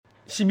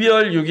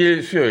12월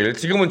 6일 수요일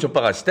지금은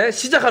좆바가 시대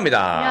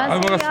시작합니다.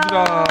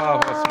 반갑습니다.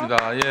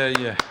 반갑습니다.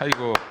 예.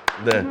 아이고.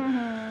 네.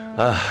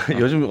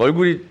 요즘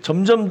얼굴이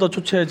점점 더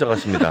초췌해져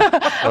갔습니다.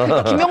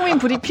 김용민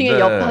브리핑의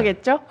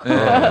여파겠죠?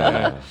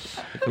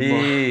 네.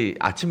 이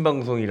아침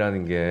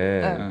방송이라는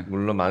게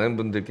물론 많은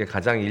분들께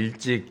가장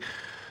일찍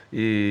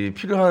이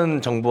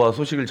필요한 정보와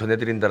소식을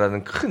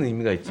전해드린다라는 큰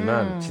의미가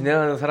있지만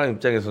진행하는 사람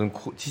입장에서는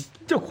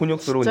진짜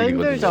곤욕스러운 진짜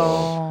일이거든요.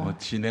 힘들죠.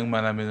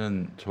 진행만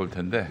하면은 좋을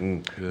텐데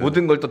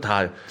모든 걸 또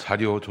다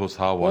자료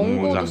조사,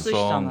 원고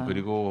작성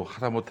그리고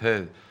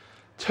하다못해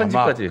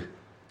편집까지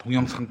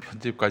동영상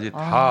편집까지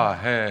다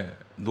해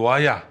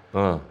놓아야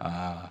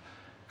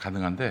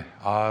가능한데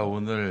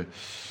오늘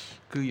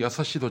그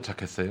 6시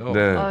도착했어요.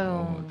 네.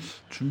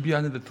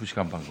 준비하는데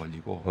 2시간 반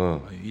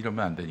걸리고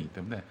이러면 안 되기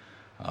때문에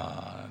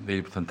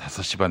내일부터는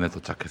 5시 반에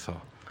도착해서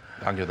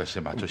낮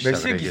 8시에 맞춰 시작을 몇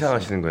시에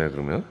기상하시는 거예요,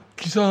 그러면?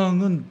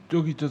 기상은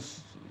여기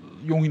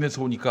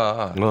용인에서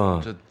오니까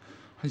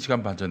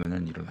 1시간 반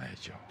전에는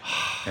일어나야죠.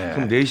 네.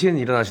 그럼 4시에는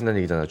일어나신다는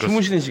얘기잖아요.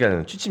 주무시는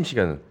시간은, 취침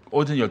시간은?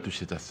 어제는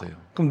 12시에 잤어요.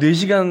 그럼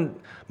 4시간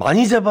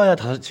많이 잡아야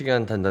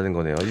 5시간 잔다는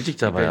거네요. 일찍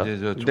잡아야.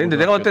 그러니까 근데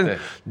내가 볼 때는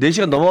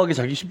 4시간 넘어가기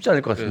자기 쉽지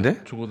않을 것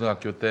같은데?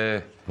 중고등학교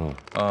때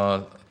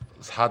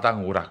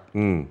 4당 오락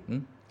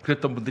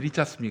그랬던 분들이 있지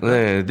않습니까?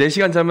 네,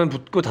 4시간 자면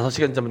붙고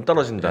 5시간 자면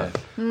떨어진다. 네.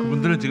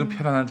 그분들은 지금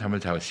편안한 잠을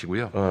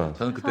자시고요.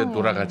 저는 그때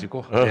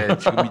놀아가지고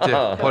지금 이제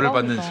벌을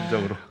받는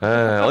심정으로. 네,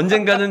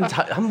 언젠가는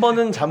한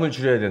번은 잠을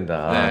줄여야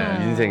된다.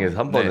 네. 인생에서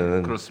한 번은.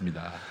 네,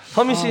 그렇습니다.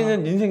 서미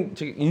씨는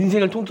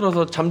인생을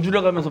통틀어서 잠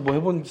줄여가면서 뭐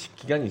해본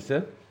기간이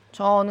있어요?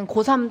 저는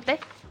고3 때?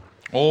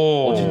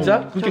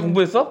 진짜? 그렇게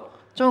공부했어?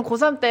 저는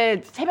고3 때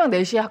새벽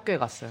 4시에 학교에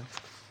갔어요.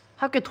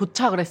 학교에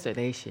도착을 했어요,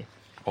 4시에.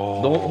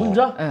 너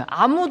혼자? 네,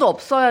 아무도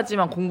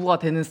없어야지만 공부가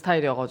되는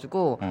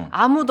스타일이어가지고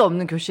아무도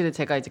없는 교실에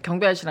제가 이제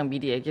경비 아저씨랑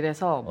미리 얘기를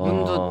해서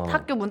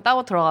학교 문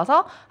따고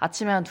들어가서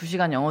아침에 한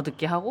 2시간 영어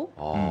듣기 하고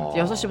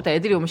이제 6시부터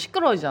애들이 오면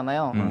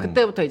시끄러워지잖아요.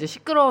 그때부터 이제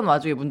시끄러운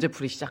와중에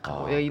문제풀이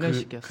시작하고 이런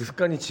식이었어요. 그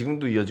습관이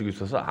지금도 이어지고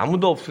있어서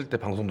아무도 없을 때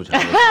방송도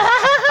잘해요.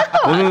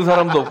 보는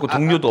사람도 없고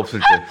동료도 없을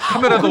때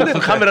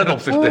카메라도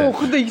없을 때.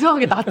 근데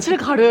이상하게 낯을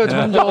가려요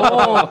점점.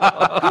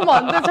 그러면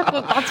안 돼.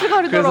 자꾸 낯을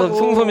가리더라고. 그래서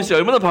송소미 씨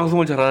얼마나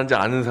방송을 잘하는지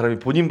아는 사람이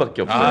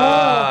본인밖에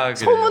없어요.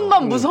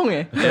 소문만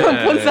무성해.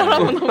 본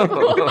사람은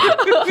없고.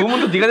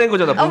 소문도 네가 낸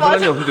거잖아. 본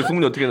사람이 없는데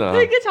소문이 어떻게 나?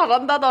 되게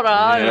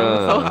잘한다더라.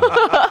 이러면서.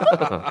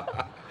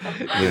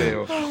 네.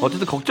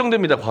 어쨌든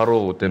걱정됩니다.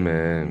 과로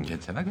때문에.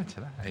 괜찮아.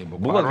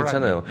 뭐가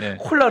괜찮아요?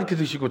 콜라 이렇게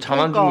드시고 잠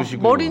안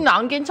주무시고. 머리는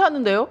안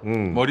괜찮은데요?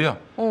 머리요?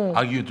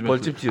 요즘에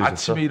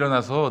아침에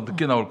일어나서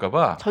늦게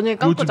나올까봐 저녁에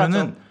감고 자죠.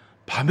 요즘에는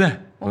밤에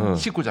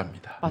씻고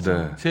잡니다.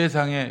 네.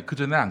 세상에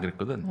그전에 안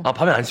그랬거든.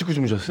 밤에 안 씻고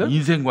주무셨어요?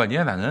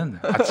 인생관이야 나는.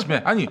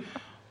 아침에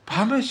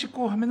밤에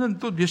씻고 하면은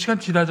또 몇 시간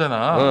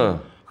지나잖아.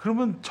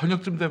 그러면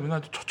저녁쯤 되면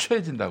아주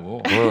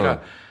초췌해진다고.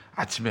 그러니까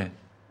아침에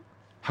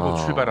하고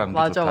출발하는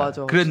게 좋다.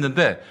 맞아.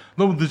 그랬는데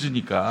너무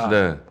늦으니까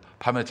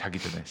밤에 자기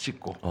전에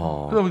씻고.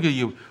 그러다 보니까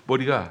이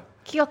머리가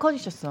키가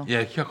커지셨어.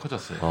 키가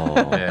커졌어요.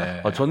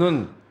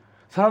 저는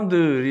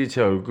사람들이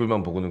제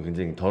얼굴만 보고는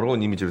굉장히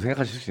더러운 이미지로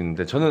생각하실 수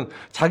있는데 저는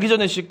자기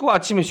전에 씻고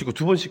아침에 씻고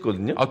 2번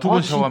씻거든요.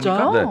 2번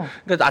샤워합니까? 네.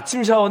 그러니까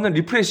아침 샤워는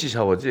리프레시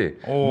샤워지.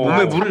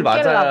 몸에 물을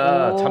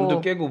맞아야 잠도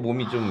깨고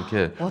몸이 좀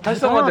이렇게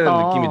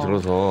활성화되는 느낌이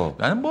들어서.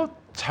 나는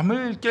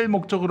잠을 깰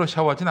목적으로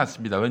샤워하진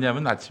않습니다.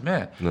 왜냐하면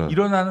아침에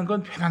일어나는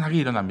건 편안하게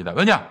일어납니다.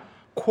 왜냐?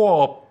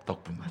 코어업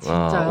덕분.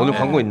 진짜요? 오늘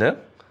광고 있나요?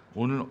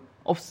 오늘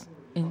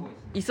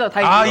있어.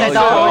 다행이다.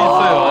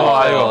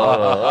 있어요.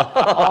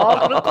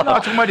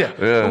 그렇구나.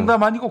 정말이야.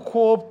 농담 아니고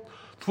코어업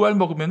 2알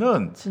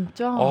먹으면은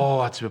진짜.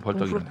 아침에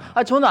벌떡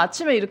일어나. 저는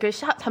아침에 이렇게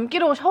잠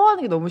깨려고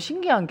샤워하는 게 너무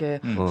신기한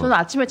게 저는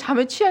아침에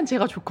잠에 취한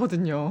제가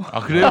좋거든요.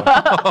 그래요?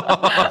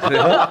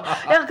 그래요?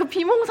 약간 그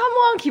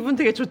비몽사몽한 기분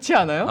되게 좋지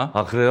않아요?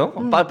 그래요?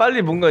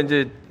 빨리 뭔가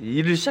이제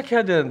일을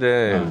시작해야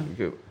되는데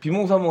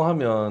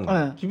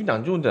비몽사몽하면 기분이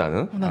안 좋은데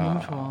나는. 난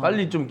너무 좋아.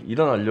 빨리 좀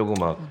일어나려고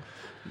막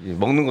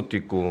먹는 것도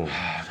있고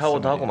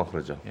샤워도 하고 막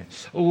그러죠.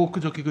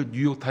 그저께 그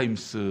뉴욕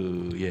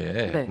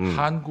타임스에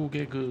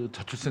한국의 그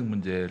저출생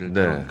문제를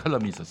다룬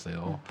칼럼이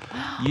있었어요.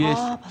 이에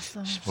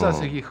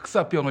 14세기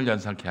흑사병을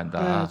연상케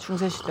한다.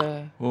 중세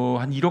시대.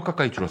 한 1억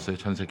가까이 줄었어요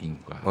전 세계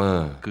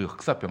인구가. 그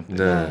흑사병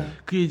때문에.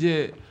 그게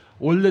이제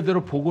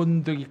원래대로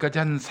복원되기까지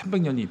한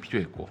 300년이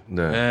필요했고,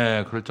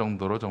 그럴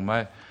정도로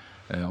정말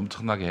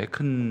엄청나게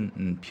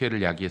큰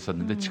피해를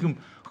야기했었는데 지금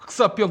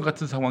흑사병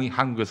같은 상황이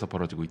한국에서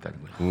벌어지고 있다는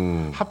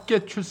거예요.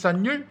 합계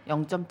출산율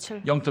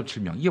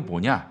 0.7명. 이게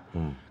뭐냐?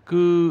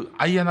 그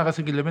아이 하나가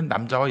생기려면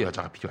남자와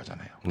여자가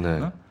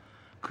필요하잖아요.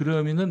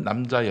 그러면은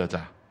남자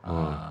여자,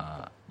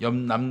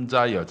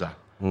 남자 여자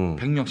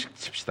 100명씩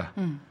칩시다.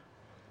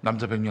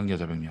 남자 100명,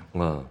 여자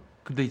 100명.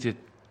 근데 이제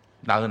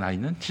낳은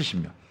아이는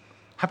 70명.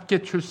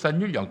 합계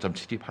출산율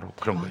 0.7이 바로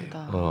그런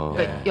거예요.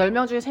 그러니까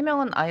 10명 중에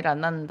 3명은 아이를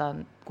안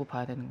낳는다고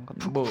봐야 되는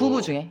건가?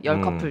 부부 중에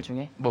 10커플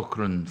중에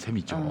그런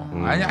셈이죠.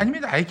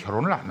 아니면 아예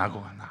결혼을 안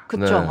하거나.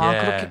 그렇죠.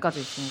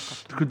 그렇게까지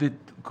있으니까. 근데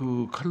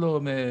그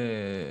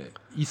칼럼에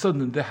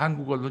있었는데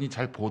한국 언론이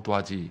잘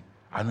보도하지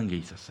아는 게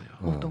있었어요.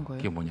 어떤 거예요?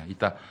 그게 뭐냐?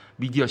 이따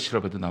미디어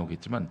실업에도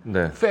나오겠지만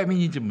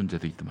페미니즘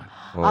문제도 있더만.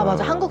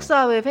 맞아. 한국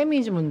사회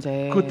페미니즘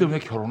문제. 그것 때문에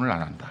결혼을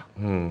안 한다.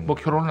 뭐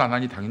결혼을 안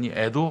하니 당연히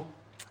애도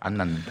안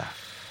낳는다.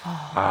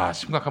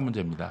 심각한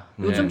문제입니다.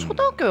 요즘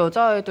초등학교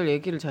여자애들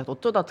얘기를 제가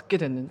어쩌다 듣게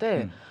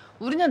됐는데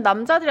우리는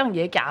남자들이랑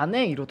얘기 안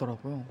해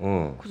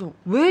이러더라고요. 그래서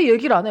왜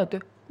얘기를 안 해요?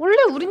 원래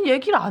우린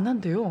얘기를 안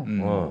한대요.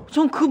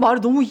 전 그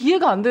말이 너무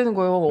이해가 안 되는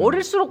거예요.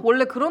 어릴수록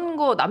원래 그런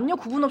거 남녀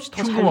구분 없이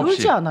더 잘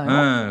놀지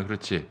않아요? 네,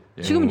 그렇지.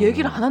 지금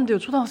얘기를 안 한대요.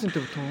 초등학생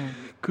때부터.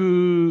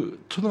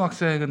 그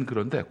초등학생은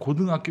그런데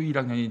고등학교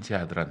 1학년인 제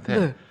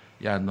아들한테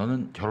야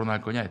너는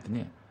결혼할 거냐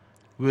했더니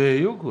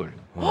왜요 그걸?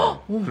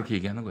 그렇게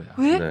얘기하는 거야.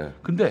 왜? 네.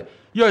 근데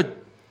야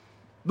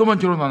너만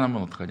결혼 안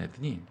하면 어떡하냐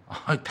했더니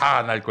다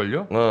안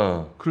할걸요?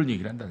 그런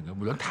얘기를 한다는 거야.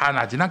 물론 다 안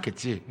하진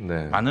않겠지.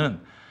 많은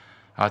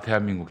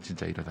대한민국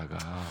진짜 이러다가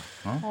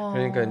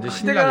그러니까 이제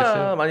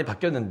시대가 많이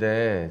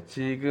바뀌었는데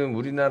지금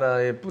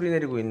우리나라에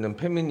뿌리내리고 있는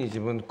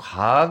페미니즘은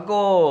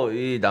과거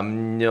이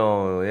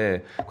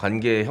남녀의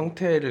관계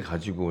형태를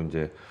가지고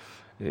이제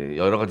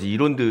여러 가지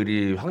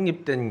이론들이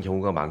확립된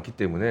경우가 많기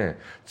때문에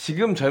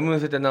지금 젊은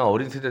세대나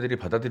어린 세대들이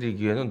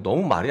받아들이기에는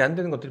너무 말이 안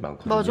되는 것들이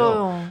많거든요.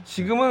 맞아요.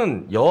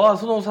 지금은 여아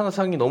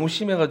선호사상이 너무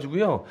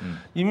심해가지고요.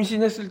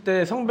 임신했을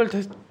때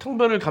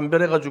성별을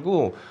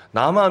감별해가지고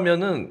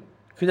남하면은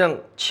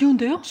그냥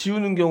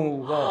지우는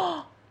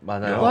경우가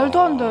많아요. 말도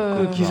안 돼.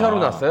 그 기사로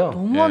났어요.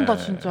 너무한다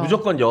진짜.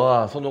 무조건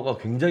여아 선호가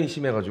굉장히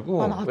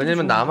심해가지고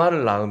왜냐면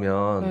남아를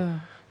낳으면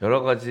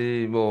여러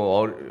가지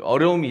뭐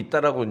어려움이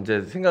있다라고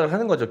이제 생각을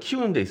하는 거죠.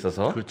 키우는 데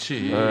있어서.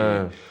 그렇지.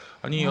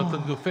 아니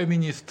어떤 그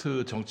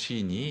페미니스트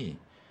정치인이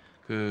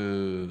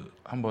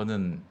한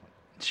번은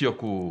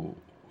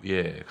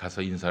지역구에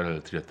가서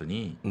인사를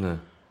드렸더니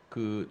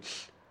그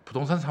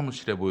부동산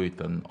사무실에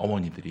모여있던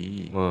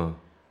어머니들이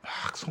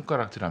막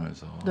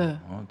손가락질하면서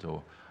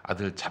저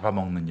아들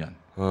잡아먹는 년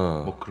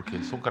뭐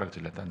그렇게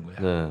손가락질 냈다는 거야.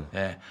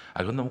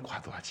 그건 너무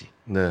과도하지.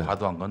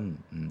 과도한 건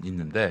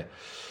있는데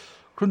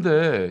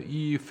그런데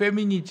이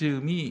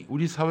페미니즘이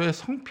우리 사회의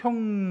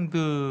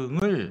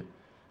성평등을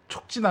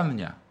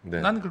촉진하느냐?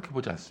 나는 그렇게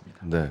보지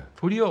않습니다.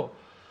 도리어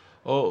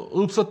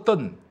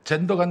없었던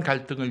젠더 간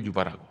갈등을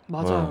유발하고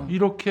맞아요.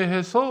 이렇게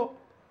해서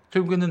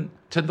결국에는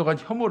젠더 간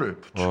혐오를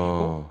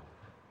부추기고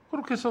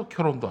그렇게 해서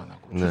결혼도 안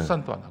하고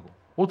출산도 안 하고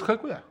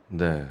어떡할 거야?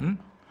 응?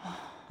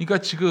 그러니까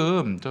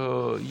지금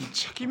이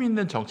책임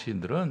있는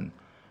정치인들은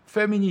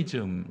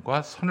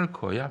페미니즘과 선을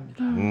그어야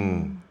합니다.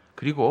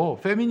 그리고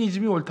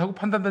페미니즘이 옳다고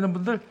판단되는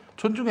분들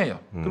존중해요.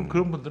 그럼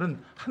그런 분들은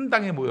한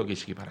당에 모여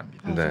계시기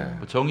바랍니다.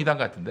 뭐 정의당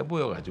같은 데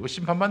모여가지고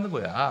심판받는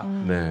거야.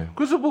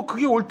 그래서 뭐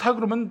그게 옳다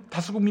그러면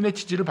다수 국민의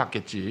지지를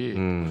받겠지.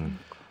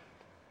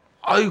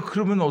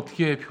 그러면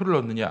어떻게 표를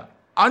얻느냐?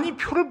 아니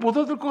표를 못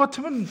얻을 것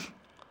같으면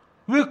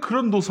왜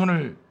그런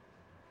노선을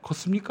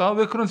걷습니까?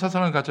 왜 그런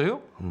사상을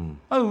가져요?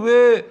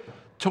 왜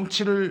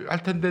정치를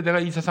할 텐데 내가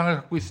이 세상을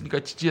갖고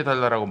있으니까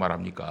지지해달라고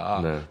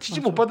말합니까?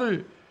 지지 못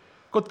받을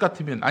것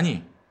같으면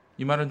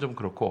이 말은 좀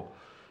그렇고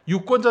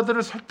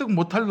유권자들을 설득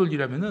못할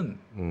논리라면은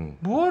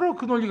뭐하러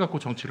그 논리 갖고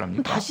정치를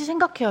합니까? 다시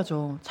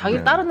생각해야죠.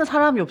 자기를 따르는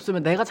사람이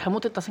없으면 내가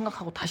잘못했다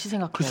생각하고 다시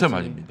생각해야지. 글쎄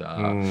말입니다.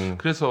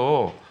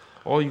 그래서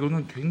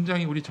이거는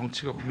굉장히 우리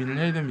정치가 고민을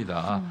해야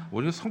됩니다.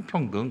 우리가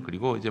성평등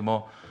그리고 이제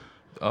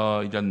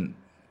이런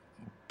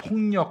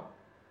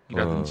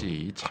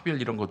폭력이라든지 차별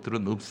이런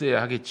것들은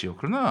없애야 하겠지요.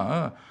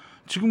 그러나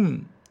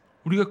지금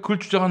우리가 그걸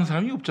주장하는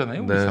사람이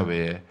없잖아요. 우리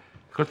사회에.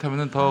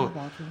 그렇다면 더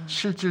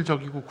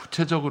실질적이고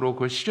구체적으로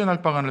그걸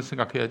실현할 방안을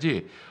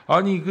생각해야지.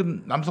 아니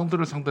그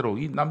남성들을 상대로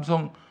이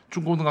남성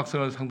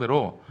중고등학생을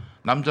상대로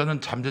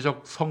남자는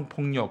잠재적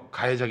성폭력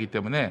가해자이기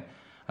때문에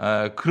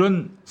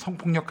그런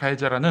성폭력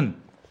가해자라는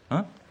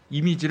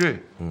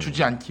이미지를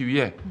주지 않기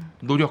위해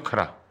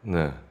노력하라.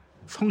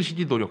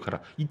 성실히 노력하라.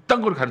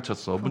 이딴 걸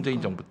가르쳤어.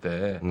 문재인 정부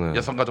때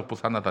여성가족부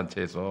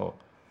산하단체에서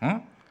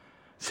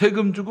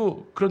세금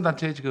주고 그런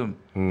단체에 지금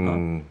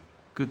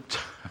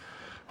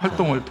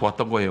활동을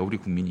도왔던 거예요, 우리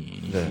국민이.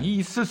 이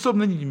있을 수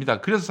없는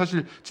일입니다. 그래서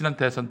사실 지난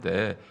대선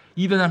때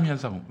이대남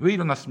현상 왜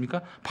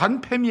일어났습니까?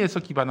 반페미에서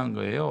기반한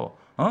거예요.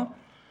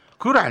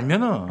 그걸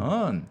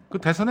알면은 그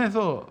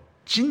대선에서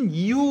진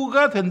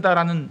이유가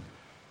된다라는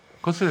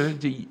것을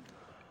이제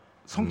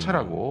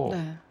성찰하고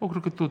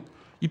그렇게 또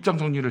입장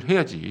정리를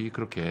해야지.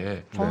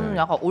 그렇게. 저는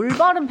약간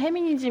올바른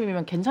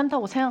페미니즘이면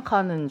괜찮다고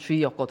생각하는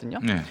주의였거든요.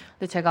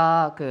 근데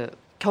제가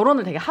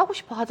결혼을 되게 하고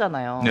싶어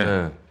하잖아요.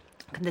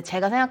 근데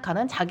제가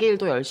생각하는 자기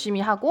일도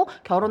열심히 하고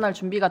결혼할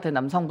준비가 된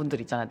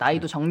남성분들 있잖아요.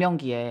 나이도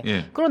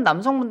정년기에. 그런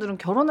남성분들은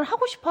결혼을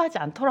하고 싶어 하지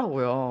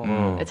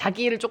않더라고요.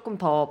 자기 일을 조금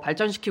더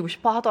발전시키고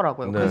싶어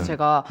하더라고요. 그래서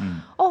제가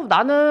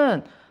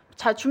나는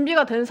잘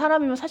준비가 된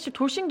사람이면 사실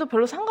돌싱도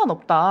별로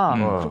상관없다.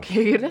 그렇게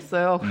얘기를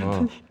했어요.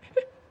 그랬더니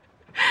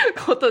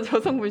어떤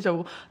여성분이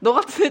저보고 너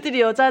같은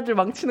애들이 여자애들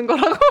망치는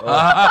거라고.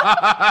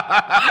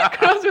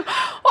 그래가지고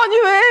아니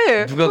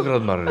왜 누가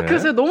그런 말을 해?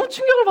 그래서 너무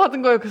충격을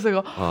받은 거예요. 그래서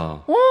제가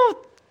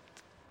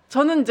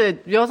저는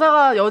이제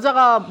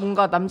여자가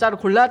뭔가 남자를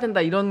골라야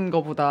된다 이런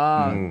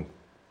거보다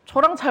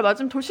저랑 잘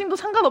맞으면 돌싱도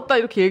상관없다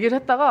이렇게 얘기를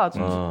했다가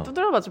좀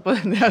두드려 맞을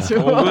뻔했네요.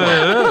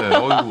 왜?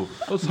 어이구.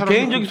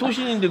 개인적인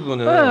소신인데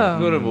그거는 네.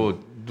 그거를 뭐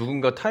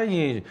누군가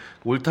타인이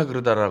옳다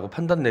그러다라고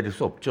판단 내릴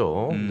수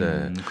없죠.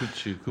 네.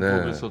 그렇지. 그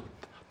법에서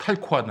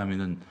탈코한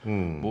하면은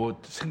뭐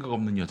생각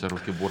없는 여자로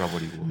이렇게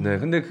몰아버리고. 네,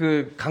 근데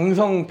그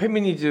강성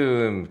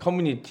페미니즘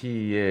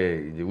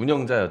커뮤니티의 이제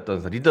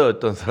운영자였던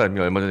리더였던 사람이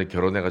얼마 전에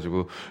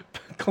결혼해가지고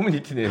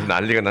커뮤니티 내에서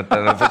난리가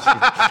났다는 소식.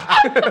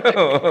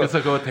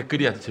 그래서 그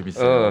댓글이 아주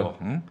재밌어요.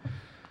 응?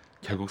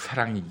 결국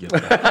사랑이 이겼다.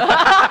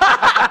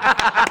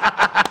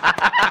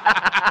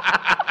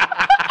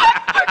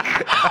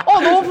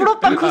 너무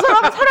부럽다. 그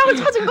사람은 사랑을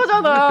찾은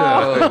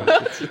거잖아.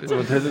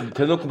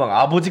 대놓고 막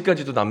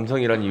아버지까지도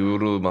남성이란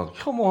이유로 막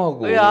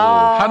혐오하고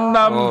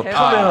한남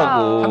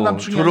폄훼하고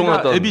한남충이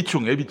조롱하던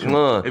애비충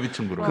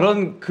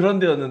그룹 그런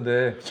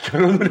데였는데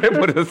결혼을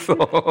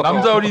해버렸어.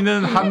 남자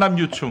어린은 한남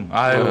유충.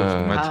 아유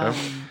정말 참.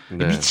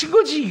 네. 미친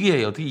거지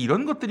이게. 어떻게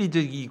이런 것들이 이제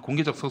이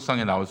공개적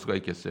석상에 나올 수가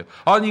있겠어요.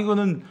 아니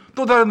이거는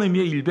또 다른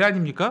의미의 일배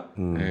아닙니까?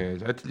 네,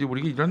 하여튼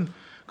우리가 이런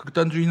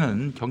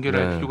극단주의는 경계를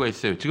할 필요가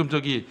있어요. 지금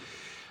저기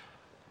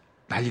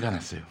난리가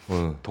났어요.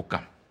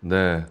 독감.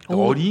 네.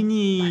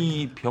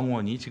 어린이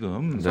병원이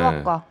지금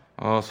소아과.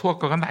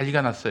 소아과가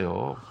난리가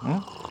났어요.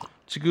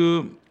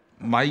 지금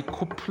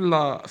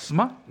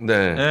마이코플라스마?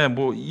 네. 네,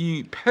 뭐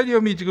이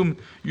폐렴이 지금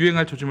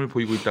유행할 조짐을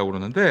보이고 있다고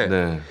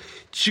그러는데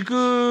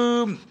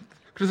지금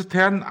그래서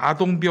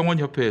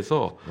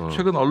대한아동병원협회에서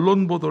최근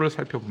언론 보도를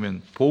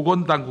살펴보면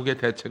보건당국의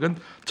대책은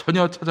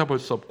전혀 찾아볼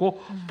수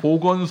없고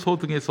보건소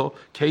등에서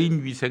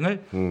개인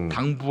위생을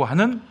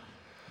당부하는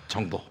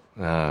정도.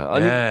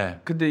 아니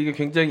근데 이게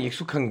굉장히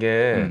익숙한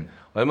게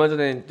얼마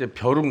전에 이제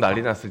벼룩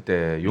난리 났을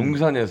때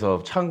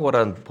용산에서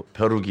창궐한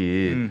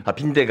벼룩이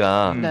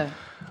빈대가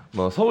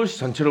뭐 서울시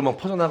전체로 막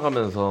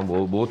퍼져나가면서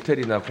뭐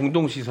모텔이나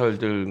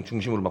공동시설들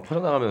중심으로 막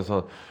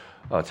퍼져나가면서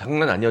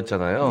장난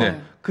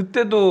아니었잖아요.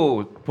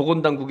 그때도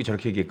보건당국이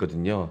저렇게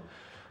얘기했거든요.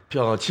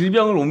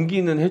 질병을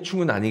옮기는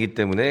해충은 아니기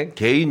때문에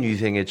개인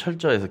위생에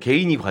철저해서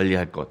개인이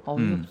관리할 것.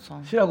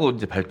 시라고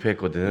이제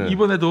발표했거든.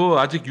 이번에도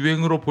아직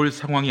유행으로 볼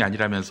상황이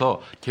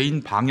아니라면서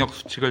개인 방역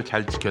수칙을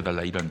잘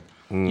지켜달라 이런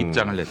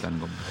입장을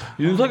냈다는 겁니다.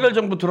 윤석열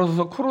정부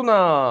들어서서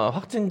코로나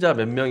확진자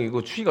몇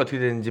명이고 추이가 어떻게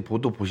되는지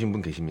보도 보신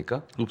분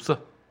계십니까? 없어.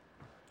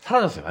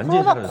 사라졌어요.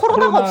 완전히 사라졌어요.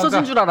 코로나가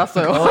없어진 줄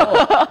알았어요.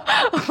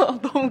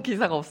 너무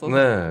기사가 없어서.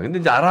 네. 근데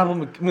이제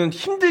알아보면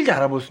힘들게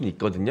알아볼 수는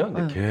있거든요.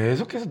 근데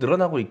계속해서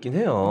늘어나고 있긴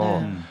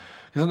해요.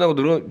 그래서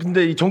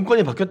근데 이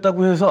정권이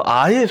바뀌었다고 해서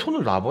아예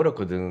손을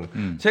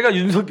놔버렸거든. 제가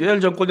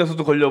윤석열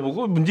정권에서도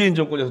걸려보고 문재인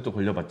정권에서도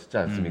걸려봤지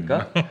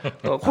않습니까?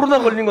 코로나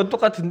걸린 건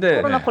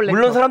똑같은데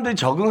물론 사람들이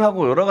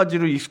적응하고 여러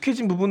가지로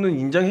익숙해진 부분은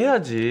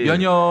인정해야지.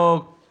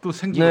 면역도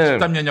생기고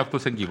집단 면역도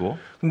생기고.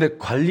 근데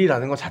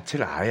관리라는 것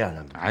자체를 아예 안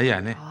합니다. 아예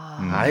안 해.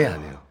 아예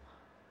안 해요.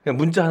 그냥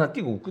문자 하나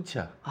띄고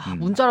끝이야.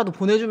 문자라도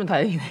보내주면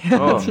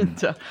다행이네요.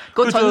 진짜.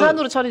 그거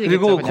전산으로 처리되겠죠.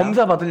 그리고 그냥.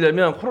 검사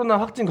받으려면 코로나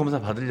확진 검사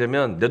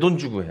받으려면 내 돈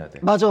주고 해야 돼.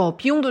 맞아.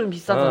 비용도 좀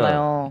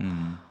비싸잖아요.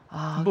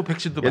 뭐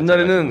백신도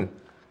옛날에는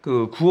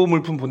그 구호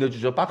물품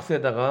보내주죠.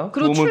 박스에다가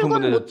그리고 구호 물품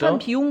출근 못한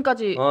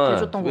비용까지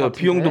대줬던 것 같은데.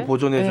 비용도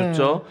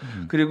보존해줬죠.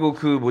 그리고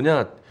그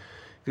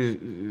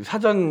그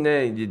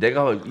사전에 이제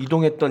내가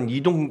이동했던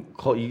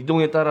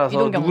이동에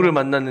따라서 누구를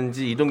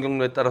만났는지 이동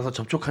경로에 따라서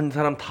접촉한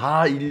사람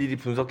다 일일이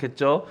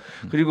분석했죠.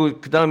 그리고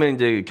그 다음에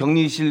이제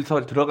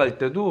격리시설 들어갈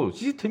때도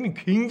시스템이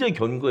굉장히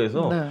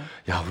견고해서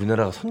야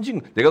우리나라가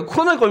내가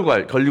코로나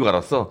걸리고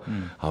알았어.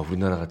 아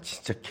우리나라가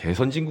진짜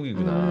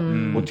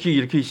개선진국이구나. 어떻게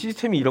이렇게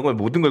시스템이 이런 걸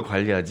모든 걸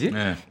관리하지?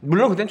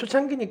 물론 그땐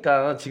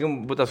초창기니까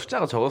지금보다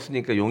숫자가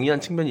적었으니까 용이한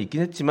측면이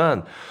있긴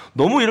했지만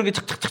너무 이런 게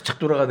착착착착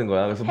돌아가는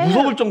거야. 그래서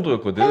무서울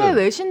정도였거든.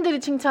 해외 외신들이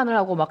칭찬을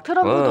하고 막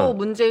트럼프도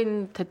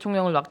문재인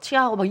대통령을 막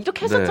치하하고 막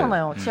이렇게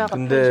했었잖아요. 치하가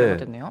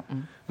잘못됐네요.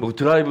 뭐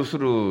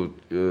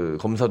드라이브스루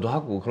검사도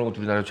하고 그런 것도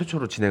우리나라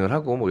최초로 진행을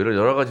하고 뭐 이런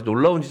여러 가지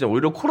놀라운 지점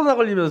오히려 코로나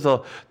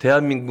걸리면서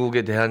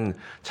대한민국에 대한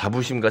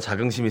자부심과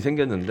자긍심이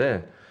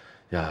생겼는데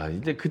야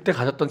이제 그때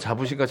가졌던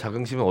자부심과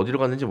자긍심은 어디로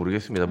갔는지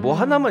모르겠습니다. 뭐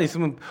하나만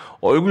있으면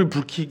얼굴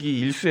붉히기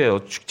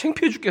일수예요.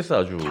 창피해 죽겠어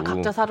아주.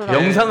 각자 살으라.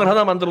 영상을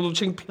하나 만들어도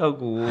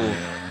창피하고.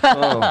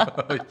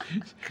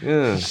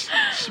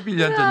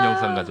 11년 전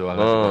영상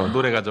가져와가지고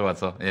노래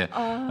가져와서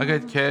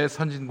그러니까 개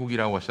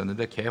선진국이라고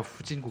하셨는데 개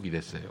후진국이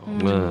됐어요.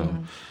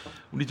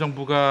 우리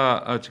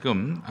정부가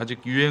지금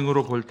아직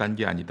유행으로 볼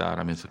단계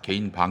아니다라면서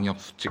개인 방역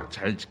수칙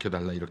잘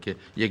지켜달라 이렇게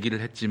얘기를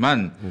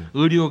했지만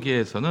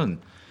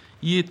의료계에서는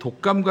이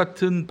독감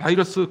같은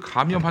바이러스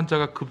감염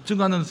환자가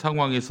급증하는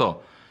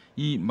상황에서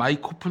이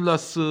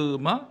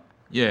마이코플라스마,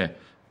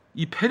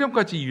 이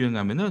폐렴까지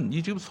유행하면은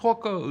이 지금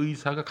소아과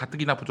의사가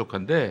가뜩이나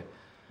부족한데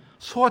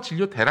소아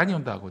진료 대란이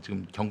온다고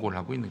지금 경고를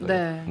하고 있는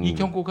거예요. 이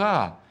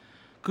경고가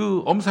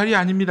그 엄살이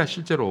아닙니다,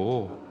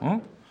 실제로.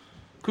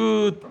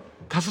 그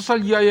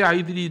 5살 이하의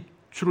아이들이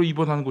주로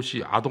입원하는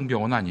곳이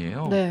아동병원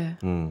아니에요.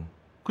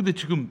 근데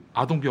지금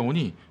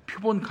아동병원이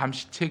표본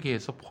감시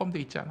체계에서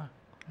포함되어 있지 않아.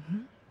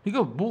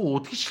 그러니까 뭐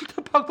어떻게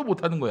실태 파악도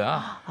못하는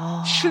거야.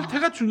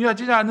 실태가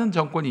중요하지 않은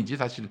정권이지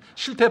사실.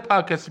 실태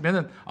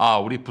파악했으면은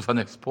우리 부산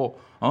엑스포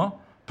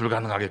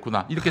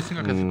불가능하겠구나 이렇게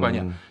생각했을 거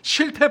아니야.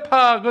 실태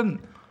파악은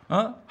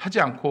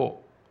하지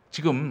않고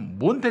지금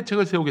뭔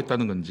대책을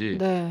세우겠다는 건지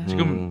네.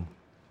 지금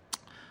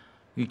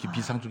이렇게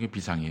비상 중에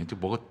비상이에요.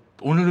 뭐가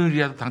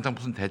오늘이라도 당장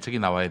무슨 대책이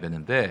나와야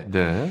되는데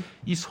네.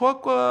 이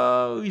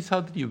소아과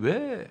의사들이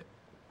왜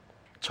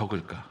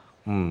적을까?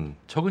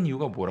 적은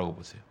이유가 뭐라고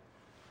보세요?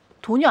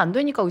 돈이 안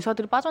되니까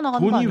의사들이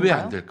빠져나가는 거 돈이 아닌가요?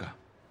 왜 안 될까?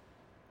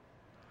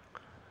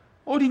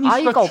 어린이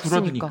수가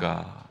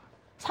줄어드니까.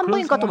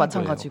 산부인과도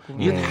마찬가지고.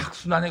 이게 다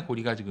악순환의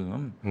고리가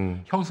지금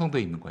형성돼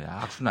있는 거야.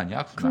 악순환이야,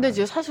 악순환. 근데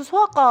이제 사실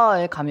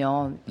소아과에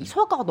가면 이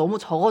소아과가 너무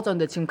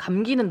적어졌는데 지금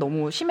감기는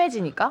너무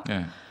심해지니까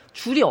네.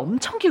 줄이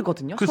엄청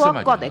길거든요.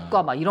 소아과,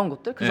 내과 막 이런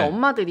것들. 그래서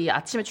엄마들이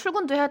아침에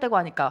출근도 해야 되고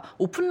하니까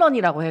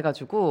오픈런이라고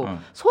해가지고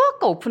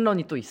소아과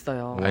오픈런이 또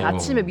있어요.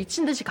 아침에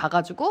미친 듯이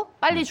가가지고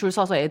빨리 줄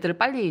서서 애들을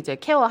빨리 이제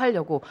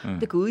케어하려고.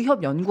 근데 그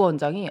의협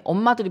연구원장이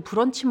엄마들이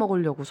브런치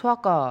먹으려고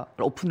소아과를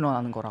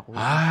오픈런하는 거라고.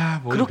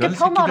 뭐 그렇게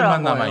이런 폄하를 새끼들만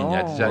한 거예요.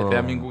 남아있냐, 진짜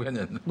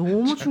대한민국에는.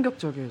 너무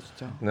충격적이에요,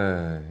 진짜.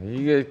 네,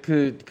 이게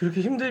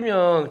그렇게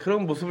힘들면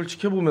그런 모습을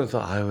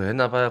지켜보면서 애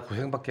낳아봐야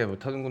고생밖에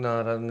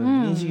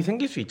못하는구나라는 인식이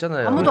생길 수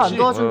있잖아요. 아무도 안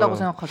도와준다고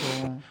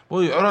생각하죠.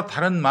 뭐 여러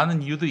다른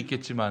많은 이유도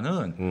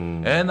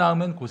있겠지만은 애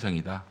낳으면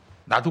고생이다.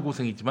 나도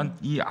고생이지만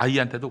이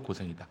아이한테도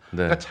고생이다. 네.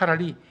 그러니까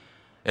차라리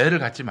애를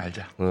갖지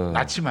말자,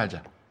 낳지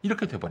말자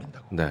이렇게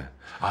돼버린다고. 네.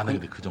 나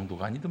근데 그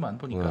정도가 아니더만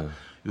보니까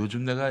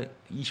요즘 내가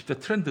 20대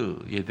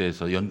트렌드에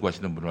대해서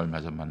연구하시는 분을 얼마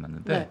전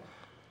만났는데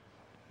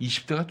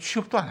 20대가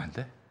취업도 안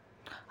한대.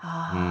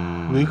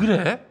 왜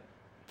그래?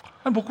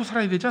 먹고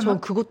살아야 되잖아. 전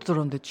그것도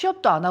들었는데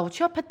취업도 안 하고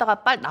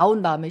취업했다가 빨리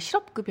나온 다음에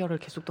실업급여를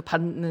계속 또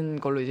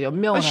받는 걸로 이제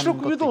연명을 하는 것도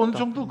실업급여도 어느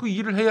정도 그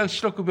일을 해야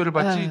실업급여를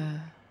받지.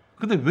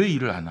 근데 왜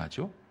일을 안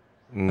하죠?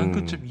 난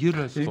그 좀 이해를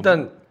할 수가 일단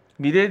없네.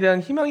 미래에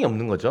대한 희망이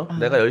없는 거죠.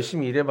 내가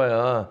열심히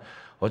일해봐야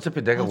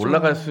어차피 내가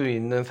올라갈 수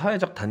있는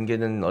사회적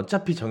단계는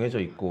어차피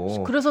정해져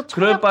있고. 그래서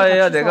그럴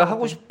바에야 내가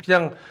하고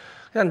그냥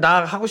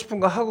나 하고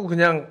싶은 거 하고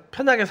그냥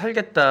편하게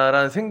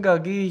살겠다라는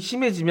생각이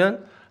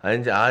심해지면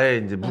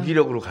이제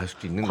무기력으로 갈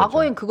수도 있는 거죠.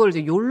 과거엔 그걸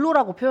이제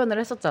욜로라고 표현을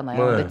했었잖아요.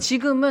 근데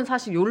지금은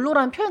사실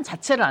욜로라는 표현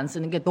자체를 안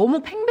쓰는 게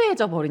너무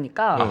팽배해져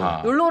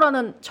버리니까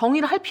욜로라는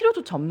정의를 할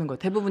필요조차 없는 거예요.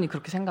 대부분이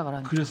그렇게 생각을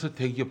하니까. 그래서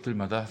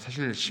대기업들마다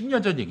사실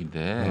 10년 전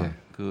얘기인데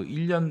그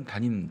 1년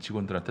다닌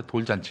직원들한테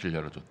돌잔치를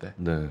열어줬대.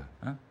 네.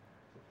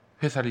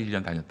 회사를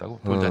 1년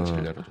다녔다고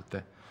돌잔치를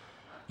열어줬대.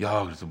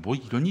 야, 그래서 뭐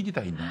이런 일이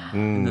다 있나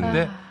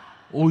했는데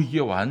이게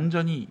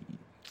완전히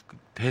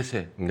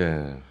대세.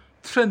 네.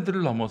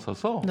 트렌드를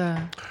넘어서서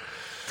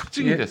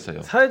특징이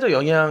됐어요. 사회적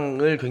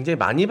영향을 굉장히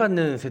많이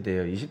받는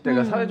세대예요.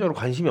 20대가 사회적으로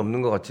관심이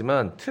없는 것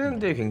같지만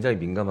트렌드에 굉장히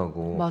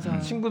민감하고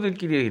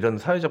친구들끼리의 이런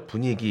사회적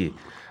분위기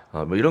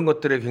뭐 이런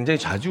것들에 굉장히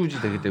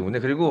좌지우지되기 때문에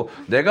그리고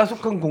내가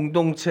속한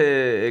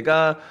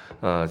공동체가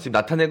지금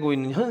나타내고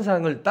있는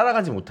현상을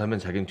따라가지 못하면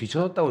자기는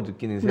뒤쳐졌다고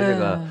느끼는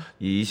세대가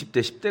이 20대,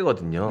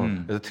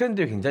 10대거든요. 그래서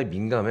트렌드에 굉장히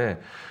민감해.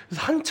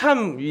 그래서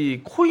한참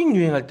이 코인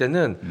유행할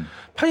때는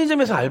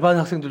편의점에서 알바하는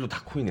학생들도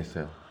다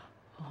코인했어요.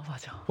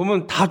 맞아.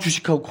 보면 다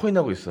주식하고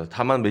코인하고 있어.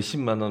 다만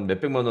몇십만 원,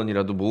 몇백만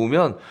원이라도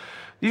모으면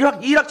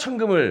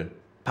일확천금을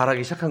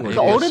바라기 시작한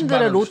거죠. 그러니까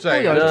어른들의 로또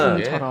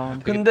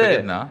열풍처럼.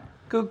 근데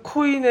그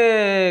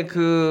코인의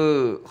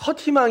그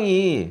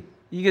헛희망이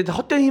이게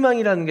헛된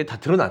희망이라는 게 다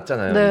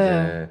드러났잖아요.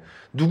 이제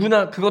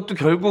누구나 그것도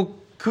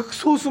결국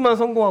극소수만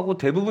성공하고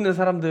대부분의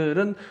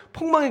사람들은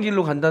폭망의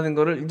길로 간다는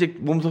거를 이제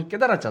몸소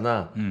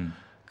깨달았잖아.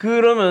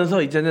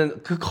 그러면서 이제는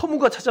그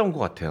커무가 찾아온 것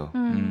같아요.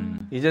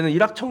 이제는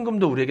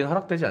일확천금도 우리에게는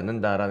허락되지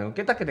않는다라는 걸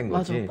깨닫게 된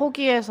거지. 맞아.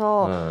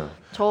 포기해서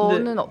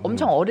저는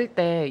엄청 어릴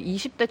때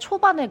 20대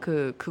초반에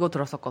그거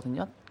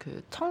들었었거든요.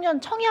 그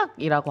청년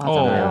청약이라고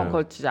하잖아요.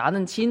 그걸 진짜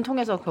아는 지인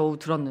통해서 겨우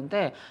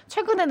들었는데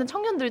최근에는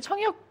청년들이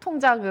청약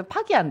통장을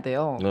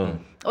파기한대요.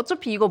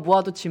 어차피 이거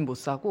모아도 집 못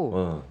사고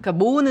그러니까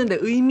모으는데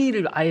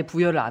의미를 아예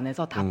부여를 안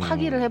해서 다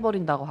파기를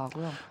해버린다고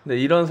하고요. 근데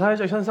이런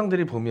사회적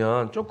현상들이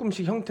보면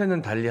조금씩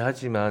형태는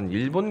달리하지만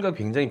일본과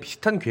굉장히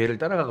비슷한 궤를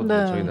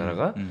따라가거든요. 저희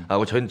나라가.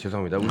 저희는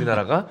죄송합니다.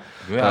 우리나라가.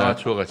 왜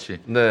아마추어 같이.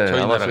 네,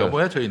 저희 나라가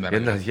뭐야? 저희 나라.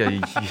 옛날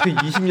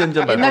 20년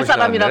전 옛날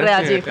사람이라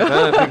그래야지.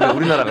 그러니까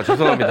우리나라가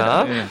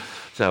죄송합니다.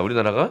 자,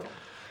 우리나라가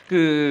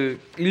그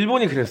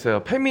일본이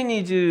그랬어요.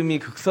 페미니즘이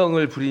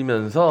극성을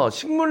부리면서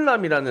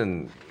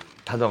식물남이라는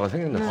단어가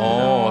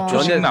생겨났어요.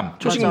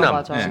 초식남.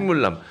 맞아.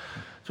 식물남.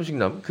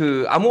 초식남.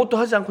 그 아무것도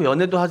하지 않고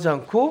연애도 하지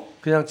않고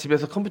그냥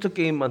집에서 컴퓨터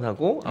게임만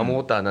하고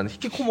아무것도 안 하는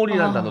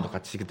히키코모리라는 단어도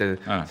같이 그때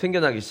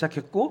생겨나기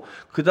시작했고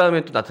그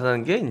다음에 또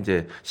나타나는 게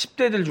이제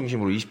 10대들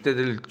중심으로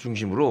 20대들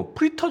중심으로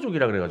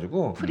프리터족이라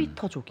그래가지고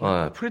프리터족이.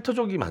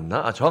 프리터족이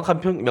맞나?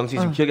 정확한 명칭이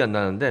지금 기억이 안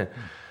나는데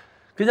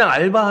그냥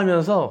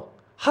알바하면서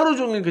하루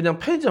종일 그냥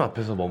편의점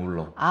앞에서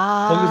머물러.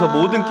 거기서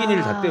모든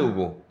끼니를 다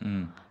때우고.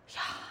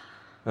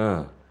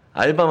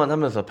 알바만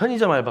하면서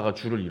편의점 알바가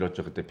줄을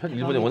잃었죠. 그때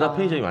일본에 워낙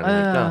편의점이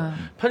많으니까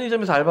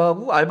편의점에서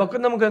알바하고 알바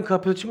끝나면 그냥 그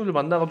앞에서 친구들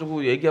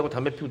만나가지고 얘기하고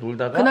담배 피고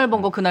놀다가 그날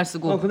번 거 그날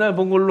쓰고 그날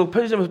번 걸로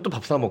편의점에서 또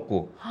밥 사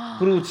먹고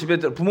그리고 집에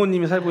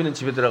부모님이 살고 있는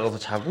집에 들어가서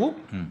자고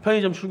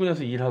편의점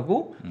출근해서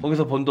일하고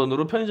거기서 번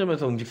돈으로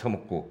편의점에서 음식 사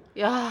먹고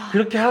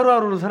그렇게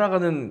하루하루를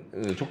살아가는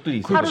족들이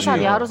있어요.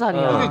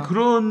 하루살이야. 근데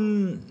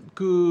그런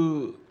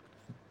그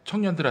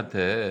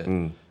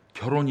청년들한테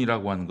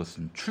결혼이라고 하는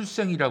것은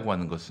출생이라고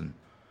하는 것은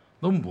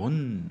너무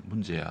뭔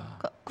문제야.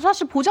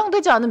 사실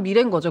보장되지 않은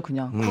미래인 거죠,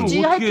 그냥.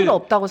 굳이 할 필요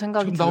없다고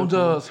생각이 들고. 나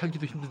혼자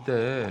살기도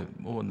힘든데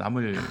뭐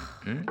남을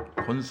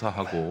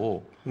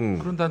권사하고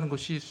그런다는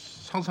것이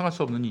상상할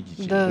수 없는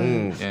일이지.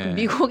 네. 예.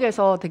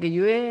 미국에서 되게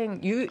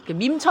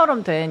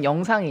밈처럼 된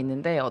영상이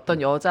있는데 어떤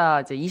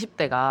여자 이제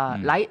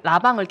 20대가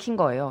라방을 킨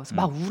거예요. 그래서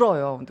막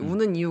울어요. 근데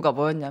우는 이유가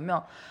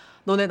뭐였냐면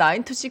너네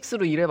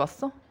 9to6로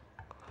일해봤어?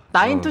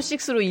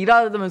 9to6로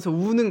일하면서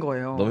우는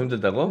거예요. 너무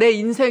힘들다고? 내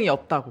인생이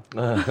없다고.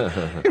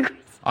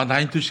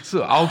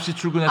 9to6 9시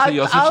출근해서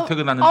 6시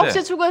퇴근하는데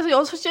 9시 출근해서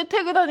 6시에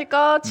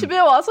퇴근하니까 집에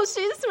와서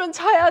씻으면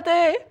자야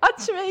돼.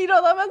 아침에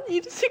일어나면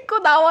일 씻고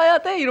나와야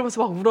돼.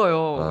 이러면서 막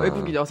울어요.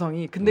 외국인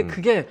여성이. 근데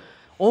그게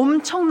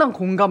엄청난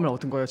공감을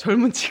얻은 거예요.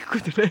 젊은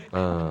친구들의.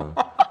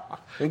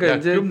 그러니까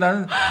이제 그럼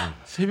나는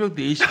새벽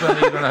 4시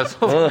반에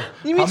일어나서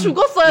이미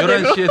죽었어야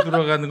돼. 11시에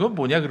들어가는 건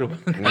뭐냐 그러면.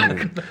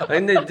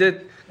 근데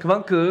이제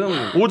그만큼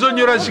오전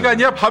 11시가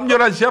아니야. 밤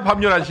 11시야.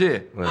 밤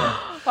 11시.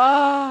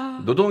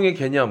 노동의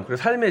개념, 그리고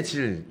삶의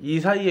질, 이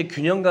사이의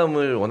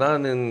균형감을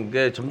원하는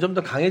게 점점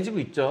더 강해지고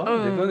있죠.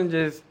 근데 그건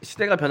이제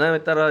시대가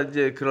변함에 따라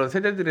이제 그런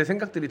세대들의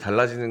생각들이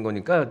달라지는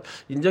거니까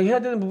인정해야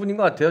되는 부분인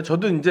것 같아요.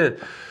 저도 이제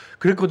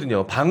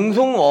그랬거든요.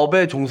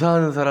 방송업에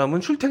종사하는 사람은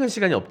출퇴근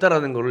시간이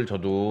없다라는 거를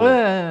저도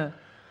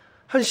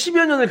한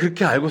 10여 년을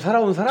그렇게 알고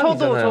살아온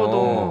사람이잖아요.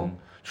 저도.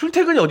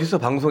 출퇴근이 어딨어,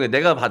 방송에.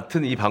 내가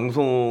맡은 이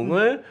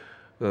방송을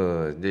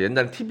이제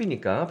옛날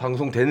TV니까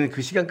방송되는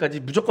그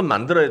시간까지 무조건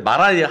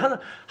말아야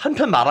한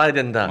편 말아야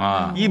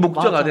된다. 이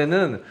목적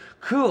안에는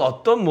그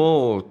어떤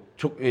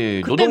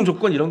노동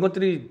조건 이런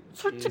것들이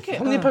솔직히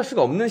성립할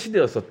수가 없는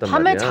시대였었단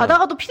밤에 말이야.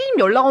 자다가도 피디님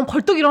연락 오면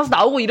벌떡 일어나서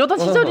나오고 이러던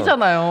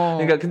시절이잖아요.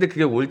 그러니까 근데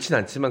그게 옳진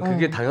않지만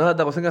그게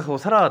당연하다고 생각하고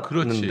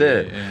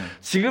살았는데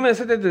지금의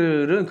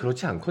세대들은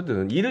그렇지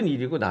않거든. 일은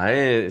일이고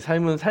나의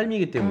삶은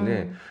삶이기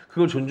때문에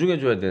그걸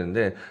존중해줘야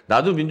되는데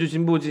나도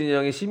민주진보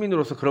진영의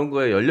시민으로서 그런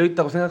거에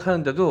열려있다고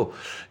생각하는데도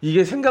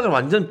이게 생각을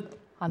완전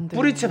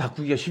뿌리채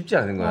바꾸기가 쉽지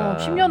않은 거야.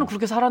 10년은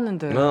그렇게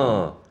살았는데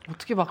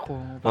어떻게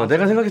바꿔.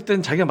 내가 생각했을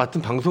때는 자기가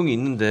맡은 방송이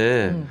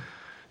있는데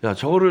야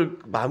저거를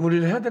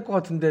마무리를 해야 될 것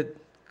같은데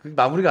그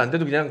마무리가 안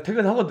돼도 그냥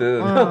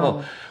퇴근하거든.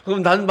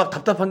 그럼 나는 막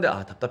답답한데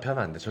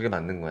답답해하면 안 돼. 저게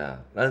맞는 거야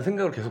라는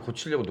생각을 계속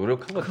고치려고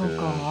노력하거든.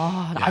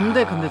 그러니까 안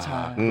돼. 근데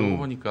잘 그러고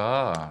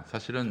보니까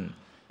사실은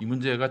이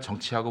문제가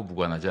정치하고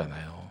무관하지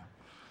않아요.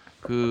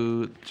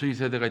 저희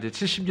세대가 이제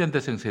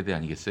 70년대생 세대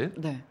아니겠어요?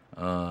 네.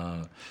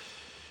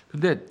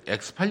 근데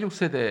X86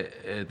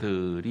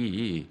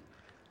 세대들이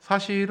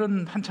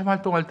사실은 한참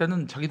활동할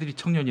때는 자기들이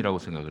청년이라고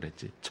생각을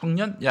했지.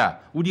 청년? 야,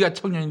 우리가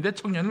청년인데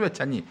청년을 왜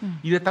찾니?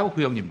 이랬다고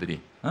그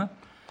형님들이.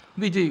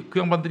 근데 이제 그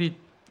양반들이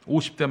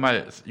 50대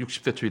말,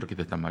 60대 초 이렇게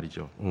됐단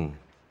말이죠.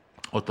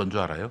 어떤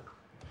줄 알아요?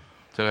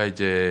 제가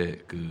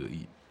이제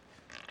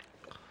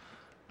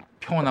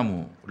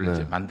평화나무를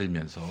이제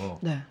만들면서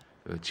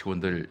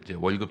직원들 이제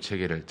월급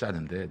체계를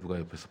짜는데 누가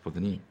옆에서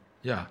보더니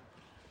야,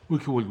 왜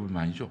이렇게 월급을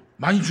많이 줘?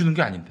 많이 주는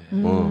게 아닌데.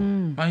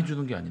 많이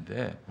주는 게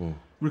아닌데.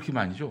 왜 이렇게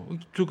많이 줘?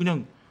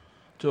 그냥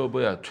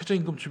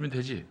최저임금 주면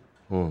되지.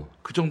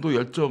 그 정도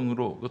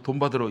열정으로 돈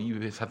받으러 이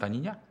회사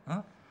다니냐?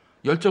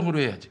 열정으로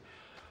해야지.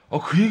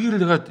 그 얘기를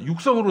내가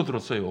육성으로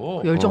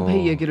들었어요. 열정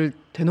페이 얘기를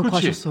대놓고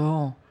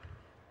하셨어요.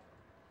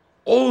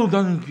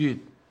 나는 그게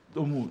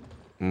너무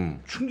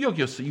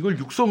충격이었어. 이걸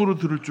육성으로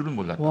들을 줄은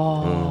몰랐다.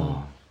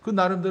 그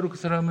나름대로 그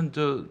사람은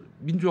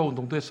민주화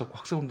운동도 했었고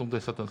학생 운동도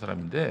했었던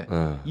사람인데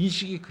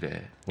인식이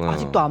그래.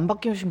 아직도 안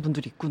바뀌신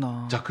분들이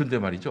있구나. 자, 그런데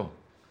말이죠.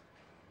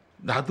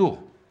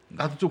 나도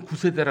좀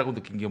구세대라고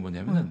느낀 게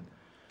뭐냐면은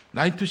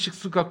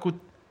 9to6 갖고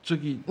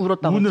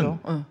우는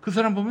그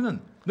사람 보면은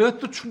내가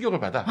또 충격을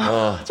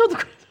받아. 저도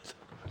그래요.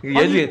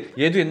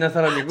 얘도 옛날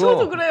사람이고.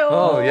 저도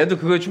그래요. 얘도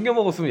그거에 충격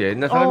먹었으면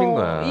옛날 사람인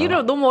거야.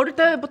 일을 너무 어릴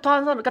때부터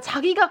한 사람, 그러니까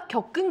자기가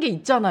겪은 게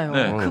있잖아요.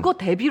 네. 그거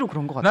대비로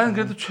그런 것 같아요. 나는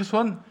그래도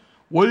최소한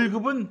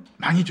월급은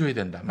많이 줘야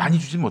된다. 많이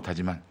주진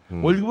못하지만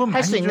월급은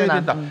많이 줘야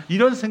된다.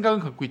 이런 생각은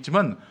갖고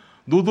있지만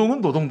노동은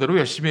노동대로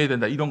열심히 해야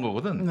된다. 이런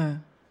거거든. 네.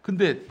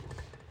 근데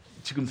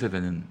지금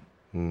세대는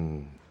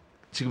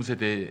지금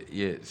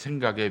세대의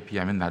생각에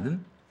비하면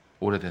나는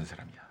오래된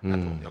사람이야.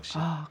 나도 역시.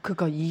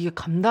 그러니까 이게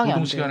감당이 안 돼.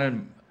 노동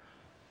시간을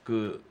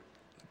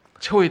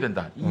채워야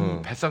된다. 이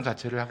발상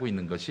자체를 하고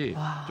있는 것이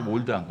좀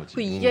올드한 거지.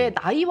 이게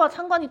나이와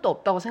상관이 또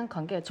없다고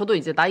생각한 게 저도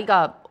이제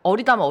나이가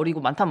어리다면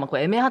어리고 많다면 많고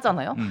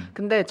애매하잖아요.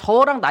 근데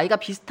저랑 나이가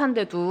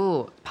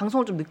비슷한데도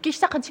방송을 좀 늦게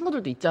시작한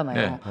친구들도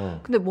있잖아요. 네.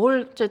 근데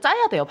뭘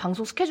짜야 돼요.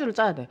 방송 스케줄을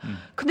짜야 돼.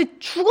 근데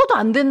죽어도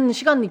안 되는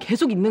시간이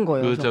계속 있는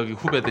거예요. 저기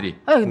후배들이.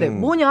 네, 근데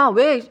뭐냐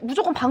왜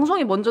무조건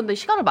방송이 먼저인데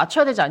시간을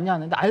맞춰야 되지 않냐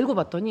하는데 알고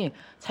봤더니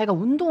자기가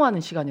운동하는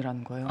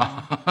시간이라는 거예요.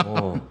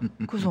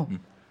 그래서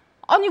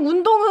아니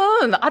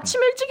운동은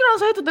아침 일찍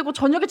일어나서 해도 되고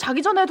저녁에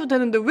자기 전에 해도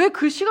되는데 왜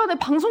그 시간에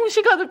방송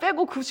시간을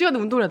빼고 그 시간에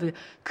운동을 해야 되냐.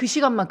 그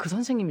시간만 그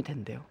선생님이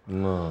된대요.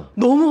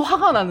 너무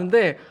화가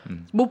나는데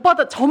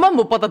저만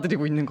못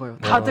받아들이고 있는 거예요.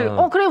 다들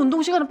그래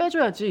운동 시간을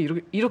빼줘야지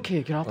이렇게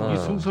얘기를 하더라고요.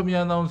 송소미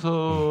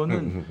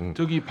아나운서는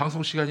저기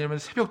방송 시간이면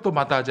새벽도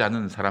마다하지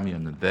않은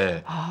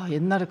사람이었는데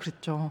옛날에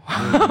그랬죠.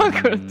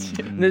 그렇지.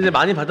 근데 이제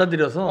많이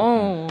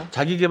받아들여서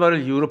자기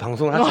개발을 이유로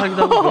방송을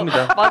하기도 하고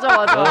그럽니다.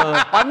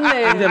 맞아.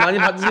 맞네. 이제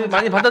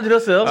많이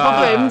받아들였어요.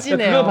 저도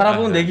MZ네요. 그걸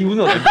바라보는 내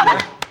기분은 어떻게?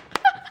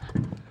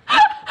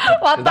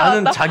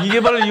 나는 자기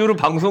개발을 이유로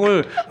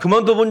방송을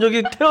그만둬 본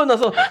적이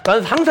태어나서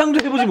나는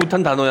상상도 해보지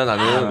못한 단어야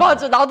나는.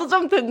 맞아, 나도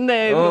좀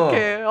됐네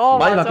이렇게.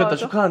 많이 바뀌었다.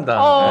 축하한다.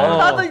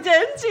 나도 이제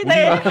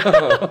MZ네.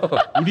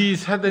 우리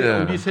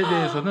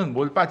세대에서는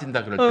뭘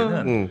빠진다 그럴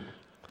때는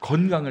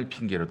건강을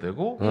핑계로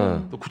대고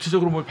또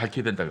구체적으로 뭘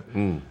밝혀야 된다.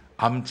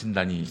 암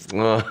진단이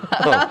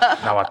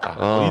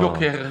나왔다.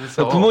 이렇게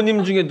해서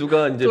부모님 중에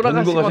누가 이제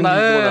병거가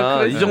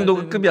생기거나 이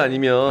정도 급이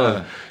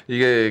아니면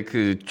이게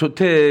그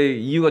조퇴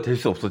이유가 될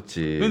수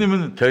없었지.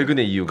 왜냐면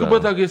결근의 이유가 그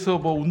바닥에서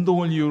뭐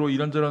운동을 이유로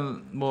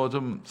이런저런 뭐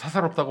좀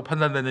사사롭다고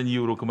판단되는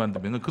이유로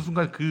그만두면 그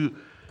순간 그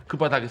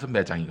바닥에서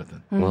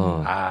매장이거든.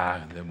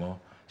 근데 뭐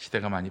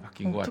시대가 많이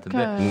바뀐 것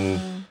같은데.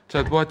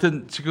 자, 뭐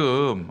하여튼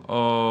지금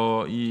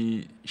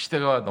이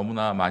시대가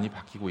너무나 많이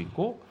바뀌고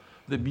있고,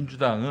 근데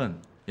민주당은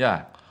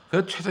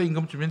그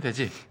최저임금 주면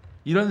되지.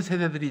 이런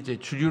세대들이 이제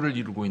주류를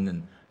이루고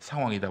있는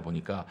상황이다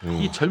보니까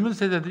이 젊은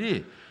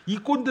세대들이 이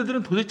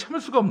꼰대들은 도저히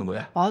참을 수가 없는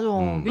거야. 맞아.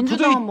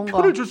 도저히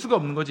표를 줄 수가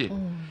없는 거지.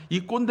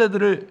 이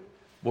꼰대들을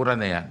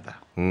몰아내야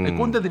한다.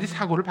 꼰대들이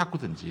사고를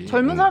바꾸든지.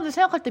 젊은 사람들이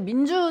생각할 때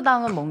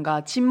민주당은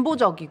뭔가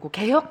진보적이고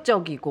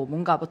개혁적이고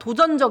뭔가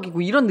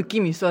도전적이고 이런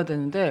느낌이 있어야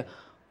되는데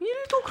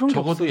일도 그런 게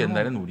없어요. 적어도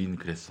옛날에는 우리는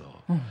그랬어.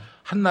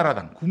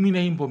 한나라당,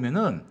 국민의힘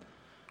보면은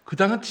그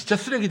당은 진짜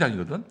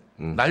쓰레기당이거든.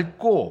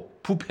 낡고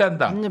부패한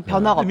당.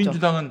 변화가 없죠.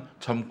 민주당은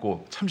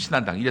젊고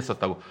참신한 당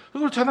이랬었다고.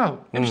 그렇잖아.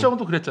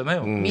 MC장도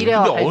그랬잖아요.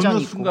 미래와 근데 발전이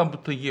어느 있고.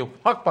 순간부터 이게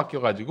확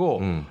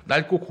바뀌어가지고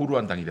낡고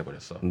고루한 당이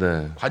돼버렸어.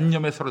 네.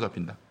 관념에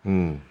사로잡힌 당.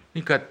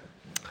 그러니까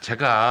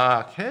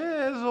제가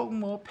계속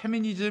뭐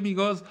페미니즘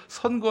이거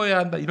선거해야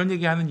한다 이런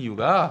얘기하는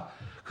이유가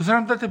그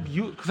사람들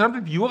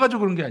미워가지고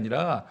그런 게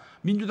아니라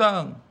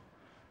민주당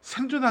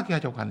생존하게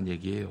하려고 하는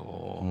얘기예요.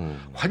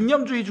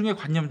 관념주의 중에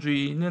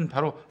관념주의는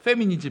바로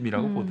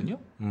페미니즘이라고 보거든요.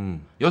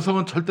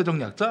 여성은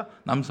절대적 약자,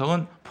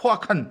 남성은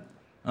포악한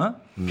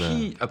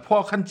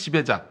포악한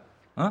지배자.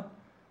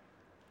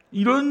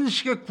 이런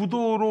식의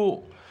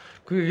구도로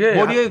그게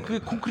머리에 그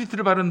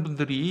콘크리트를 바른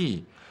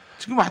분들이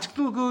지금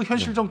아직도 그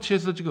현실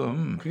정치에서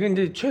지금 그게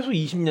이제 최소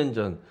 20년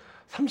전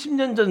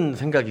 30년 전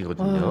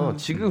생각이거든요.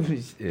 지금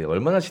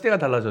얼마나 시대가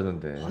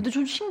달라졌는데. 근데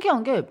좀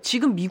신기한 게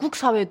지금 미국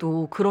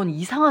사회도 그런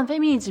이상한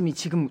페미니즘이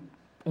지금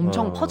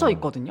엄청 퍼져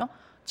있거든요.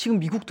 지금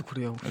미국도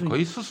그래요.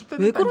 거의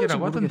수습되는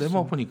단계라고 하던데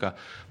뭐 보니까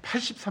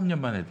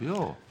 83년만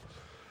해도요.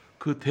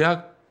 그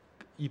대학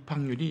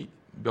입학률이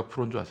몇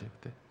프로인 줄 아세요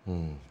그때?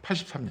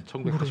 83년,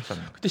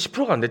 1983년. 그때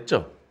 10%가 안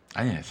됐죠?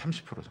 아니에요,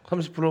 30%죠.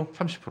 30%?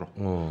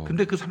 30%.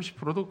 근데 그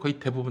 30%도 거의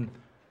대부분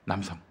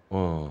남성.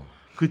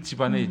 그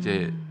집안에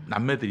이제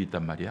남매들이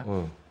있단 말이야.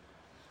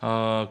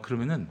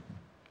 그러면은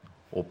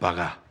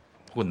오빠가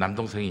혹은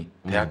남동생이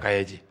대학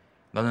가야지.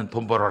 너는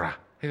돈 벌어라.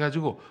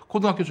 해가지고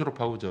고등학교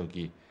졸업하고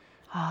저기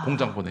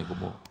공장 보내고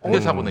뭐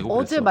회사 보내고.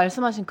 어제 그랬어.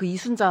 말씀하신 그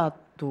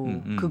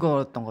이순자도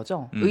그거였던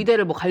거죠.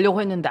 의대를 뭐 가려고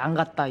했는데 안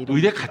갔다 이런.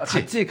 의대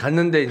같이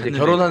갔는데 이제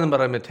결혼하는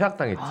바람에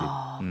퇴학당했지.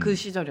 그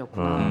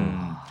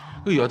시절이었구나.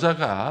 그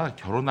여자가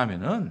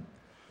결혼하면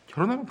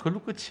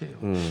그걸로 끝이에요.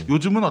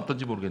 요즘은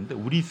어떤지 모르겠는데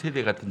우리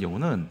세대 같은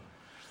경우는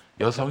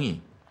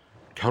여성이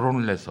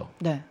결혼을 해서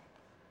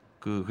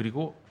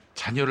그리고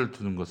자녀를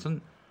두는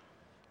것은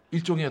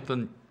일종의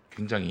어떤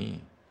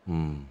굉장히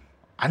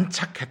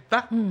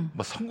안착했다?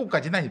 뭐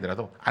성공까지는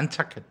아니더라도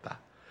안착했다.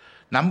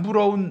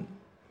 남부러운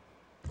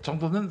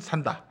정도는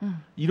산다.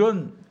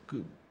 이런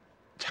그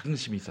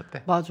자긍심이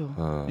있었대. 맞아.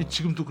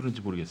 지금도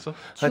그런지 모르겠어.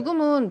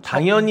 지금은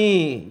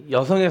당연히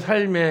여성의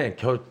삶에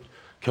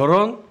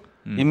결혼,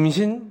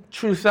 임신,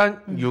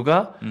 출산,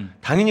 육아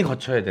당연히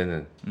거쳐야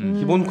되는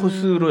기본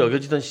코스로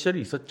여겨지던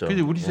시절이 있었죠.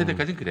 근데 우리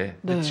세대까지는 그래.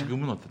 근데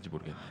지금은 어떤지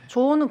모르겠네.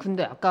 저는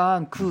근데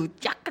약간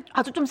약간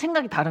아주 좀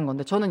생각이 다른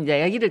건데 저는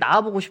이제 아기를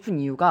낳아보고 싶은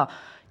이유가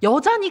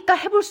여자니까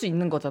해볼 수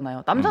있는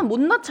거잖아요. 남자는 못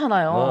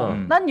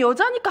낳잖아요. 난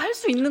여자니까 할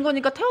수 있는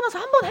거니까 태어나서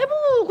한번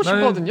해보고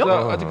싶거든요.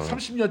 아직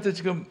 30년째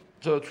지금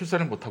저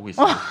출산을 못 하고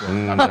있어요.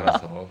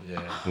 남자라서.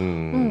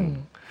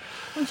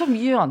 참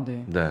이해가 안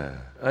돼. 네.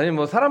 아니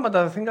뭐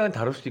사람마다 생각이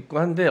다를 수도 있고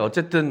한데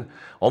어쨌든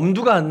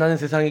엄두가 안 나는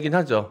세상이긴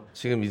하죠.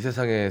 지금 이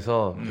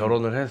세상에서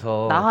결혼을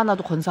해서 나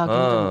하나도 건사하기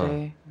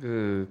힘든데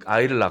그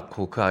아이를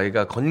낳고 그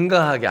아이가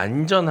건강하게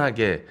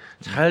안전하게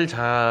잘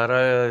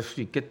자랄 수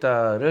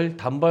있겠다를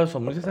담보할 수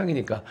없는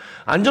세상이니까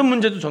안전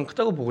문제도 전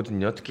크다고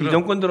보거든요. 특히 이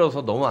정권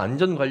들어서 너무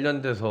안전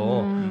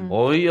관련돼서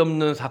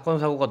어이없는 사건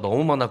사고가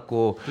너무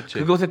많았고 그치.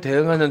 그것에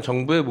대응하는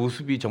정부의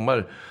모습이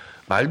정말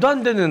말도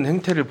안 되는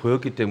행태를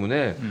보였기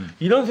때문에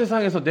이런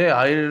세상에서 내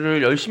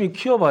아이를 열심히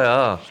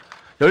키워봐야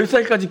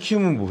 10살까지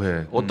키우면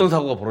뭐해. 어떤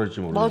사고가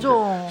벌어질지 모르는데. 맞아.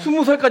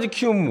 20살까지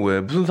키우면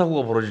뭐해. 무슨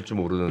사고가 벌어질지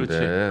모르는데.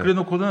 그렇지. 그래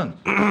놓고는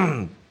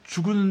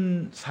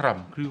죽은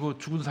사람 그리고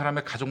죽은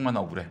사람의 가족만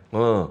억울해.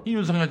 이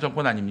윤석열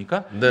정권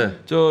아닙니까? 네.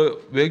 저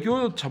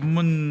외교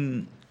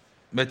전문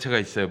매체가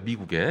있어요.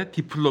 미국에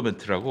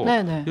디플로매트라고.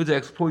 네네. 요새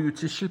엑스포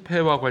유치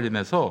실패와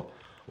관련해서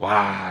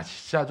와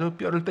진짜 저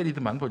뼈를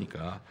때리더만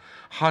보니까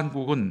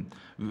한국은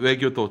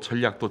외교도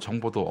전략도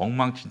정보도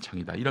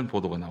엉망진창이다 이런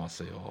보도가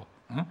나왔어요.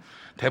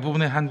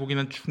 대부분의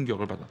한국인은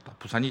충격을 받았다.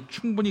 부산이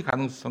충분히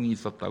가능성이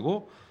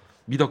있었다고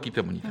믿었기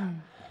때문이다.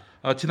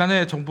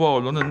 지난해 정부와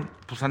언론은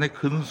부산의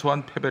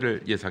근소한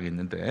패배를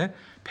예상했는데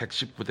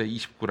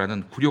 119대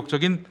 29라는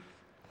굴욕적인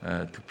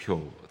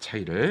득표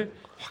차이를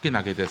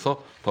확인하게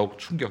돼서 더욱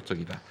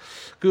충격적이다.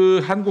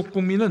 그 한국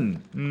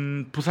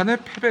국민은 부산의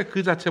패배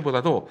그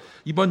자체보다도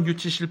이번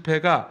유치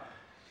실패가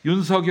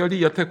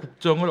윤석열이 여태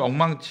국정을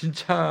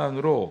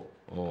엉망진창으로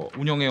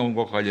운영해 온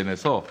것과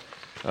관련해서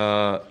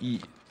이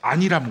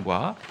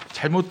안일함과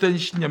잘못된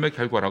신념의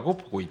결과라고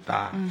보고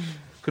있다.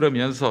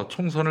 그러면서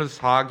총선을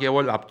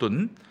 4개월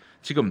앞둔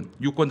지금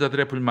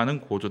유권자들의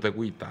불만은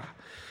고조되고 있다.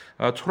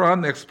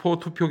 초라한 엑스포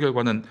투표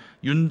결과는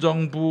윤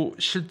정부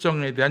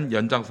실정에 대한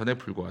연장선에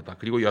불과하다.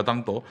 그리고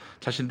여당도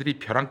자신들이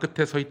벼랑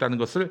끝에 서 있다는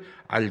것을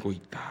알고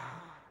있다.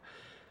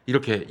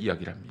 이렇게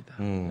이야기를 합니다.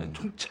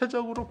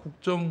 총체적으로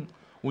국정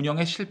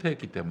운영에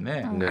실패했기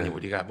때문에 아니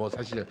우리가 뭐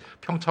사실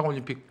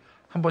평창올림픽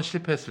한번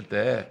실패했을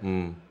때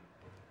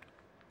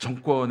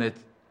정권의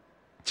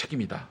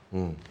책임이다.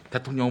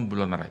 대통령은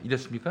물러나라.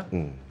 이랬습니까?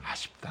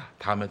 아쉽다.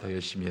 다음에 더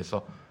열심히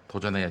해서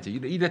도전해야지.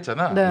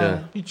 이랬잖아.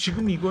 네.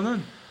 지금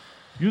이거는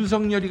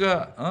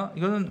윤석열이가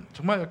이거는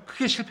정말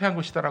크게 실패한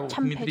것이다라고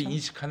국민들이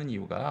인식하는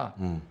이유가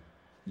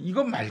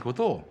이것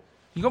말고도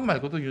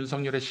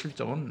윤석열의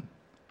실정은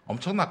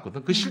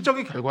엄청났거든. 그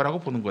실정의 결과라고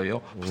보는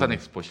거예요. 부산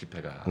엑스포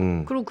실패가.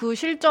 그리고 그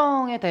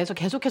실정에 대해서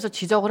계속해서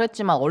지적을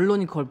했지만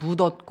언론이 그걸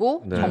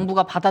묻었고 네.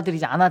 정부가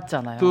받아들이지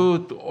않았잖아요.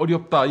 또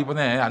어렵다.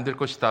 이번에 안 될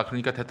것이다.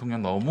 그러니까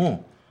대통령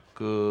너무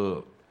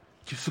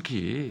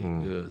깊숙이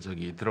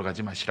저기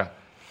들어가지 마시라.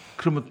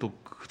 그러면 또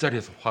그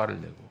자리에서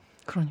화를 내고.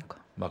 그러니까.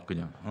 막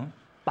그냥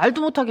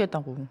말도 못하게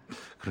했다고.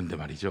 그런데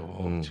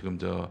말이죠. 지금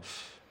저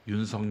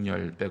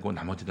윤석열 빼고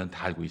나머지는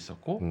다 알고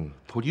있었고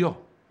도리어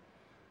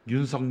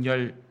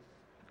윤석열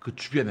그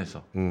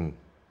주변에서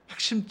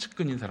핵심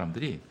측근인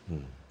사람들이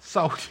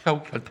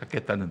사우디하고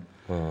결탁했다는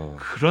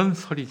그런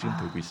설이 지금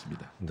돌고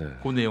있습니다. 네.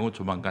 그 내용은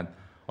조만간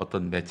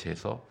어떤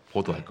매체에서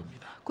보도할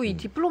겁니다. 그 이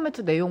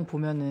디플로매트 내용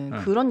보면은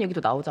그런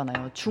얘기도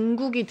나오잖아요.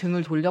 중국이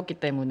등을 돌렸기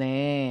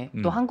때문에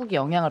또 한국이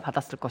영향을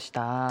받았을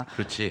것이다.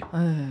 그렇지.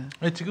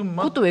 네. 지금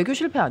그것도 외교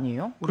실패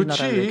아니에요?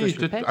 우리나라의 외교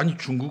실패? 아니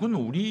중국은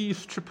우리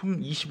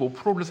수출품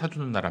 25%를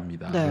사주는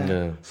나라입니다. 네.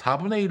 네.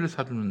 4분의 1을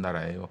사주는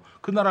나라예요.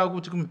 그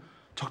나라하고 지금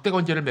적대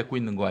관계를 맺고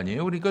있는 거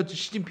아니에요? 그러니까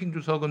시진핑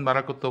주석은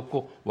말할 것도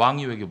없고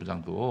왕이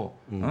외교부장도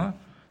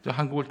저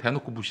한국을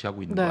대놓고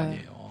무시하고 있는 거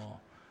아니에요?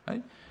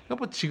 아니, 그러니까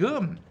뭐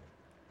지금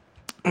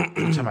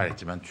조차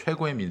말했지만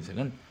최고의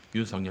민생은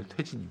윤석열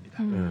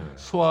퇴진입니다.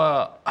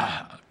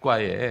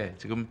 소아과에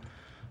지금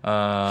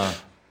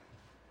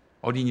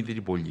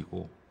어린이들이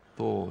몰리고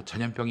또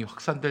전염병이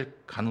확산될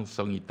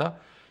가능성이 있다.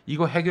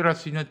 이거 해결할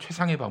수 있는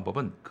최상의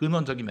방법은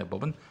근원적인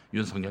해법은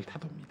윤석열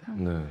타도입니다.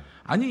 네.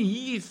 아니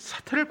이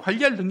사태를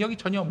관리할 능력이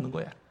전혀 없는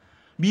거야.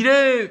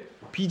 미래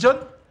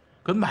비전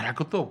그건 말할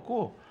것도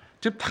없고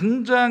지금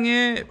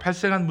당장에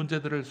발생한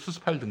문제들을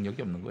수습할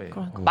능력이 없는 거예요.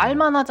 그러니까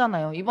말만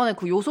하잖아요. 이번에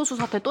그 요소수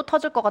사태 또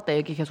터질 것 같다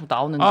얘기 계속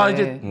나오는데.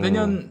 이제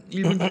내년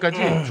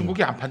 1분기까지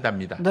중국이 안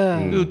판답니다.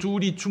 네.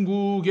 우리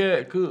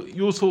중국의 그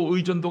요소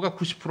의존도가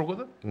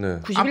 90%거든. 네.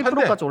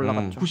 91%까지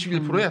올라갔죠.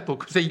 91%야 또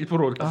그새 1%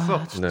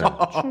 올랐어. 진짜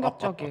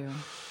충격적이에요.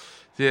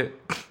 이제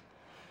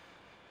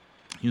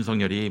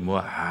윤석열이 뭐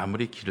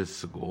아무리 기를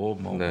쓰고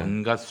뭐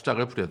온갖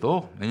수작을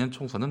부려도 내년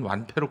총선은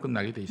완패로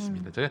끝나게 돼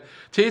있습니다. 제가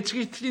제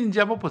예측이 틀린지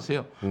한번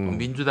보세요.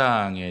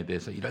 민주당에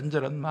대해서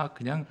이런저런 막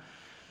그냥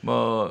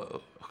뭐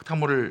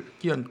흙탕물을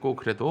끼얹고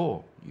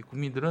그래도 이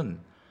국민들은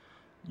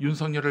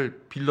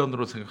윤석열을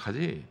빌런으로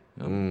생각하지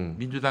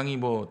민주당이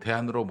뭐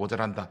대안으로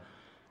모자란다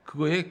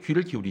그거에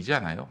귀를 기울이지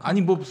않아요.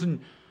 아니 뭐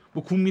무슨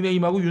뭐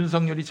국민의힘하고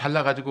윤석열이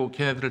잘나가지고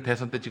걔네들을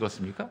대선 때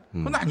찍었습니까?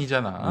 그건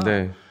아니잖아.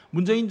 네.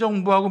 문재인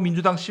정부하고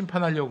민주당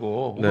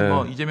심판하려고 네.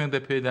 뭐 이재명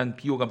대표에 대한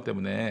비호감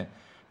때문에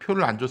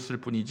표를 안 줬을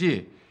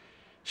뿐이지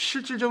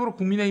실질적으로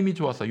국민의힘이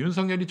좋아서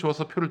윤석열이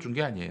좋아서 표를 준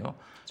게 아니에요.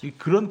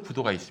 그런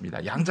구도가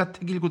있습니다.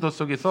 양자택일 구도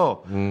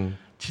속에서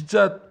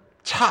진짜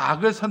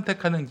차악을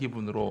선택하는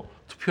기분으로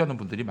투표하는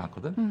분들이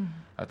많거든.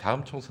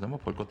 다음 총선은 뭐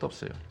볼 것도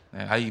없어요.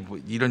 네, 뭐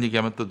이런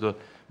얘기하면 또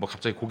뭐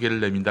갑자기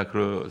고개를 내민다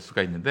그럴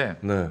수가 있는데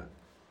네.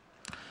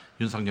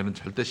 윤석열은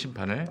절대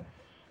심판을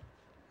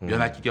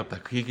면할 길이 없다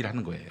그 얘기를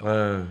하는 거예요.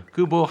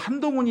 그 뭐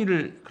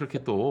한동훈이를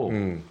그렇게 또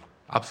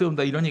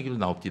앞세운다 이런 얘기도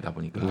나옵니다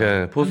보니까.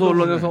 네, 보수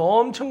언론에서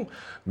엄청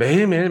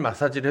매일매일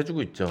마사지를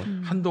해주고 있죠.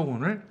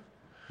 한동훈을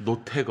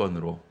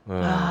노태건으로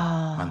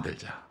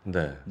만들자.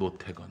 네.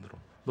 노태건으로.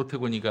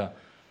 노태건이가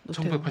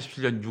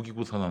 1987년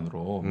 6.29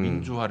 선언으로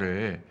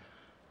민주화를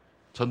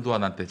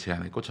전두환한테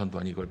제안했고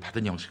전두환이 이걸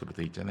받은 형식으로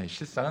돼 있잖아요.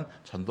 실상은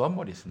전두환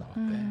머리에서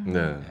나왔대.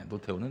 네,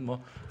 노태우는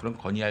뭐 그런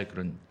건의할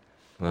그런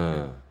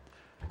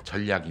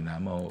전략이나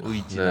뭐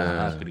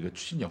의지나 그리고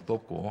추진력도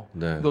없고.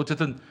 근데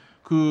어쨌든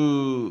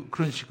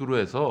그런 식으로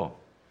해서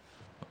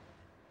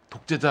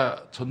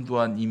독재자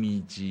전두환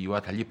이미지와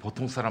달리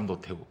보통 사람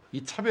노태우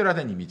이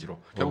차별화된 이미지로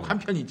결국 한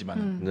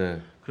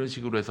편이지만 그런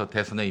식으로 해서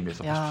대선에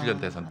임해서 87년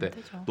대선 때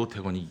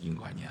노태건이 이긴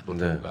거 아니야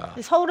노태우가.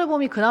 서울의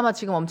봄이 그나마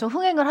지금 엄청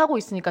흥행을 하고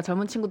있으니까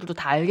젊은 친구들도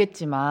다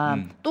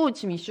알겠지만 또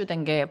지금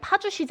이슈된 게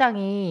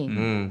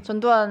파주시장이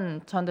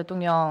전두환 전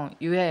대통령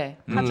유해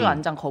파주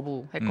안장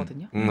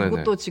거부했거든요.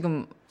 그것도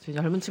지금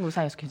젊은 친구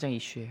사이에서 굉장히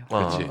이슈예요.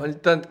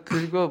 일단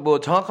그리고 뭐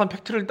정확한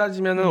팩트를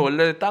따지면은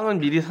원래 땅은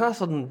미리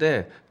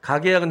사놨었는데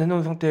가계약은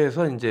해놓은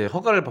상태에서 이제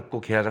허가를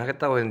받고 계약을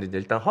하겠다고 했는데 이제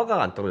일단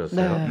허가가 안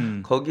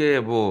떨어졌어요. 거기에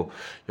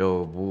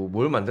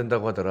뭘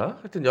만든다고 하더라.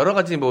 하여튼 여러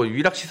가지 뭐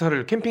위락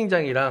시설을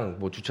캠핑장이랑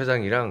뭐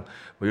주차장이랑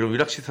뭐 이런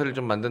위락 시설을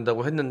좀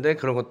만든다고 했는데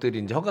그런 것들이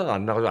이제 허가가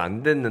안 나가지고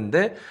안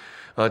됐는데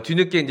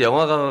뒤늦게 이제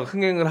영화가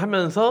흥행을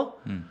하면서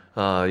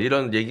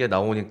이런 얘기가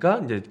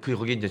나오니까 이제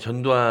거기 이제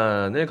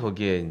전두환을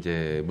거기에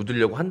이제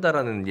묻으려고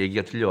한다라는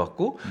얘기가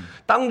들려왔고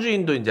땅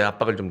주인도 이제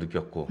압박을 좀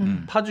느꼈고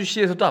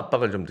파주시에서도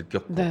압박을 좀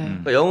느꼈고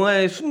그러니까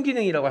영화의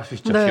순기능이라고 할 수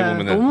있죠. 네,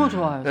 보면은. 너무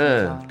좋아요.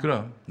 진짜. 네.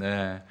 그럼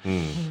네.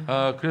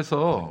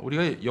 그래서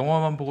우리가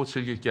영화만 보고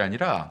즐길 게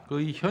아니라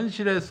이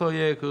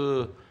현실에서의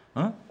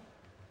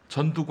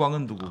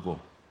전두광은 누구고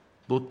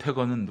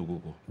노태건은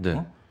누구고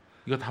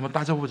이거 다 한번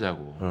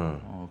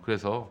따져보자고.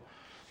 그래서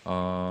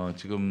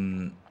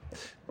지금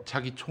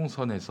차기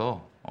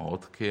총선에서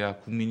어떻게 해야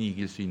국민이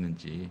이길 수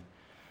있는지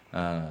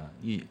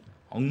이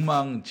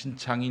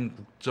엉망진창인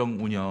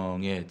국정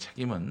운영의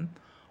책임은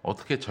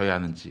어떻게 져야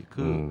하는지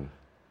그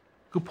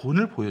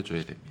본을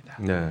보여줘야 됩니다.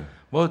 네.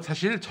 뭐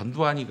사실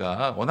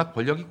전두환이가 워낙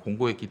권력이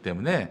공고했기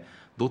때문에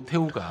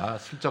노태우가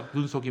슬쩍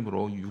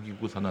눈속임으로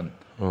 6.29 선언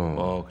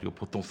그리고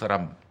보통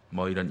사람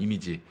뭐 이런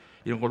이미지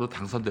이런 걸로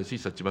당선될 수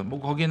있었지만 뭐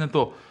거기에는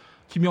또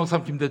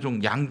김영삼,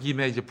 김대중,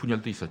 양김의 이제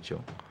분열도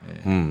있었죠.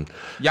 예.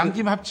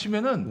 양김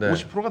합치면은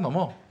 50%가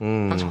넘어.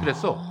 당시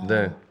그랬어.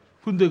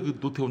 근데 그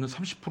노태우는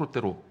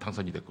 30%대로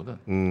당선이 됐거든.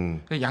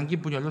 그러니까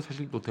양김 분열로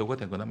사실 노태우가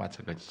된 거나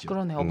마찬가지죠.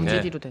 그러네.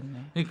 어부지리로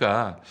됐네.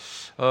 그러니까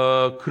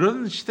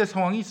그런 시대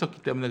상황이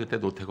있었기 때문에 그때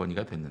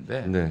노태건이가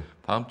됐는데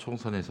다음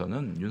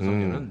총선에서는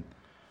윤석열은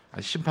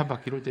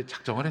심판받기로 이제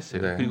작정을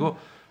했어요. 그리고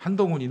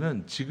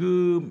한동훈이는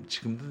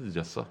지금도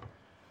늦었어.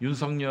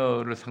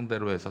 윤석열을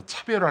상대로 해서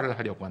차별화를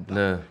하려고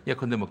한다.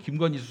 예컨대 뭐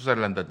김건희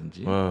수사를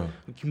한다든지,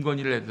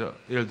 김건희를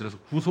예를 들어서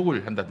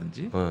구속을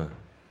한다든지,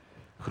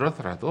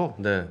 그러더라도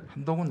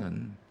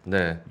한동훈은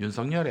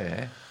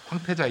윤석열의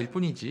황태자일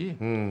뿐이지,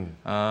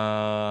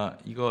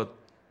 이거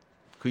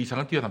그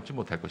이상을 뛰어넘지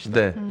못할 것이다.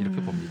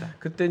 이렇게 봅니다.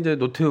 그때 이제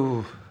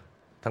노태우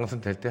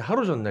당선될 때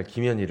하루 전날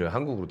김현희를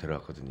한국으로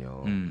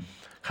데려왔거든요.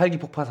 헬기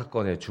폭파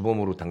사건의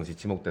주범으로 당시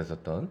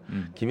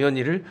지목됐었던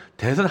김현희를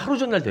대선 하루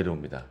전날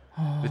데려옵니다.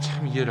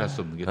 참 이해를 할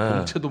수 없는 게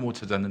동체도 못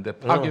찾았는데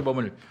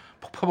파괴범을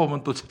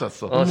폭파범은 또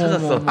찾았어.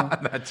 찾았어.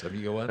 나 참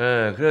이거만.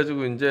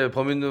 그래가지고 이제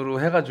범인으로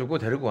해가지고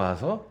데리고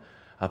와서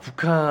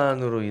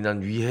북한으로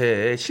인한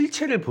위해의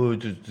실체를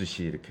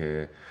보여주듯이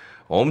이렇게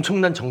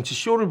엄청난 정치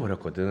쇼를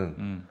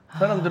벌였거든.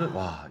 사람들은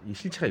와, 이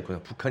실체가 있구나.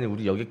 북한이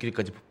우리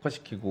여객기까지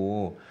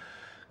폭파시키고.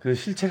 그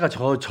실체가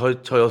저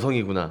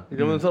여성이구나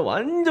이러면서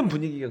완전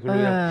분위기가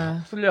그냥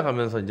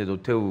휩쓸려가면서 이제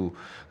노태우가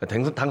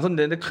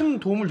당선되는데 큰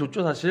도움을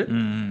줬죠 사실.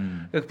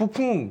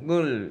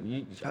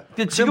 북풍을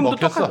지금도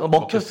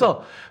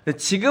먹혔어. 근데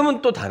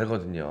지금은 또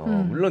다르거든요.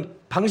 물론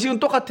방식은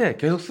똑같아.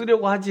 계속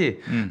쓰려고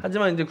하지.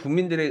 하지만 이제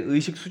국민들의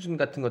의식 수준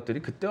같은 것들이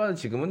그때와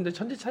지금은 이제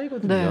천지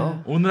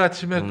차이거든요. 오늘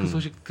아침에 그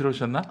소식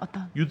들으셨나?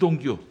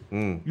 유동규가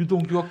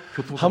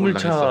교통사고를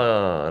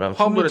화물차랑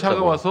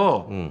화물차가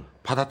와서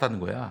받았다는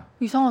거야.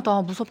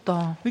 이상하다,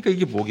 무섭다. 그러니까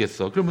이게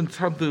뭐겠어? 그러면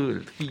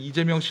사람들, 특히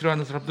이재명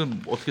싫어하는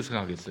사람들은 어떻게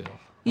생각하겠어요?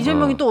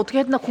 이재명이 또 어떻게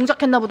했나,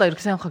 공작했나 보다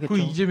이렇게 생각하겠죠. 그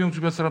이재명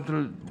주변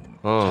사람들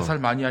자살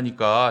많이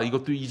하니까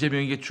이것도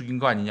이재명에게 죽인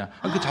거 아니냐.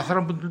 그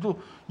자살한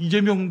분들도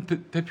이재명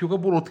대표가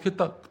뭘 어떻게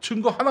했다.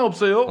 증거 하나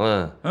없어요.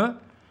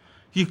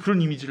 이게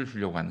그런 이미지를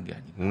주려고 하는 게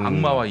아니고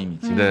악마와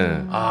이미지.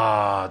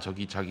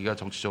 저기 자기가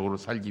정치적으로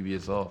살기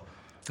위해서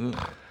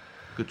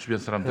그 주변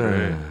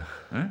사람들을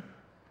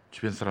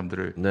주변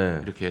사람들을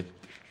이렇게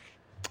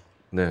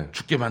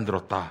죽게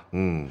만들었다.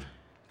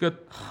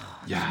 그러니까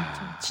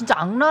진짜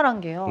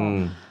악랄한 게요.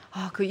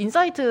 그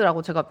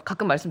인사이트라고 제가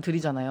가끔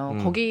말씀드리잖아요.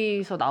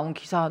 거기서 나온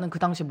기사는 그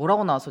당시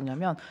뭐라고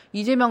나왔었냐면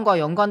이재명과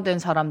연관된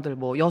사람들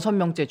뭐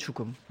 6명째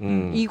죽음.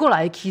 이걸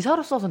아예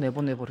기사로 써서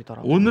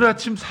내보내버리더라고요. 오늘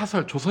아침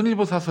사설,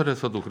 조선일보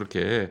사설에서도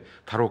그렇게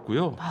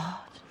다뤘고요.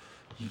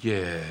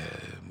 이게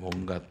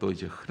뭔가 또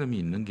이제 흐름이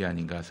있는 게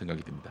아닌가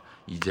생각이 듭니다.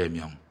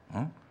 이재명,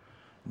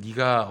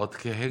 네가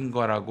어떻게 한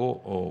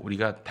거라고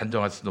우리가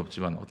단정할 수는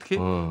없지만 어떻게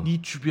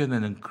네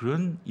주변에는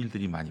그런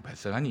일들이 많이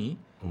발생하니?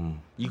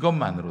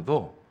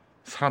 이것만으로도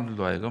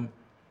사람들도 하여금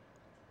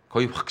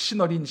거의 확신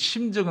어린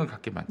심정을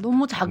갖게 만든다.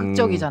 너무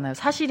자극적이잖아요.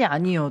 사실이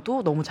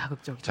아니어도 너무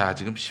자극적이죠. 자,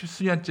 지금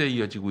 10수년째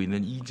이어지고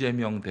있는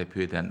이재명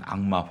대표에 대한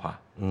악마화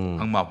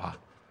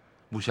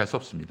무시할 수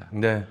없습니다.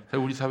 네.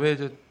 사실 우리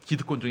사회의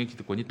기득권 중에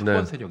기득권이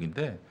토건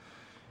세력인데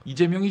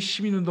이재명이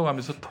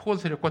시민운동하면서 토건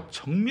세력과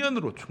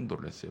정면으로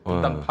충돌을 했어요.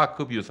 분당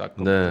파크 뷰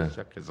사건부터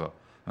시작해서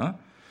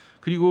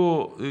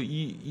그리고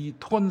이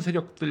토건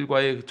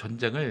세력들과의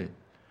전쟁을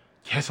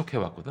계속해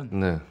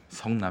왔거든.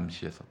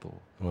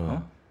 성남시에서도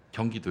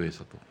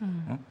경기도에서도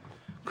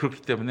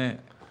그렇기 때문에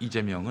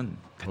이재명은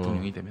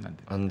대통령이 되면 안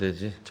됩니다. 안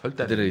되지.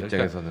 절대 그들의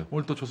입장에서는. 그러니까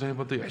오늘 또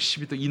조선일보도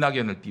열심히 또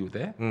이낙연을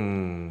띄우대.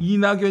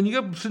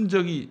 이낙연이가 무슨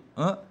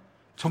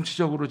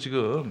정치적으로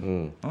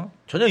지금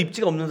전혀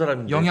입지가 없는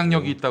사람인데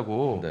영향력이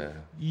있다고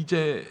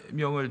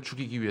이재명을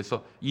죽이기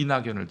위해서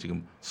이낙연을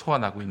지금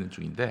소환하고 있는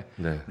중인데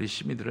우리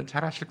시민들은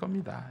잘 아실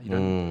겁니다.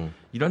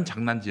 이런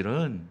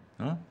장난질은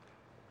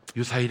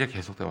유사일에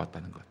계속돼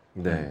왔다는 것.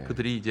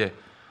 그들이 이제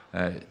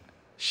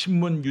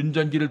신문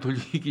윤전기를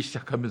돌리기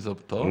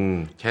시작하면서부터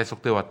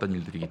계속돼 왔던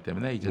일들이기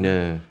때문에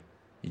이제는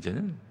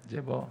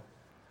이제 뭐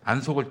안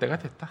속을 때가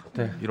됐다.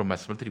 이런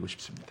말씀을 드리고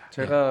싶습니다.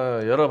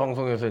 제가 여러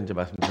방송에서 이제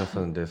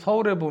말씀드렸었는데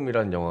서울의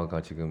봄이라는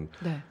영화가 지금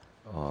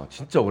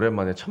진짜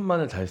오랜만에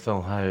 1000만을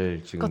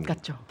달성할 지금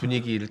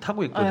분위기를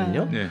타고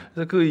있거든요.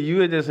 그래서 그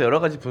이유에 대해서 여러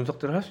가지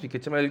분석들을 할 수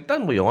있겠지만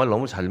일단 뭐 영화를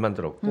너무 잘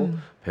만들었고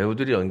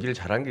배우들이 연기를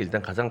잘한 게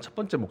일단 가장 첫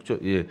번째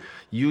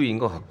이유인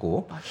것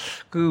같고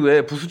그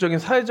외에 부수적인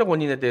사회적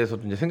원인에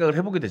대해서도 이제 생각을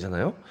해보게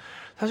되잖아요.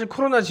 사실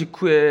코로나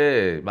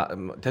직후에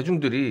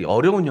대중들이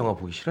어려운 영화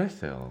보기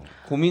싫어했어요.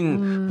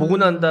 고민 보고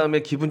난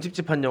다음에 기분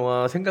찝찝한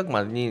영화, 생각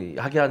많이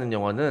하게 하는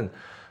영화는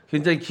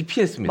굉장히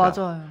기피했습니다.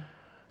 맞아요.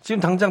 지금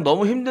당장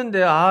너무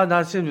힘든데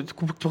나 지금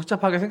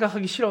복잡하게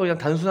생각하기 싫어. 그냥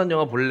단순한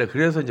영화 볼래.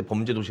 그래서 이제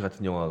범죄도시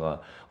같은 영화가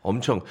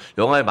엄청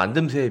영화의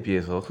만듦새에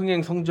비해서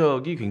흥행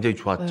성적이 굉장히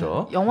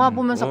좋았죠. 영화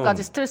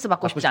보면서까지 스트레스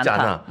받고 싶지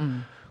않다.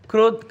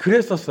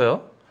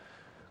 그랬었어요.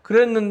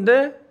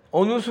 그랬는데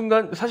어느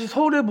순간 사실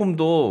서울의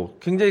봄도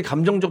굉장히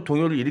감정적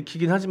동요를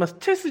일으키긴 하지만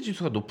스트레스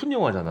지수가 높은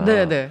영화잖아.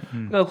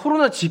 그러니까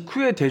코로나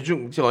직후에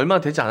지금 얼마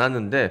되지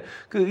않았는데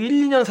그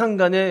 1, 2년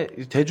상간에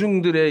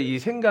대중들의 이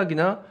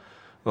생각이나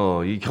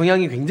이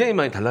경향이 굉장히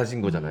많이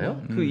달라진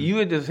거잖아요. 그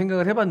이유에 대해서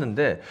생각을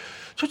해봤는데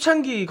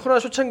코로나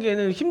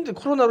초창기에는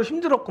코로나로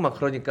힘들었고 막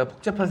그러니까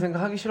복잡한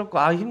생각하기 싫었고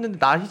힘든데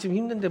나 지금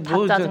힘든데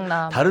뭐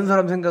다른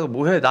사람 생각을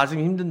뭐해 나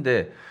지금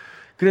힘든데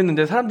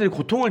그랬는데 사람들이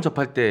고통을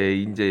접할 때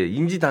이제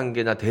인지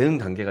단계나 대응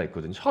단계가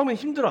있거든요. 처음엔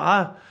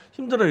힘들어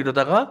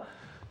이러다가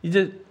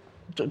이제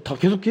더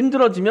계속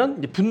힘들어지면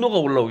이제 분노가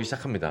올라오기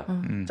시작합니다.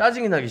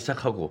 짜증이 나기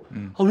시작하고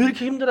왜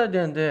이렇게 힘들어야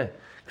되는데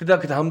그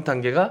다음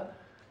단계가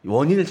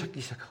원인을 찾기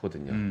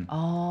시작하거든요.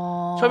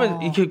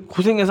 처음엔 이렇게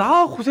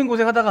고생해서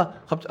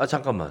고생하다가 갑자기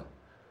잠깐만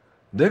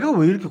내가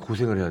왜 이렇게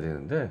고생을 해야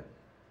되는데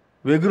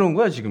왜 그런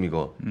거야 지금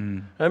이거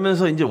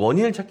하면서 이제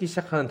원인을 찾기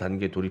시작하는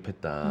단계에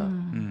돌입했다.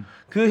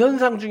 그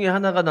현상 중에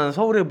하나가 나는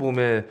서울의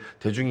봄에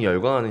대중이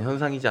열광하는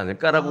현상이지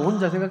않을까라고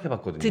혼자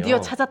생각해봤거든요. 드디어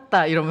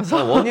찾았다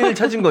이러면서 원인을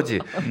찾은 거지.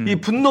 이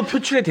분노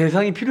표출의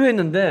대상이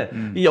필요했는데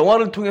이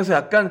영화를 통해서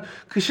약간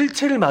그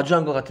실체를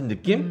마주한 것 같은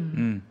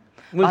느낌?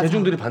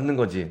 대중들이 받는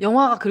거지.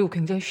 영화가 그리고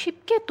굉장히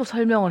쉽게 또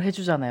설명을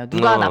해주잖아요.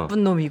 누가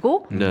나쁜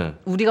놈이고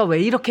우리가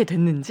왜 이렇게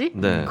됐는지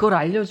그걸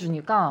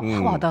알려주니까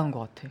확 와닿은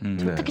것 같아.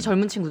 특히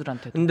젊은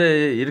친구들한테도.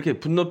 근데 이렇게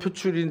분노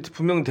표출이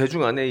분명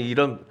대중 안에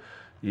이런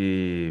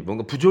이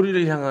뭔가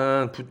부조리를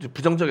향한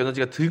부정적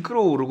에너지가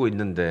들끓어오르고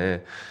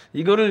있는데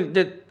이거를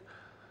이제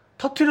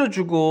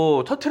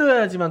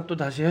터트려야지만 또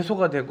다시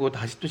해소가 되고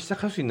다시 또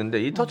시작할 수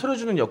있는데 이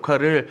터트려주는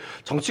역할을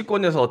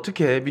정치권에서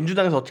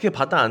민주당에서 어떻게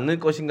받아 안을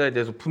것인가에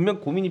대해서 분명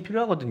고민이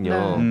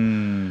필요하거든요.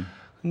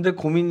 근데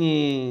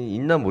고민이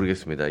있나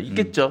모르겠습니다.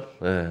 있겠죠.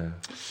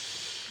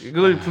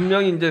 이걸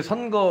분명히 이제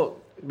선거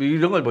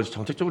이런 걸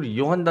정책적으로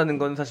이용한다는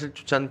건 사실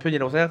좋지 않은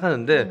표현이라고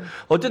생각하는데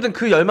어쨌든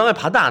그 열망을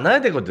받아 안아야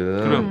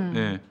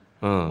되거든.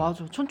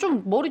 맞아. 전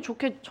좀 머리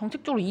좋게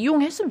정책적으로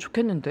이용했으면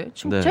좋겠는데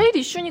지금 제일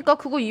이슈니까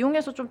그거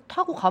이용해서 좀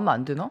타고 가면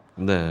안 되나?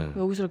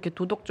 여기서 이렇게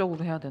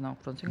도덕적으로 해야 되나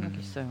그런 생각이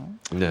있어요.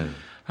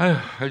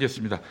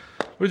 알겠습니다.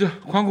 우리 이제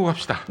광고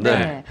갑시다.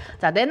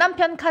 자, 내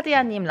남편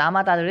카드야님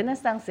라마다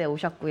르네상스에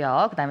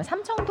오셨고요. 그다음에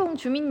삼청동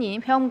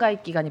주민님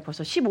회원가입 기간이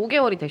벌써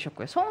 15개월이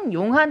되셨고요.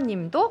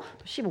 송용한님도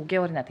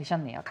 15개월이나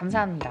되셨네요.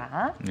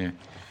 감사합니다.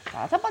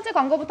 자, 첫 번째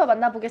광고부터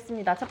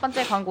만나보겠습니다. 첫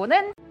번째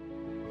광고는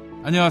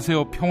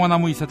안녕하세요.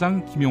 평화나무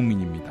이사장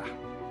김용민입니다.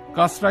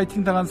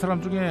 가스라이팅 당한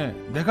사람 중에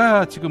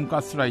내가 지금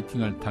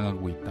가스라이팅을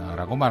당하고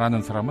있다라고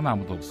말하는 사람은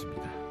아무도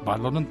없습니다.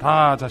 말로는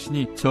다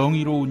자신이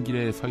정의로운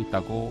길에 서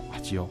있다고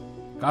하지요.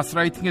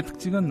 가스라이팅의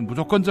특징은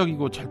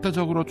무조건적이고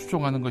절대적으로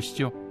추종하는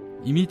것이죠.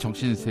 이미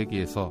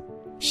정신세계에서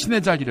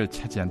신의 자리를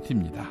차지한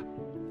팀입니다.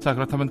 자,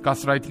 그렇다면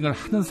가스라이팅을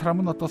하는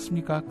사람은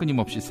어떻습니까?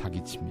 끊임없이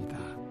사기칩니다.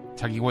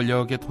 자기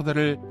권력의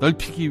토대를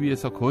넓히기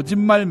위해서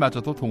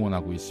거짓말마저도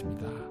동원하고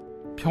있습니다.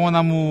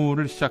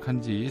 평화나무를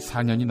시작한 지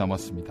 4년이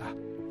넘었습니다.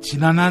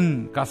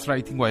 지난한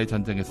가스라이팅과의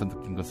전쟁에서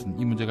느낀 것은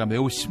이 문제가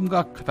매우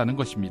심각하다는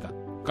것입니다.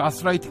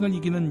 가스라이팅을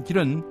이기는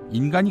길은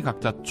인간이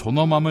각자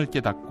존엄함을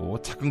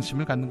깨닫고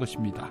자긍심을 갖는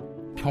것입니다.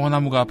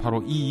 평화나무가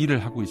바로 이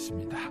일을 하고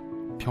있습니다.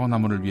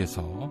 평화나무를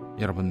위해서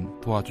여러분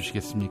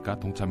도와주시겠습니까?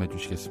 동참해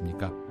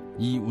주시겠습니까?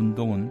 이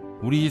운동은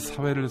우리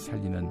사회를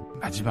살리는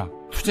마지막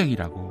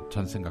투쟁이라고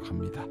전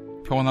생각합니다.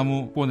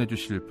 평화나무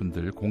보내주실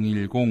분들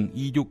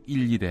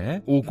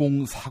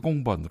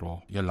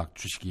 010-2611-5040번으로 연락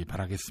주시기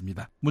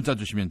바라겠습니다. 문자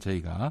주시면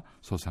저희가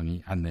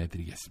소상히 안내해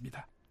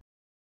드리겠습니다.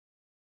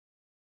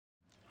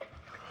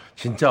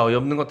 진짜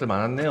어이없는 것들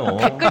많았네요.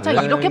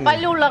 댓글창 이렇게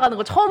빨리 올라가는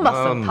거 처음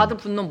봤어요. 다들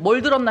분노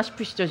뭘 들었나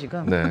싶으시죠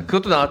지금? 네,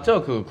 그것도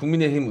나왔죠. 그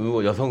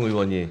국민의힘 여성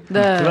의원이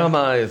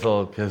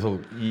드라마에서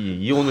계속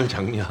이혼을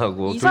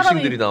장려하고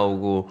돌싱들이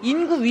나오고.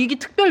 인구 위기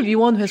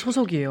특별위원회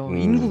소속이에요.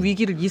 인구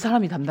위기를 이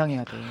사람이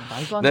담당해야 돼.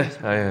 말도 안 돼.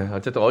 네,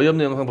 어쨌든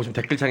어이없는 영상 보시면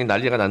댓글창이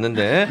난리가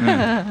났는데,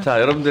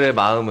 자 여러분들의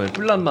마음을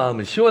뿔난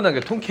마음을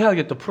시원하게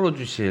통쾌하게 또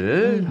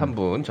풀어주실 한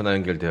분 전화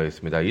연결되어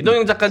있습니다.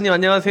 이동영 작가님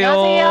안녕하세요.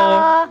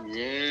 안녕하세요.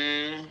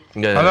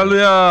 네.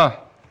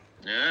 할렐루야.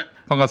 네.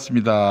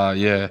 반갑습니다.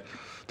 예.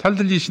 잘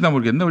들리시나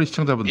모르겠네, 우리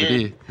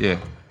시청자분들이. 예.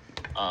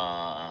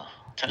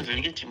 잘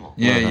들리겠지 뭐.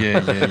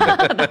 예.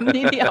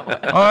 남일이야.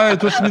 아,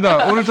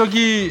 좋습니다. 오늘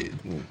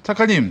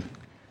작가님,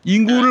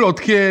 인구를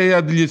어떻게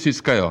해야 늘릴 수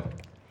있을까요?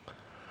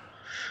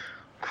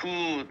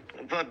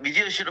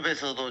 미디어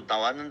실험에서도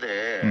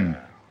나왔는데,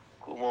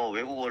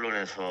 외국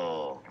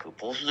언론에서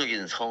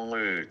보수적인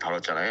성을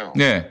다뤘잖아요.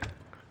 네.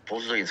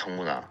 보수적인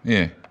성문화.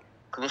 예.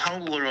 그거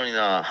한국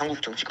언론이나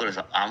한국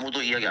정치권에서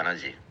아무도 이야기 안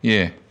하지.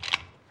 예.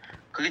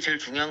 그게 제일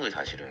중요한 거예요,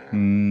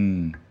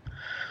 사실은.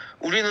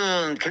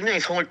 우리는 굉장히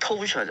성을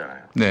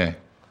터부시하잖아요. 네.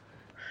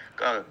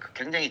 그러니까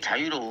굉장히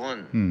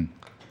자유로운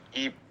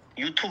이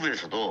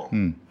유튜브에서도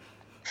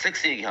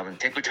섹스 얘기하면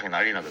댓글창에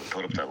난리 나거든,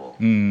 더럽다고.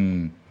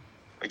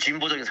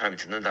 진보적인 사람이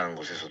듣는다는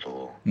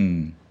곳에서도.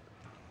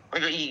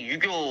 그러니까 이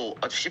유교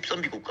아주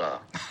십선비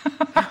국가.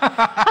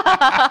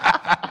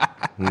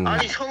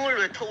 아니 성을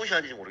왜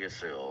터부시하는지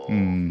모르겠어요.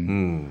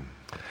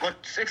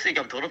 섹스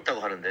얘기하면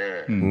더럽다고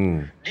하는데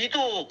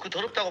니도 그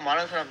더럽다고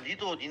말하는 사람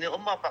니도 니네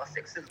엄마 아빠가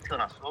섹스에서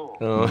태어났어.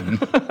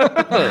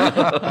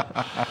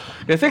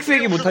 야, 섹스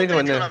얘기 못하니까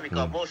맞네.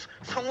 태어납니까? 뭐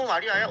성우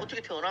마리아야?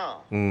 어떻게 태어나?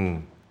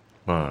 근데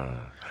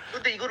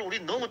이걸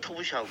우리 너무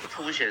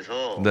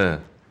터부시해서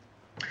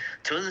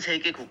전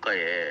세계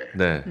국가에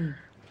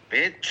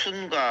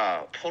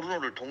매춘과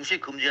포르노를 동시에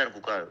금지하는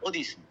국가 어디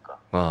있습니까?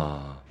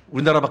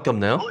 우리나라밖에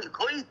없나요?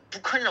 거의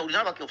북한이나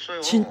우리나라밖에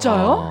없어요.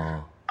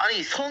 진짜요?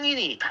 아니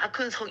성인이 다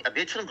큰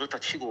매춘은 그렇다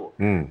치고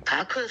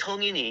다 큰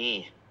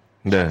성인이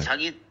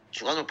자기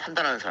주관으로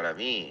판단하는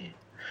사람이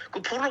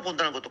그 포르노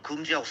본다는 것도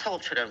금지하고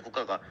사법 처리하는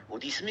국가가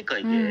어디 있습니까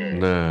이게?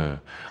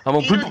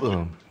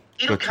 그렇죠.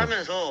 이렇게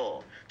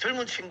하면서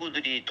젊은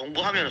친구들이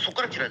동거하면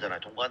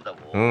손가락질하잖아요.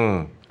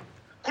 동거한다고.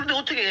 그런데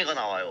어떻게 애가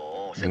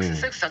나와요?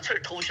 섹스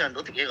자체를 터부시하는데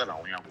어떻게 애가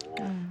나오냐고.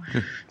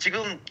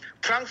 지금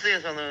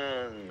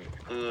프랑스에서는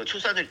그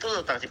출산율이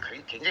떨어졌다가 지금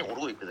굉장히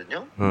오르고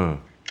있거든요.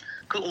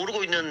 그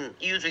오르고 있는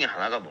이유 중에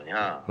하나가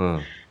뭐냐?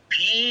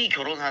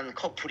 비결혼한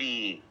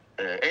커플이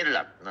애를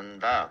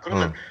낳는다.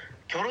 그러면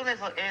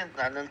결혼해서 애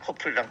낳는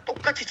커플이랑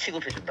똑같이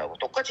취급해준다고,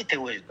 똑같이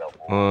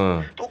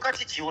대우해준다고,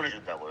 똑같이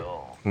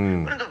지원해준다고요.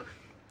 그러니까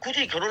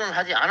굳이 결혼을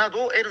하지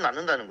않아도 애를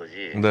낳는다는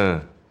거지.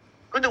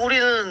 근데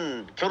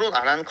우리는 결혼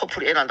안 한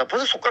커플이 애 낳는다.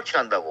 벌써 손가락질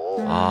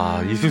한다고.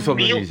 있을 수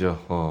없는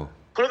일이죠.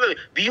 그러면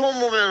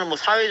미혼모면 뭐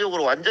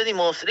사회적으로 완전히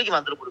뭐 쓰레기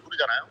만들어버리고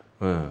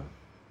그러잖아요.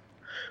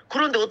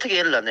 그런데 어떻게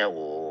애를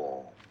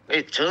낳냐고.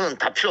 저는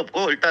다 필요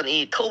없고 일단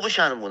이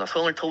터부시하는 문화,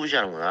 성을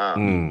터부시하는 문화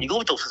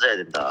이거부터 없어져야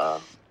된다.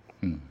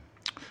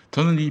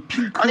 저는 이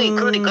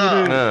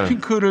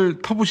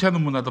핑크를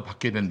터부시하는 문화도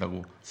바뀌어야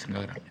된다고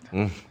생각을 합니다.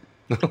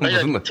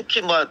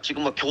 특히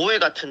지금 교회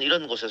같은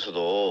이런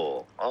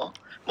곳에서도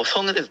뭐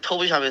성에 대해서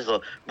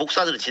터부시하면서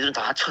목사들은 지들은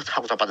다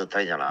하고 자빠져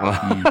다니잖아.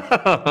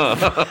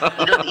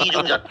 이런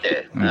이중자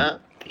때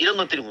이런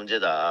것들이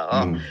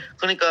문제다.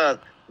 그러니까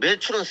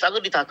매출은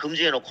싸그리 다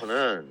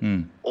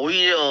금지해놓고는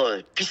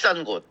오히려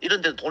비싼 곳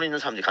이런 데도 돈 있는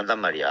사람들이 간단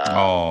말이야.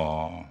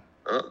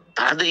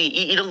 다들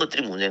이런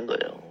것들이 문제인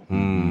거예요.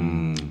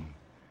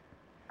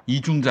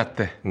 이중자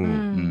때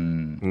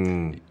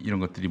이런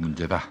것들이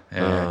문제다.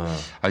 예,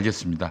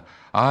 알겠습니다.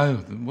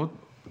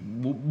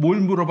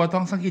 뭘 물어봐도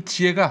항상 이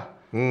지혜가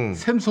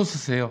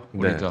샘솟으세요.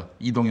 우리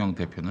이동영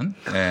대표는.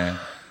 예.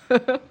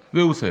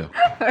 왜 웃어요?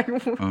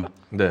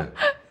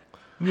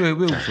 왜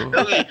웃어?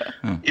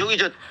 여기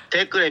저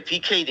댓글에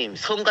BK님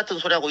성 같은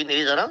소리 하고 있네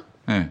이러잖아.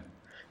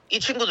 이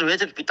친구들 왜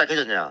저렇게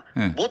삐딱해졌냐?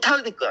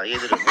 못하니까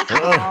얘들은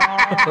못하니까.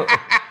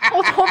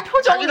 저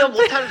표정이 자기는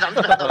못하는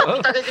남자가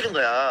삐딱해지는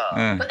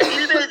거야.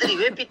 일베들이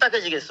왜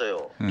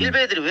삐딱해지겠어요?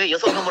 일베들이 왜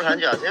여성 혐오를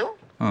하는지 아세요?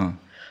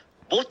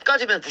 못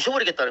가지면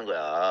부셔버리겠다는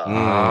거야.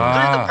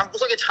 그러니까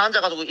방구석에 차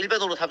앉아가지고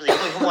일베도로 타면서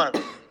여성 혐오하는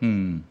거야.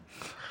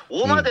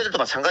 오마대들도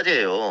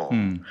마찬가지예요.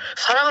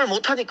 사랑을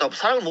못하니까,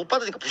 사랑을 못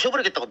받으니까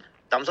부셔버리겠다고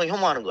남성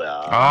혐오하는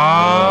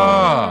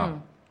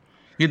거야.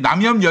 이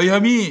남혐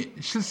여혐이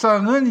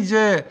실상은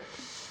이제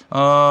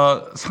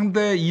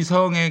상대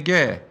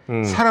이성에게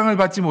사랑을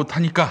받지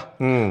못하니까.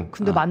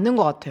 근데 맞는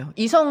것 같아요.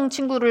 이성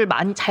친구를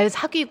많이 잘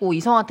사귀고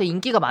이성한테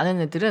인기가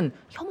많은 애들은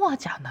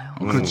혐오하지 않아요.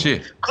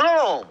 그렇지.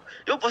 그럼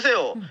여기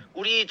보세요.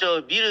 우리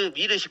저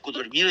미르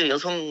식구들, 미르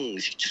여성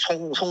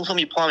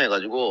송섬이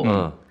포함해가지고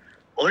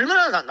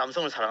얼마나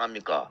남성을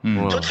사랑합니까?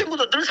 저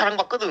친구들 늘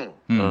사랑받거든.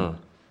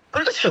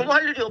 그러니까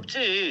혐오할 일이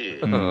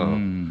없지.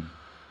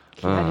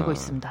 기다리고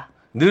있습니다.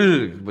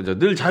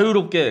 늘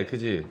자유롭게,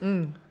 그지?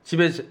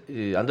 집에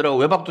안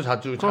들어가고 외박도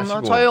자주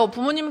자시고. 저희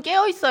부모님은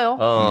깨어 있어요.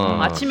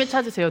 아침에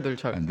찾으세요, 늘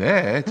절.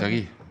 근데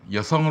저기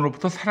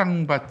여성으로부터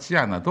사랑받지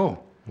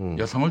않아도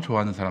여성을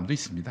좋아하는 사람도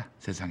있습니다,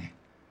 세상에.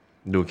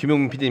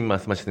 김용민 PD님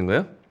말씀하시는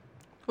거예요?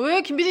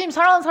 왜 김 PD님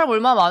사랑하는 사람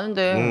얼마나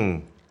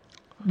많은데?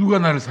 누가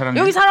나를 사랑해?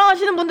 여기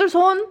사랑하시는 분들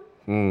손?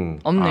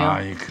 없네요. 아,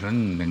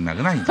 그런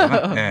맥락은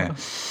아니잖아. 네.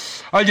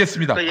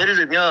 알겠습니다. 그러니까 예를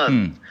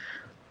들면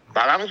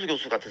마랑수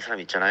교수 같은 사람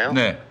있잖아요.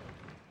 네.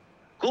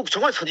 그거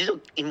정말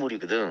선지적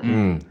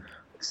인물이거든.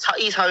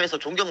 이 사회에서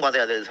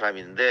존경받아야 되는 사람이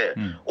있는데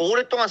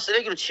오랫동안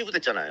쓰레기로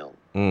치부됐잖아요.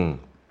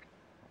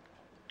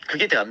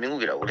 그게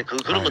대한민국이라고.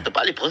 그런 것도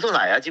빨리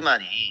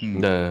벗어나야지만이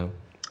네.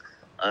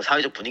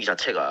 사회적 분위기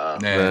자체가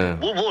네.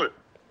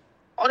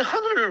 아니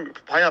하늘을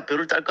봐야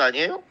별을 딸 거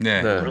아니에요?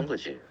 네. 그런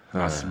거지.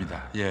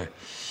 맞습니다. 예.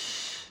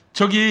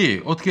 저기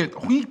어떻게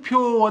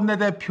홍익표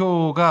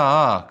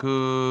원내대표가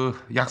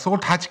그 약속을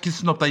다 지킬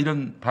수는 없다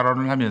이런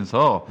발언을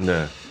하면서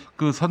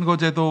그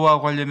선거제도와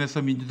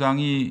관련해서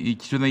민주당이 이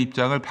기존의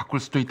입장을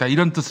바꿀 수도 있다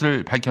이런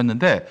뜻을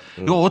밝혔는데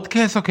이거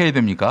어떻게 해석해야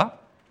됩니까?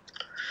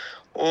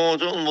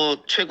 좀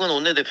최근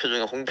원내대표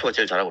중에 홍익표가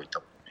제일 잘하고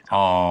있다고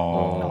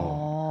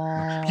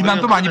봅니다.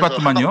 비난도 많이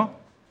받더만요.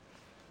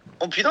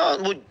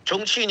 비난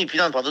정치인이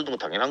비난 받는 건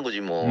당연한 거지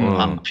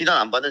비난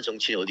안 받는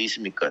정치인이 어디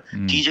있습니까?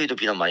 DJ도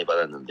비난 많이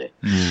받았는데.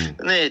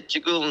 근데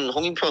지금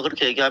홍익표가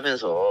그렇게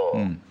얘기하면서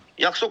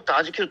약속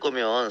다 지킬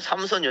거면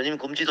삼선 연임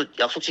금지도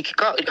약속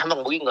지킬까? 이렇게 한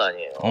방 먹인 거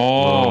아니에요.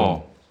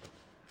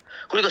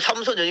 그러니까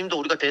삼선 연임도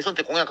우리가 대선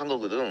때 공약한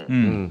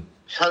거거든.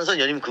 삼선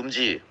연임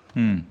금지.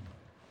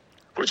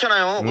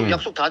 그렇잖아요. 그럼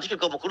약속 다 지킬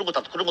거면 그런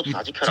것도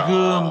다 지켜라.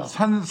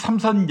 지금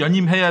삼선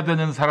연임해야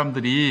되는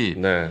사람들이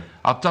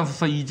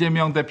앞장서서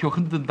이재명 대표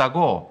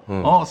흔든다고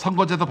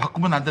선거제도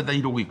바꾸면 안 된다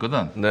이러고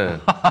있거든.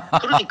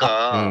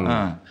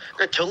 그러니까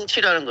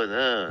정치라는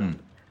거는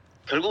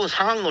결국은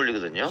상황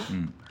논리거든요.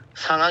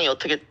 상황이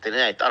어떻게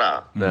되느냐에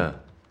따라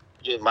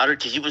이제 말을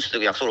뒤집을 수도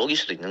있고 약속을 어길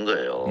수도 있는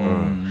거예요.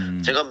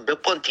 제가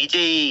몇 번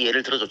DJ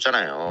예를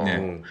들어줬잖아요.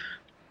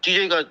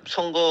 DJ가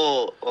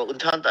선거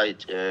은퇴한다,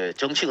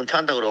 정치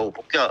은퇴한다 그러고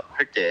복귀할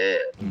때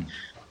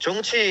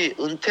정치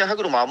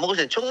은퇴하기로 마음먹을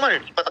때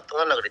정말 이바닥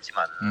떠날라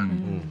그랬지만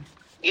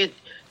이게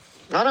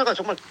나라가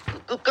정말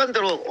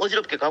끝간대로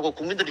어지럽게 가고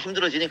국민들이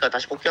힘들어지니까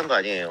다시 복귀한 거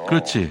아니에요.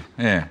 그렇지.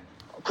 예.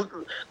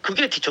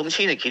 그게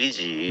정치인의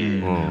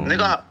길이지.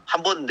 내가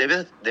한번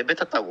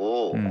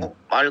내뱉었다고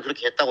말을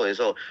그렇게 했다고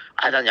해서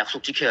난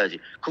약속 지켜야지.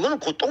 그거는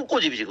곧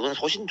똥꼬집이지. 그건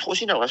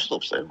소신이라고 할 수도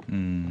없어요.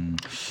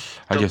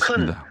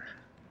 알겠습니다.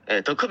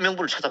 더 큰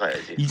명분을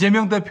찾아가야지.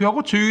 이재명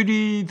대표하고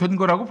조율이 된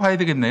거라고 봐야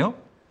되겠네요.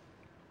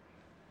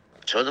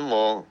 저는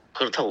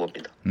그렇다고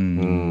봅니다.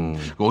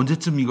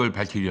 언제쯤 이걸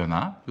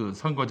밝히려나? 그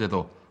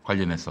선거제도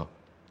관련해서.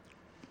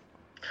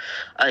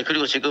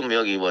 그리고 지금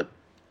여기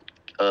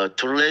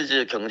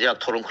둘레즈 경제학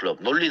토론클럽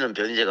논리는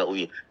변희재가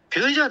우위.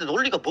 변희재한테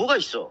논리가 뭐가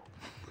있어?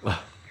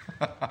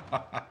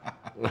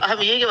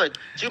 한번 얘기해봐.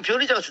 지금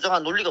변희재가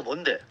주장한 논리가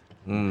뭔데?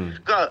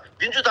 그러니까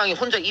민주당이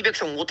혼자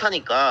 200석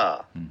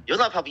못하니까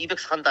연합하면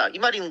 200석 한다 이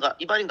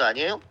말인가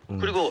아니에요?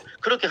 그리고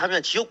그렇게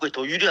하면 지역구에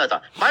더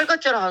유리하다. 말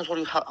같지않아 하는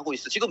소리 하고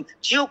있어. 지금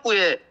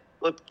지역구에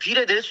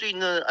비례 낼 수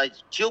있는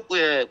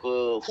지역구에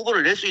그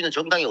후보를 낼 수 있는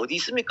정당이 어디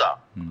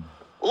있습니까?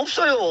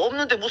 없어요.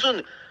 없는데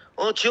무슨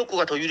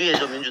지역구가 더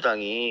유리해져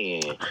민주당이.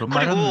 그런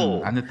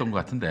말은 안 했던 것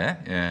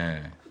같은데.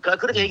 예. 그러니까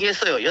그렇게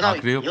얘기했어요.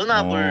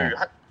 연합을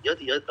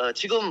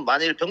지금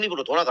만일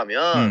병립으로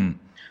돌아가면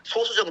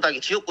소수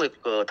정당이 지역구에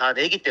다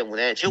내기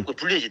때문에 지역구에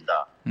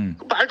불리해진다.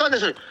 말도 안 되는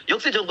소리.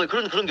 역대 정부에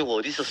그런 경우가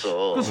어디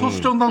있었어? 그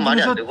소수 정당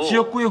중에서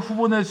지역구에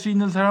후보 낼 수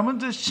있는 사람은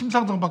이제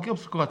심상정밖에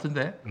없을 것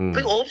같은데.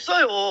 그러니까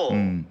없어요.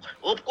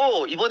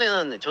 없고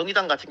이번에는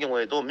정의당 같은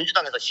경우에도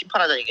민주당에서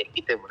심판하자는 얘기가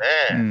있기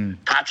때문에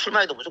다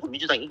출마해도 무조건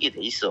민주당이 이기게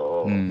돼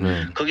있어.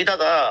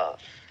 거기다가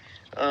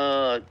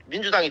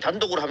민주당이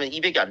단독으로 하면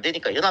 200이 안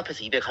되니까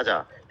연합해서 200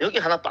 하자. 여기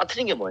하나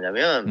빠뜨린 게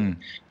뭐냐면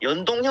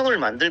연동형을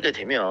만들게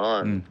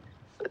되면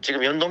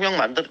지금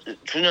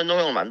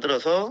준연동형을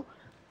만들어서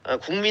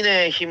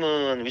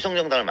국민의힘은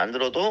위성정당을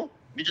만들어도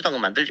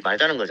민주당은 만들지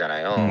말자는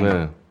거잖아요.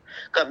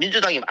 그러니까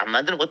민주당이 안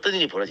만들면 어떤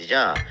일이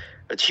벌어지냐?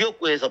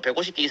 지역구에서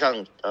 150개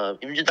이상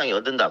민주당이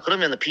얻는다.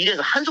 그러면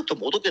비례에서 한 석도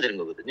못 얻게 되는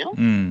거거든요.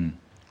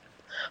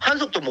 한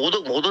석도 못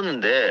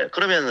얻었는데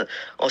그러면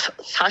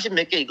 40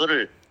 몇 개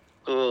이거를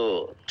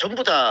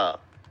전부 다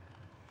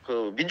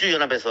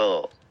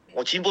민주연합에서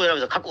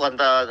진보연합에서 갖고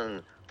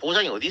간다는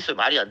보장이 어디 있어요?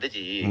 말이 안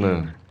되지.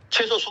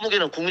 최소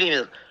 20개는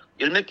국민의힘에서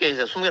 10몇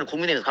개에서 20개는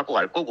국민의힘에서 갖고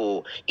갈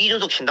거고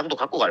이준석 신당도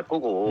갖고 갈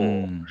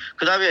거고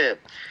그다음에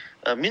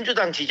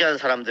민주당 지지하는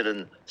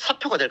사람들은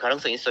사표가 될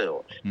가능성이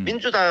있어요.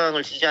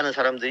 민주당을 지지하는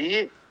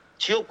사람들이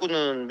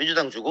지역구는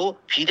민주당 주고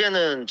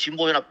비례는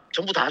진보연합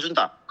전부 다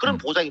준다. 그런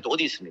보장이 또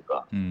어디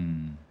있습니까?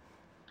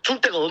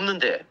 줄 데가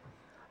없는데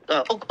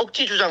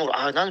억지 주장으로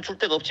나는 줄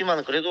데가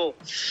없지만 그래도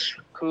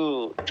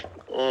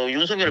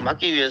윤석열을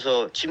막기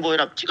위해서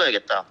진보연합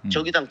찍어야겠다.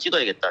 정의당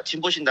찍어야겠다.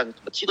 진보신당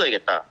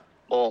찍어야겠다.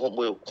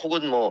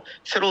 혹은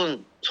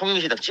새로운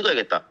송영길신당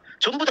찍어야겠다.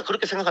 전부 다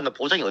그렇게 생각한다.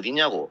 보장이 어디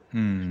있냐고.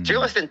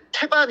 제가 봤을 땐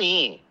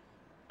태반이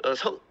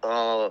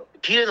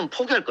비례는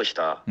포기할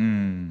것이다.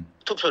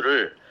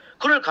 투표를.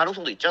 그럴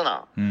가능성도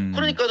있잖아.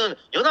 그러니까는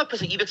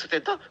연합해서 200석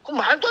됐다? 그럼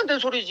말도 안 되는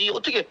소리지.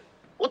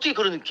 어떻게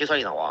그런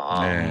계산이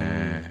나와.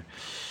 네.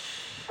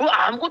 그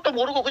아무것도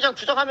모르고 그냥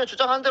주장하면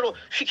주장한 대로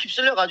휙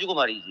휩쓸려 가지고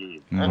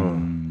말이지.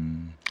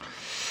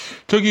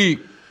 저기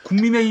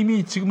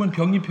국민의힘이 지금은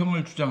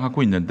병립형을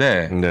주장하고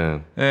있는데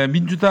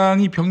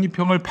민주당이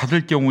병립형을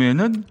받을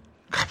경우에는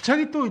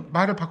갑자기 또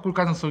말을 바꿀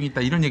가능성이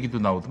있다 이런 얘기도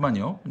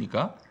나오더만요.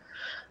 그러니까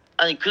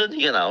아니 그런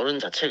얘기가 나오는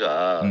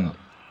자체가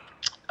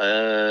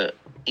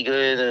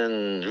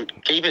이거는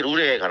게임의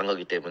룰에 관한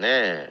거기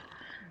때문에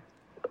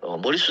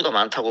머릿수가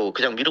많다고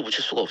그냥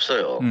밀어붙일 수가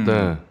없어요.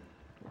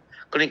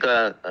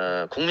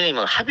 그러니까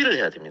국민의힘은 합의를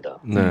해야 됩니다.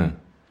 그러니까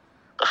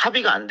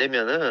합의가 안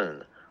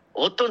되면은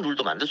어떤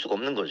룰도 만들 수가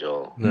없는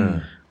거죠.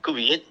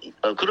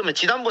 그러면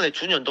지난번에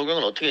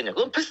준연동형은 어떻게 했냐?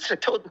 그건 패스트트랙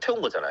태운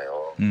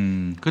거잖아요.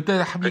 그때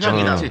합의가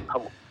안 됐지.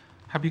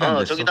 합의가 안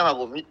됐어.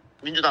 정의당하고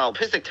민주당하고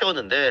패스트트랙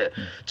태웠는데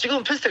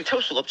지금 패스트트랙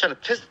태울 수가 없잖아요.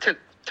 패스트트랙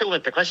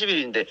태우면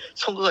 180일인데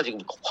선거가 지금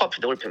코앞에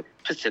널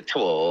패스트트랙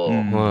태워.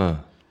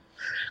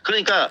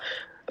 그러니까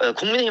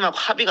국민의힘하고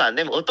합의가 안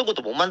되면 어떤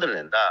것도 못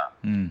만들어낸다.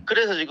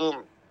 그래서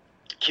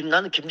지금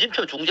나는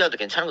김진표 중재안도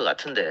괜찮은 것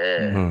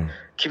같은데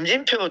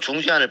김진표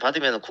중재안을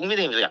받으면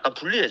국민의힘도 약간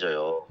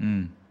불리해져요.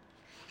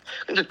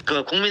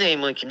 그러니까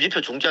국민의힘은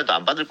김진표 중재안도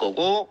안 받을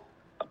거고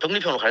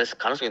병립형으로 갈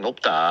가능성이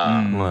높다.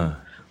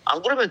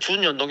 안 그러면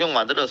준연동형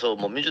만들어서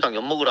민주당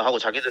엿먹으라 하고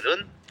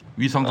자기들은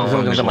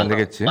위성정당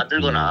만들겠지.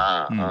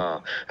 만들거나.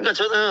 그러니까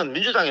저는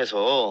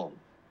민주당에서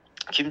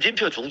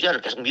김진표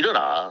중재안을 계속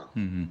밀어라.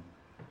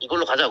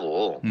 이걸로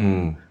가자고.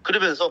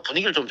 그러면서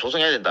분위기를 좀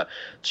조성해야 된다.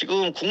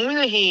 지금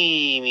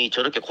국민의힘이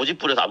저렇게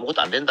고집부려서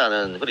아무것도 안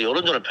된다는 그런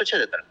여론전을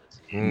펼쳐야 된다는 거지.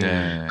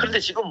 그런데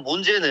지금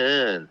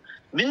문제는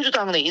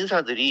민주당 내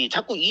인사들이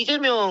자꾸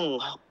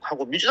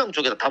이재명하고 민주당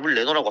쪽에다 답을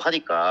내놓으라고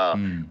하니까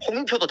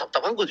홍준표도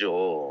답답한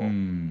거죠.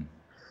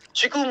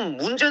 지금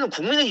문제는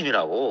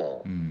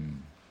국민의힘이라고.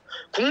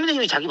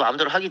 국민의힘이 자기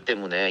마음대로 하기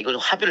때문에 이걸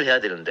좀 합의를 해야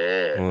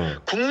되는데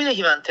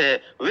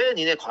국민의힘한테 왜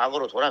니네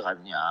과거로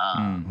돌아갔냐.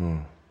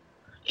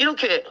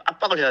 이렇게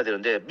압박을 해야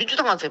되는데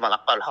민주당한테만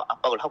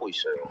압박을 하고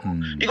있어요.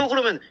 이거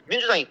그러면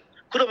민주당이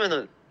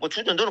그러면은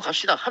준연동으로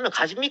갑시다 하면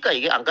가집니까?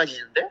 이게 안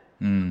가지는데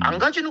안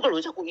가지는 걸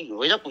왜 자꾸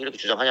이렇게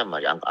주장하냔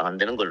말이야. 안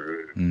되는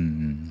거를.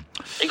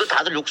 이거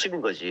다들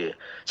욕심인 거지.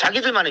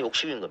 자기들만의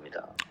욕심인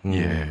겁니다.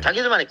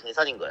 자기들만의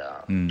계산인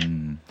거야.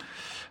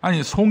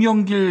 아니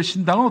송영길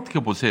신당은 어떻게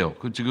보세요?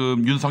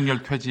 지금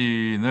윤석열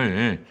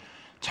퇴진을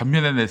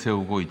전면에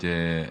내세우고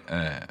이제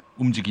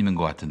움직이는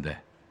것 같은데.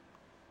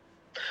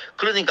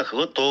 그러니까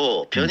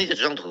그것도 변희재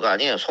주장도 그거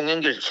아니에요.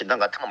 송영길 신당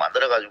같은 거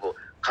만들어가지고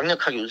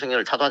강력하게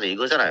윤석열을 타도하자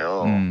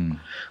이거잖아요.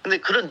 근데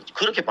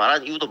그렇게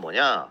말한 이유도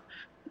뭐냐?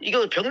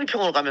 이거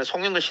병립형으로 가면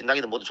송영길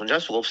신당이든 뭐든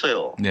존재할 수가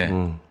없어요.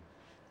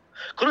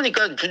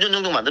 그러니까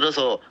준연동형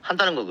만들어서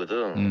한다는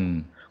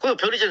거거든. 그리고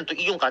변희재는 또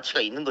이용 가치가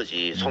있는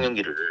거지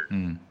송영길을.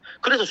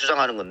 그래서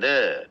주장하는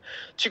건데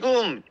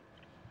지금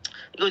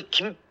이거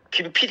김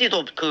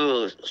PD도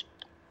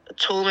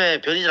처음에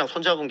변희재랑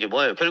손잡은 게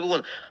뭐예요?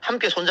 결국은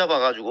함께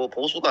손잡아가지고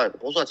보수가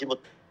진보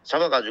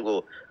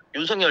잡아가지고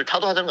윤석열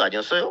타도하자는 거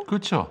아니었어요?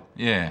 그렇죠.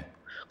 예.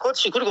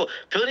 그렇지. 그리고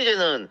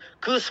변희재는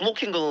그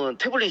스모킹건은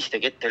태블릿이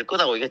될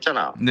거라고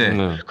얘기했잖아.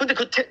 근데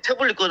그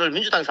태블릿 건을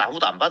민주당에서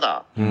아무도 안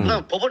받아.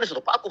 그다음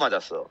법원에서도 빠꾸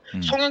맞았어.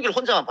 송영길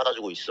혼자만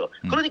받아주고 있어.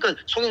 그러니까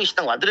송영길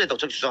신당 만들어야겠다고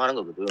저렇게 주장하는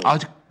거거든.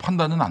 아직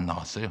판단은 안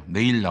나왔어요.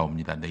 내일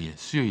나옵니다. 내일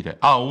수요일에.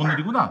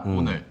 오늘이구나.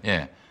 오늘.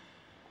 예.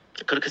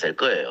 그렇게 될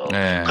거예요.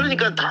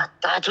 그러니까 다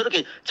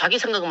저렇게 자기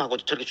생각만 하고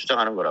저렇게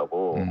주장하는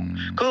거라고.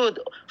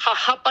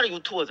 핫바리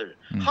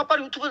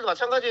유튜버들도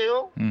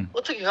마찬가지예요.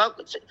 어떻게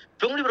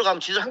병립으로 가면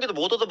지들 한 개도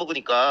못 얻어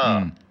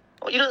먹으니까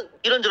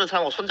이런저런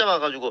사람하고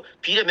손잡아가지고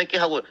비례 몇 개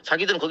하고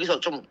자기들은 거기서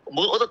좀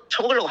뭐 얻어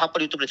쳐먹으려고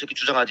핫바리 유튜브를 저렇게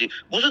주장하지.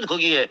 무슨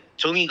거기에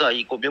정의가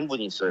있고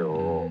명분이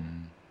있어요.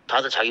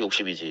 다들 자기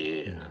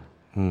욕심이지.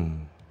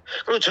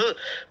 그리고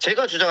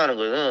제가 주장하는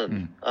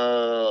거는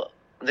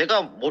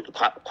내가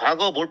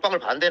과거 몰빵을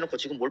반대해놓고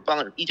지금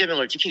몰빵을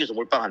이재명을 지키기 위해서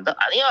몰빵한다?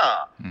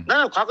 아니야.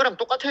 나는 과거랑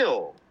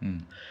똑같아요.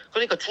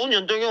 그러니까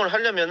준연동형을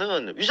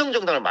하려면은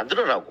위성정당을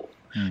만들어라고.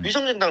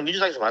 위성정당을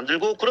민주당에서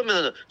만들고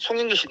그러면은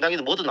송영길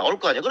신당에도 뭐든 나올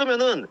거 아니야.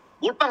 그러면은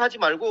몰빵하지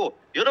말고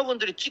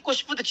여러분들이 찍고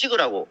싶을 때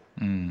찍으라고.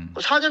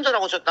 4년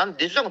전하고 난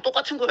내 주장은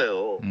똑같은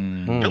거예요.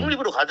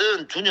 병립으로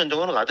가든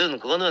준연동으로 가든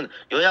그거는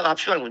여야가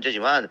합심할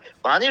문제지만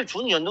만일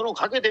준연동으로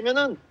가게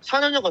되면은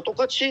 4년 전과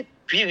똑같이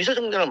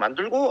비위성정당을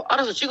만들고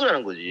알아서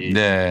찍으라는 거지.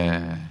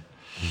 네.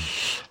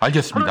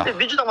 알겠습니다. 그런데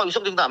민주당과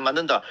위성정당 안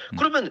만든다.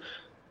 그러면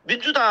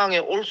민주당에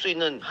올 수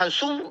있는 한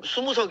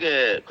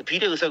 20석의 그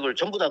비례 의석을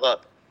전부 다가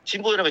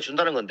진보연합에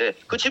준다는 건데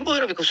그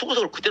진보연합이 그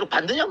 20석을 그대로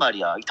받느냐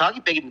말이야.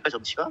 더하기 빼기입니까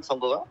정치가?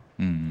 선거가?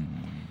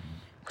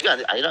 그게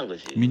아니라는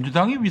거지.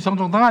 민주당이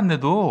위성정당 안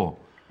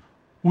내도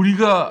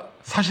우리가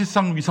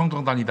사실상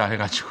위성정당이다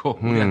해가지고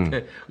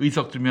우리한테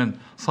의석 주면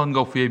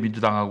선거 후에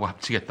민주당하고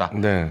합치겠다.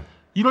 네.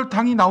 이럴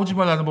당이 나오지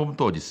말라는 법은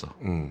또 어디 있어?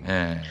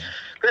 예.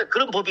 그래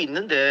그런 법이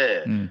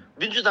있는데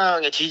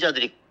민주당의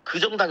지지자들이 그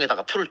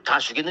정당에다가 표를 다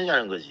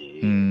주겠느냐는 거지.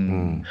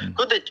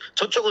 그런데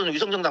저쪽은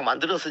위성정당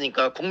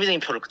만들었으니까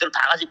국민의힘 표를 그대로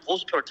다 가지고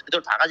보수 표를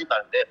그대로 다 가지고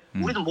가는데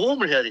우리는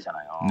모험을 해야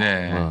되잖아요.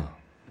 네.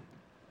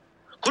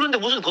 그런데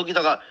무슨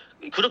거기다가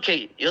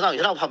그렇게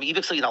연합하면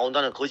 200석이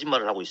나온다는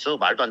거짓말을 하고 있어.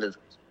 말도 안 되는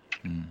소리지.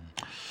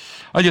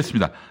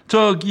 알겠습니다.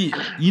 저기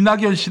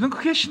이낙연 씨는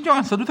크게 신경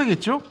안 써도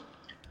되겠죠?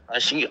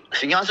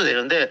 신경 안 써도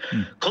되는데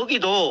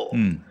거기도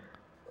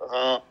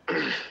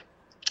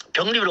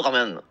병립으로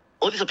가면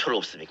어디서 표를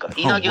얻습니까?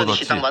 이낙연이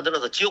시당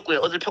만들어서 지역구에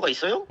얻을 표가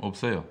있어요?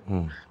 없어요.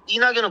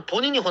 이낙연은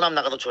본인이 호남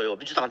나가도 줘요.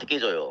 민주당한테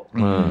깨져요.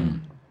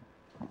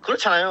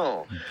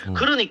 그렇잖아요.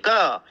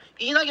 그러니까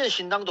이낙연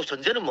신당도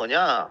전제는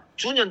뭐냐?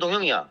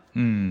 준연동형이야.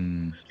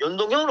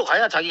 연동형으로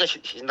가야 자기가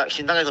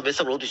신당에서 몇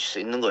석을 얻을 수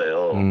있는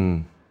거예요.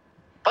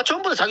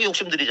 전부 다 자기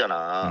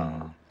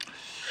욕심들이잖아.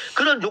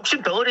 그런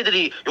욕심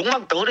덩어리들이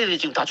욕망 덩어리들이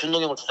지금 다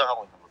준동형을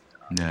주장하고 있는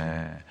겁니다.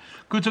 네.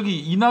 그 저기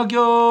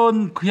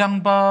이낙연 그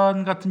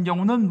양반 같은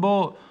경우는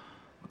뭐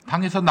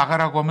당에서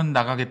나가라고 하면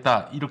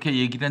나가겠다 이렇게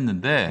얘기를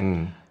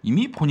했는데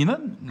이미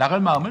본인은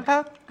나갈 마음을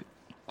다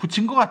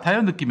굳힌 것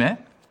같아요 느낌에.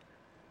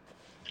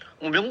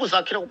 명분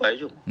쌓기라고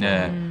봐야죠.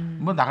 네.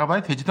 뭐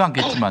나가봐야 되지도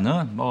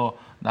않겠지만은 뭐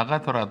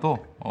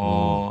나가더라도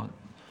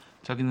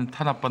자기는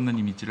탄압받는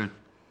이미지를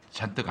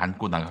잔뜩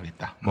안고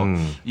나가겠다. 뭐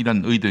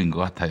이런 의도인 것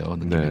같아요.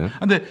 느낌에. 네.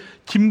 근데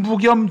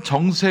김부겸,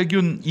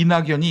 정세균,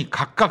 이낙연이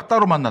각각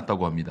따로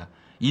만났다고 합니다.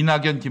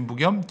 이낙연,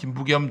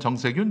 김부겸,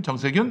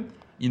 정세균,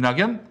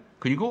 이낙연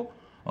그리고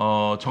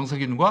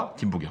정세균과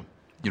김부겸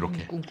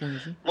이렇게.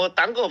 뭐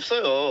딴 거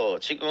없어요.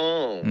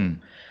 지금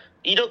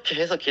이렇게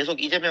해서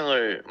계속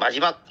이재명을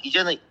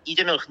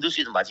흔들 수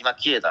있는 마지막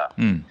기회다.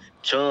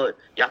 저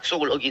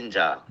약속을 어긴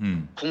자,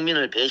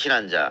 국민을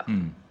배신한 자.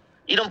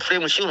 이런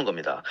프레임을 씌우는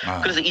겁니다.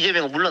 그래서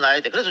이재명은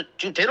물러나야 돼. 그래서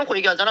지금 대놓고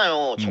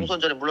얘기하잖아요. 총선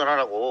전에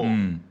물러나라고.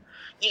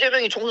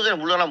 이재명이 총선 전에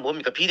물러나면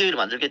뭡니까? 비대위를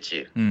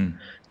만들겠지.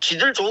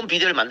 지들 좋은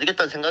비대위를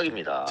만들겠다는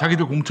생각입니다.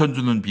 자기들 공천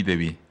주는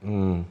비대위.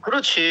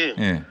 그렇지.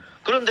 네.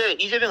 그런데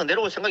이재명은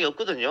내려올 생각이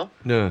없거든요.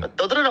 네.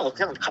 떠들으라고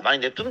그냥 가만히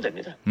냅두면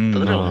됩니다.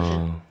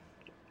 떠들으라고.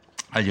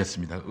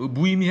 알겠습니다.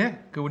 무의미해?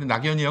 우리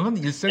낙연이 형은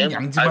일생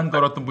양지만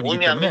걸었던 분이기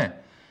때문에.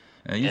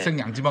 일생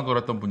양지만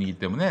걸었던 분이기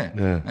때문에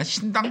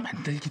신당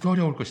만들기도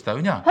어려울 것이다.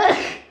 왜냐?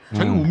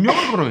 자기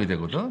운명을 걸어야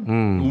되거든.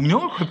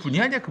 운명을 걸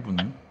뿐이 아니야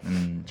그분은.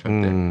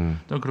 절대.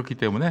 저는 그렇기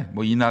때문에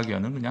뭐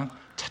이낙연은 그냥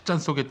찻잔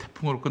속의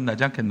태풍으로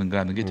끝나지 않겠는가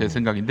하는 게 제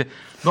생각인데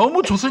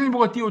너무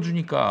조선일보가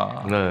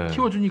띄워주니까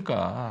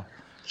키워주니까.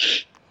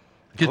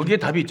 거기에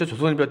답이 있죠.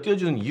 조선일보가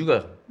띄워주는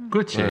이유가.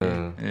 그렇지.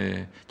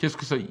 예.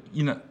 계속해서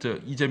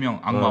이재명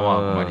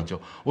악마와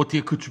말이죠.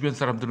 어떻게 그 주변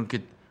사람들은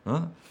이렇게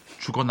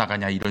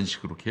죽어나가냐 이런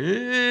식으로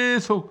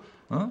계속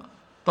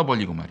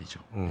떠벌리고 말이죠.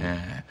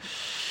 예.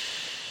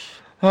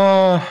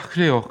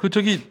 그래요.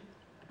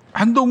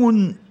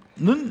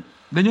 한동훈은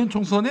내년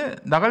총선에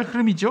나갈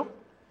흐름이죠?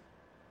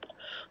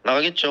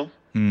 나가겠죠.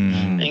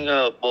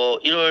 그러니까 뭐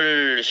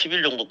 1월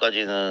 10일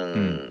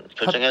정도까지는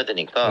결정해야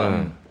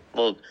되니까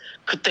뭐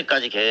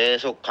그때까지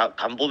계속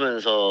간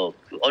보면서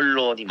그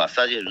언론이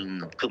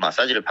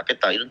마사지를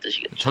받겠다 이런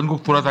뜻이겠죠.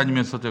 전국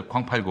돌아다니면서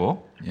광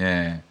팔고.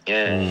 예.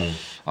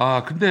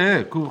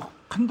 근데 그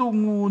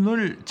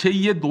한동훈을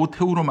제2의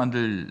노태우로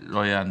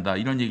만들어야 한다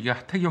이런 얘기가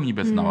하태경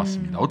입에서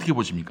나왔습니다. 어떻게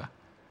보십니까?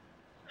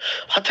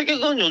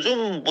 하태경은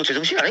요즘 뭐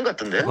제정신이 아닌 것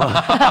같던데.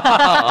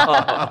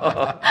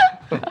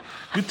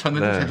 그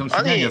전에도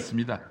제정신이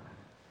아니었습니다.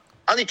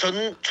 아니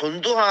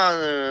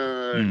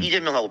전두환을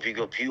이재명하고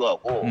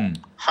비유하고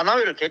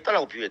하나회를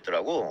개딸하고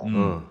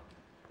비유했더라고.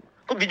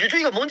 그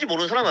민주주의가 뭔지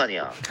모르는 사람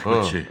아니야.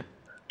 그렇지.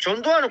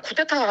 전두환은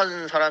쿠데타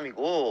한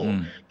사람이고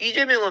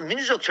이재명은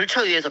민주적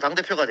절차에 의해서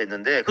당대표가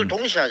됐는데 그걸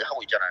동시에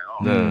하고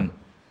있잖아요.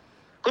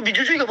 그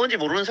민주주의가 뭔지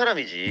모르는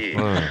사람이지.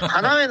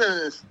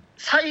 하나회는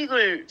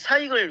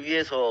사익을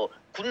위해서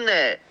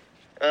국내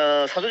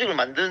사조직을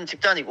만든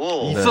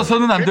집단이고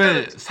있어서는 안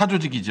될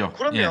사조직이죠.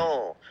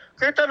 그럼요.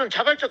 일단은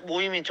자발적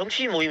모임인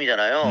정치인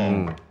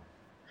모임이잖아요.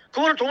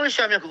 그거를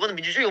동일시하면 그거는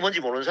민주주의가 뭔지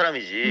모르는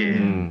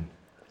사람이지.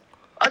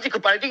 아직 그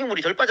빨갱이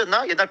물이 덜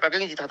빠졌나? 옛날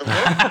빨갱이 짓 하던 거?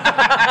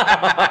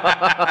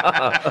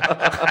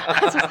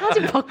 저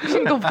사진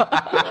바꾸신 거 봐.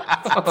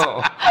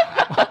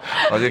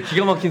 아주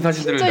기가 막힌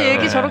사진들을. 진짜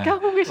얘기 저렇게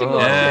하고 계신 거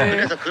같아요.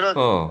 그래서 그런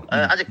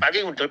아직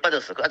빨갱이 물이 덜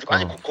빠졌어. 아직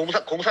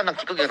공산당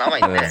찌꺼기가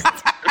남아있네.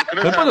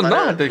 덜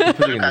빠졌나? 할 때 그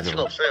표정이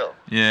가치가 없어요.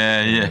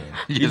 예.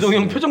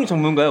 이동형 표정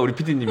전문가야 우리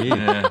PD님이.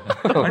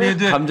 아니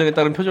이제 감정에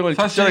따른 표정을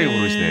사실은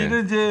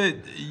부르시네.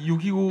 이제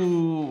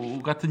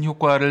 6.29 같은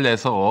효과를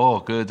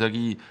내서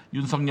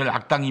윤석열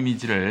악당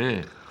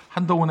이미지를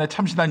한동훈의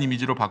참신한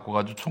이미지로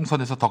바꿔가지고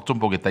총선에서 덕 좀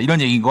보겠다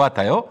이런 얘기인 것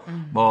같아요.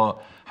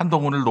 뭐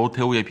한동훈을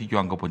노태우에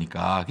비교한 거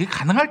보니까 그게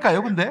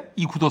가능할까요? 근데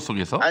이 구도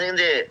속에서? 아니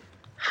근데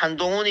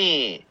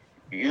한동훈이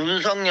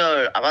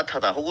윤석열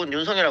아바타다 혹은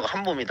윤석열하고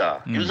한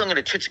몸이다.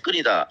 윤석열의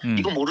최측근이다.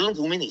 이거 모르는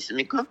국민이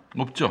있습니까?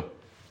 없죠.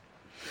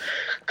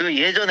 그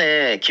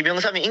예전에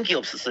김영삼이 인기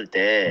없었을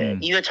때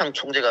이회창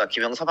총재가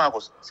김영삼하고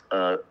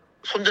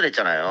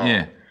손절했잖아요.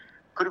 예.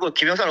 그리고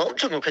김영삼을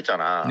엄청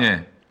욕했잖아.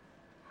 예.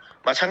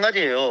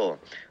 마찬가지예요.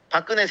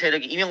 박근혜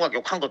세력이 이명박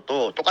욕한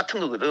것도 똑같은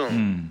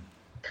거거든.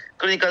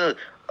 그러니까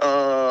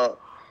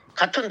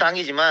같은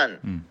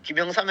당이지만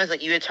김영삼에서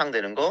이회창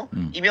되는 거,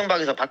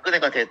 이명박에서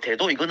박근혜가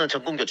돼도 이거는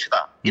정권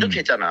교체다. 이렇게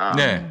했잖아.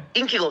 네.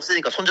 인기가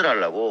없으니까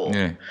손절하려고.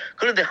 네.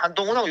 그런데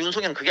한동훈하고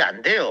윤석열은 그게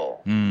안 돼요.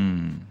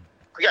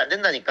 그게 안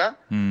된다니까?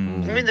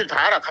 국민들이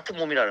다 알아. 같은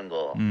몸이라는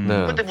거.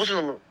 네. 근데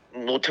무슨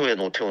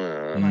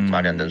노태우는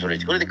말이 안 되는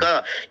소리지.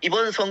 그러니까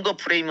이번 선거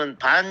프레임은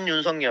반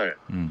윤석열,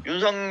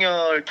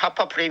 윤석열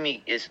타파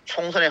프레임이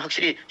총선에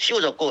확실히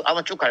씌워졌고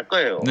아마 쭉 갈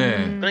거예요. 네.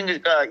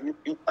 그러니까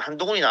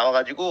한동훈이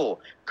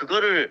나와가지고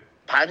그거를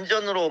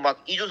반전으로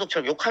막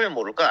이준석처럼 욕하면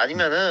모를까?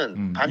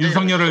 아니면은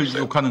윤석열을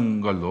욕하는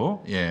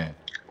걸로. 예.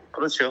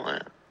 그렇죠.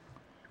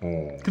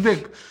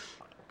 근데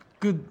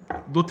그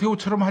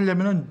노태우처럼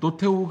하려면은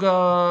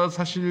노태우가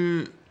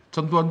사실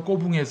전두환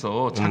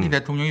꼬붕에서 차기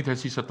대통령이 될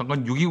수 있었던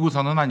건 6.29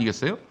 선언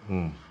아니겠어요?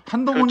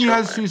 한동훈이 그렇죠.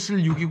 할 수 있을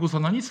 6.29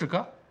 선언이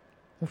있을까?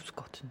 없을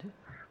것 같은데.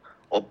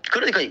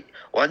 그러니까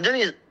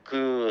완전히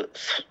그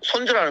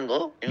손절하는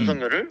거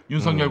윤석열을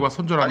윤석열과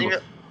손절하는 거.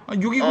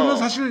 6.29는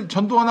사실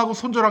전두환하고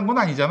손절한 건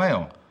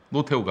아니잖아요.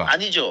 노태우가.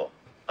 아니죠.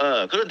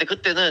 그런데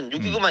그때는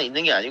 6.29만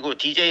있는 게 아니고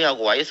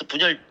DJ하고 YS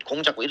분열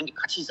공작고 이런 게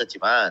같이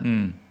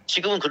있었지만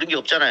지금은 그런 게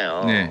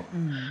없잖아요. 네.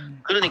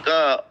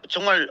 그러니까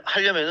정말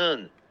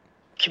하려면은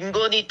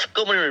김건희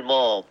특검을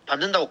뭐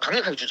받는다고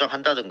강력하게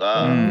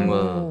주장한다든가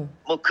뭐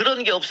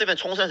그런 게 없으면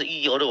총선에서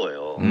이기기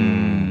어려워요.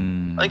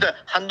 그러니까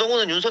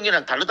한동훈은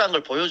윤석열이랑 다르다는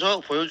걸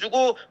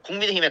보여주고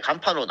국민의힘의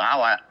간판으로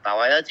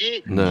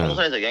나와야지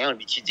총선에서 영향을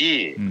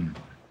미치지.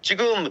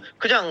 지금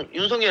그냥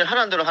윤석열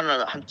하라는 대로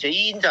하는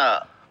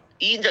제2인자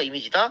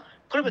이미지다?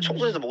 그러면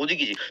총선에서 못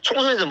이기지.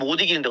 총선에서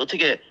못 이기는데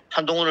어떻게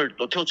한동훈을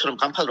노태우처럼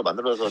간판으로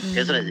만들어서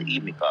대선에서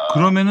이깁니까?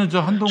 그러면은 저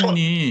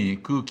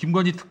한동훈이 그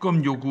김건희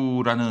특검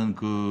요구라는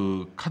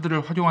그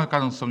카드를 활용할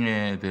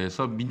가능성에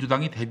대해서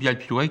민주당이 대비할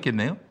필요가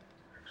있겠네요?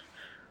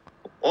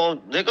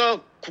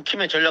 내가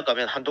국힘의 전략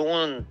가면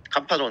한동훈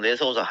간판으로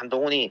내세워서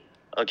한동훈이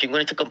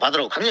김건희 특검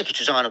받으라고 강력히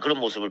주장하는 그런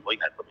모습을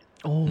보이게 할 겁니다.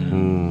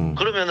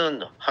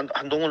 그러면은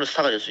한동훈은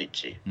스타가 될 수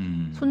있지.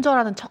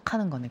 손절하는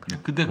척하는 거네. 그럼.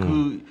 근데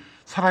그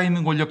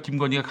살아있는 권력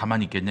김건희가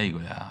가만히 있겠냐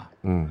이거야.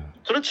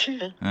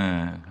 그렇지.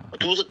 네.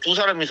 두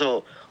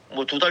사람이서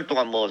뭐 2달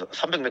동안 뭐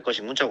 300몇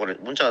건씩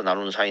문자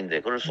나누는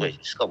사이인데 그럴 수가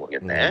있을까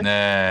모르겠네.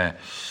 네.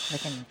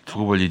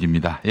 두고 볼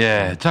일입니다.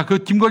 예. 자,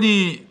 그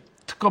김건희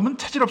특검은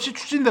차질 없이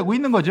추진되고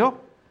있는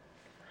거죠?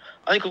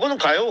 아니 그거는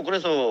가요.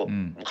 그래서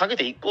가게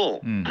돼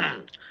있고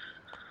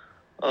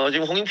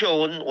지금 홍인표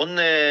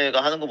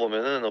원내가 하는 거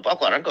보면은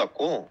빠꾸 안 할 것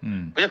같고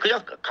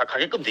그냥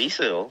가게끔 돼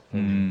있어요.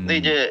 근데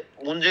이제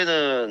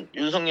문제는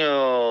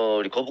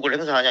윤석열이 거부를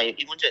행사하냐 이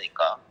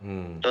문제니까.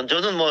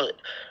 저는 뭐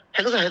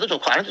행사해도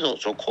좋고 안 해도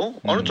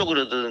좋고 어느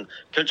쪽으로든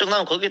결정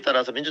나면 거기에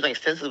따라서 민주당이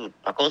스탠스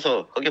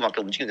바꿔서 거기에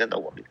맞게 움직이면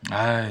된다고 봅니다.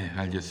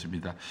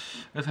 알겠습니다.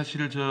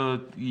 사실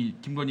이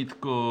김건희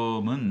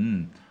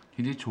특검은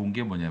굉장히 좋은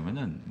게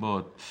뭐냐면은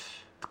뭐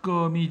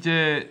특검이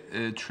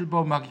이제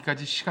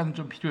출범하기까지 시간은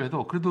좀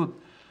필요해도 그래도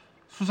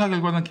수사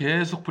결과는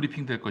계속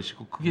브리핑 될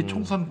것이고 그게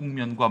총선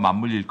국면과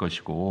맞물릴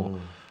것이고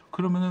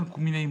그러면은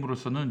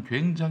국민의힘으로서는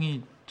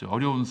굉장히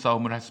어려운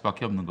싸움을 할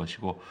수밖에 없는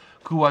것이고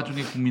그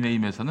와중에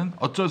국민의힘에서는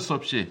어쩔 수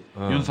없이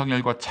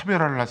윤석열과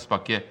차별화를 할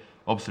수밖에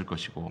없을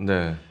것이고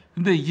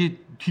근데 이게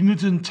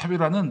뒤늦은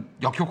차별화는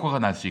역효과가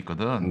날 수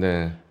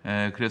있거든.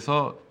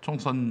 그래서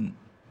총선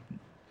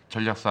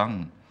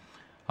전략상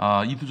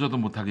이두저도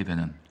못하게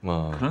되는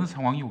그런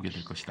상황이 오게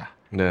될 것이다.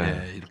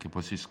 이렇게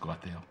볼 수 있을 것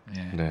같아요.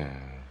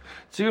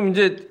 지금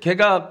이제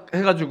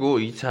개각해가지고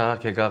 2차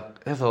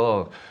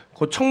개각해서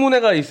곧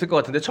청문회가 있을 것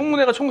같은데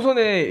청문회가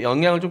총선에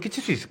영향을 좀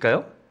끼칠 수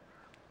있을까요?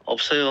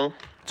 없어요.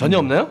 전혀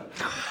없나요?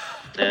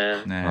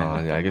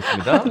 네.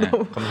 알겠습니다.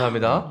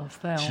 감사합니다.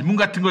 없어요. 질문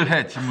같은 걸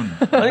해, 질문.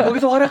 아니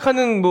거기서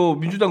활약하는 뭐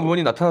민주당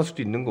의원이 나타날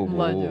수도 있는 거고.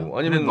 맞아요.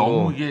 아니면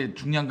너무 이게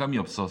중량감이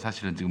없어.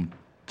 사실은 지금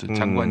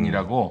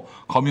장관이라고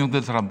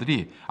거명된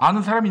사람들이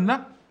아는 사람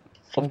있나?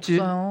 없지.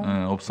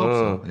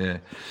 없어.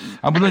 예.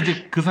 물론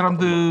이제 그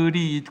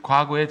사람들이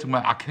과거에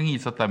정말 악행이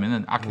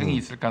있었다면은 악행이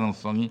있을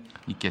가능성이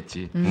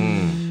있겠지.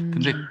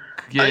 근데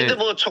그게 근데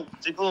뭐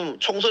지금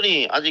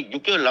총선이 아직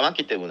 6개월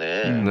남았기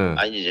때문에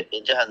아니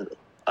이제 한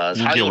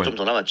 4개월 좀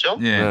더 남았죠?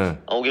 예.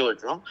 5개월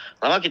좀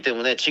남았기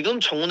때문에 지금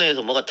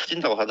청문회에서 뭐가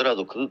터진다고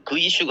하더라도 그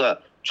이슈가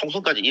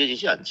총선까지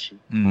이어지지 않지.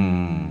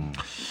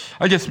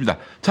 알겠습니다.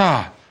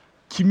 자,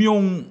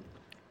 김용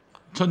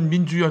전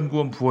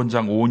민주연구원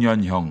부원장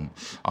 5년형.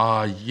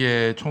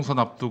 이게 총선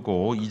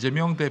앞두고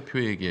이재명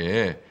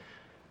대표에게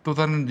또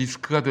다른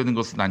리스크가 되는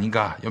것은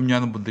아닌가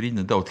염려하는 분들이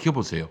있는데 어떻게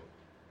보세요?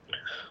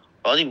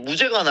 아니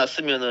무죄가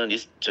났으면은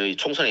저희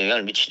총선에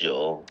영향을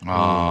미치죠.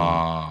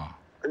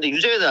 근데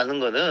유죄가 나는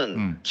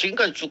거는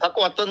지금까지 쭉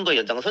갖고 왔던 거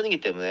연장선이기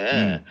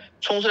때문에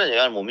총선에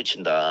영향을 못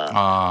미친다.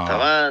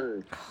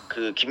 다만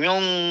그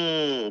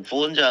김용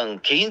부원장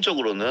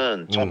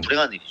개인적으로는 좀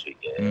불행한 일이죠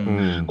이게.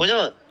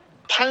 왜냐면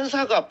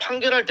판사가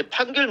판결할 때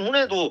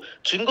판결문에도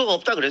증거가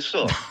없다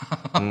그랬어.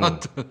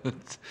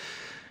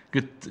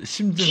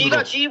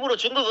 지가 지 입으로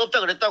증거가 없다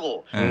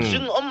그랬다고.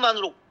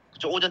 증언만으로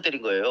오전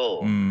때린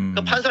거예요.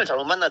 그 판사를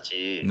잘못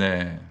만났지.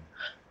 네.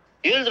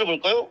 예를 들어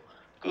볼까요?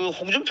 그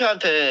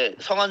홍준표한테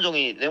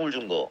성한종이 뇌물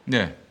준 거.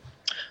 네.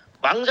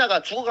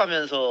 망자가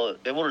죽어가면서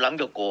메모를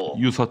남겼고.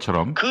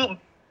 유서처럼.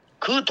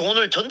 그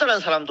돈을 전달한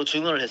사람도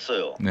증언을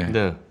했어요.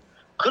 네.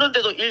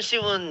 그런데도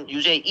 1심은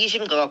유죄,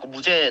 2심 가갖고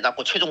무죄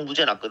났고 최종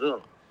무죄 났거든.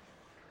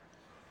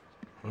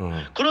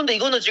 그런데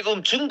이거는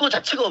지금 증거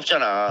자체가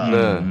없잖아.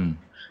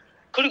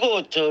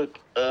 그리고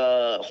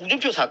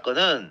홍준표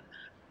사건은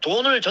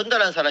돈을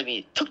전달한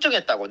사람이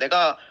특정했다고.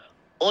 내가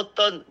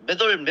어떤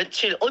몇 월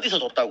며칠 어디서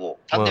줬다고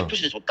담배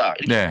표시를 줬다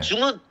이렇게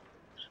증언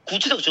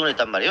구체적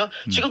증언했단 말이에요.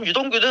 지금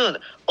유동규는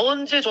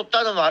언제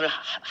줬다는 말을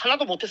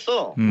하나도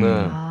못했어.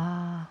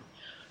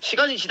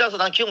 시간이 지나서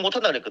난 기억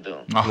못한다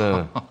그랬거든.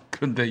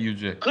 그런데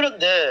유죄.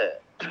 그런데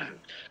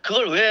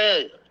그걸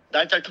왜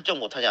날짜를 특정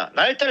못하냐?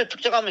 날짜를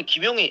특정하면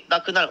김용이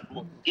나 그날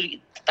뭐 이렇게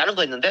다른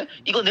거 했는데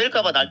이거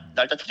낼까봐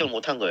날짜 특정을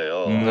못한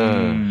거예요.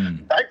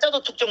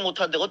 날짜도 특정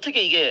못하는데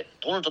어떻게 이게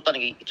돈을 줬다는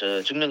게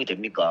증명이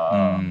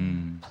됩니까?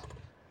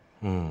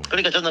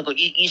 그러니까 저는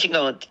이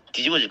신강은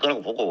뒤집어질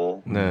거라고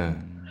보고.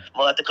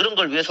 뭐 하여튼 그런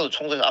걸 위해서도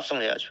총선에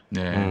압승을 해야죠.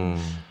 네.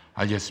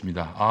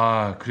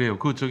 알겠습니다. 그래요.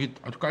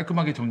 아주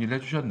깔끔하게 정리를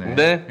해주셨네.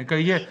 네. 그러니까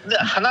이게. 근데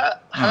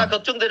하나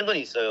걱정되는 건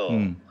있어요.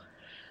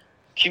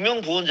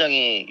 김용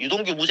부원장이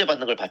유동규 무죄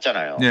받는 걸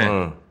봤잖아요.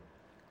 네.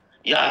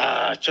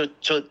 야, 저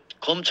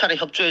검찰에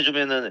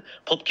협조해주면은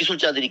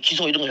법기술자들이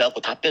기소 이런 걸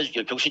해갖고 다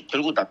빼주죠.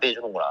 결국 다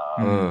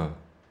빼주는구나.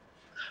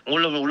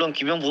 물론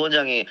김용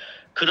부원장이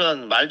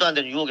그런 말도 안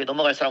되는 유혹에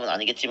넘어갈 사람은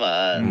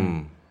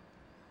아니겠지만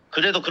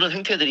그래도 그런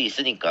행태들이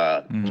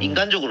있으니까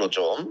인간적으로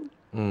좀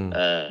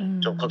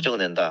걱정은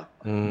된다.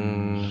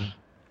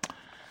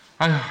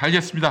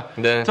 알겠습니다.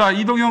 네. 자,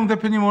 이동영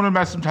대표님 오늘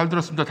말씀 잘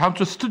들었습니다. 다음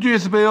주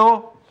스튜디오에서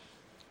봬요.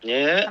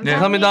 예. 네,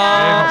 감사합니다.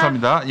 네,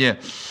 감사합니다. 예.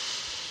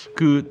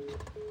 그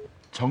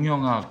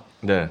정영학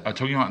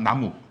정영학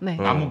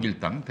남욱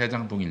일당,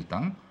 대장동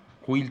일당,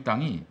 고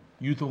일당이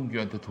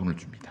유동규한테 돈을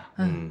줍니다.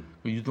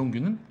 그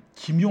유동규는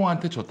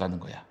김용한테 줬다는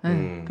거야.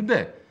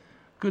 근데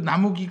그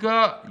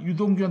남욱이가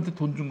유동규한테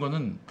돈 준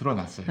거는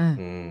드러났어요.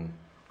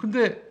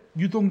 근데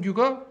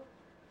유동규가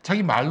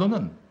자기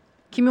말로는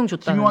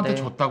김용한테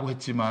줬다고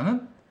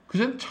했지만은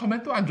그전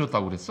처음에 또 안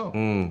줬다고 그랬어.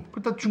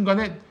 그러다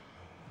중간에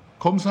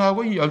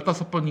검사하고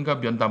 15번인가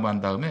면담을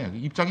한 다음에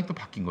입장이 또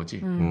바뀐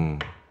거지.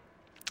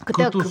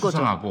 그때가 그것도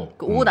수상하고.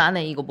 그 옷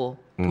안에 이거 뭐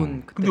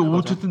돈. 근데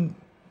어쨌든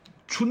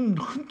준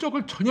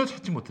흔적을 전혀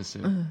찾지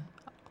못했어요.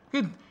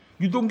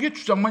 유동규의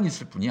주장만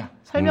있을 뿐이야.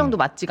 설명도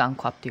맞지가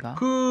않고 앞뒤가.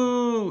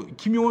 그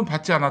김용은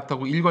받지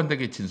않았다고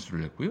일관되게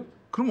진술을 했고요.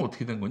 그럼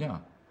어떻게 된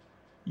거냐?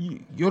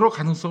 여러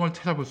가능성을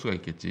찾아볼 수가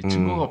있겠지.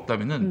 증거가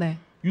없다면은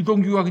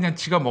유동규가 그냥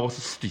지가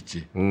먹었을 수도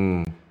있지.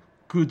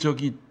 그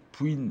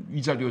부인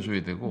위자료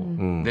줘야 되고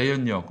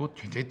내연녀하고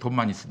굉장히 돈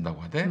많이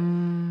쓴다고 하대.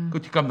 그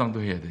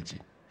뒷감당도 해야 되지.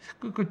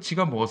 그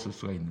지가 먹었을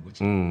수가 있는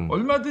거지.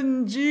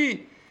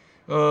 얼마든지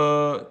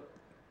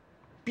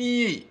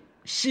B,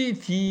 C,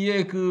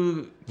 D의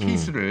그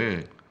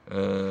케이스를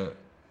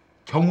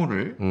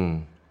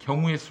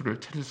경우의 수를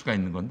찾을 수가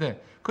있는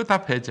건데 그거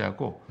다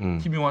배제하고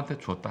김용한테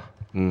줬다.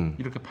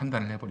 이렇게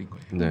판단을 해버린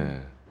거예요.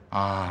 네.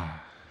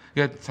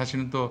 그러니까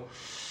사실은 또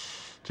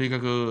저희가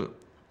그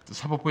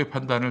사법부의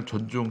판단을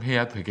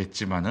존중해야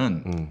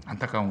되겠지만은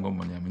안타까운 건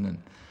뭐냐면은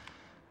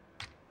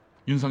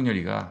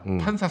윤석열이가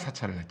판사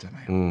사찰을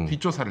했잖아요.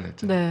 뒷조사를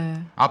했잖아요.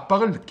 네.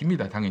 압박을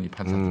느낍니다. 당연히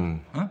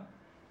판사들.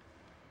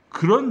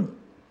 그런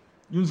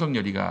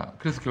윤석열이가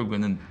그래서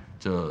결국에는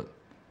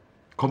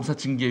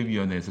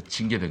검사징계위원회에서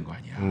징계된 거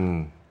아니야.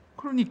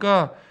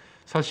 그러니까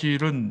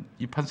사실은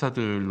이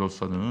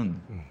판사들로서는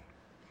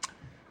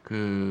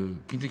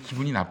굉장히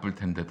기분이 나쁠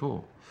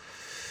텐데도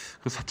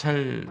그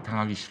사찰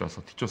당하기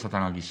싫어서 뒷조사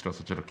당하기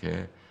싫어서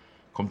저렇게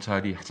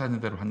검찰이 하자는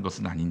대로 한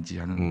것은 아닌지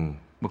하는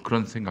뭐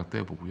그런 생각도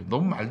해보고요.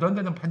 너무 말도 안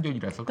되는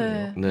판결이라서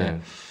그래요.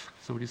 네.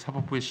 그래서 우리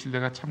사법부의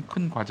신뢰가 참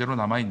큰 과제로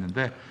남아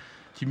있는데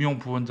김용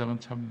부원장은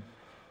참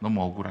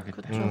너무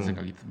억울하겠다 이런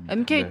생각이 듭니다.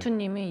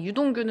 MK2님이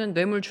유동규는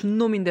뇌물 준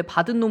놈인데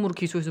받은 놈으로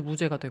기소해서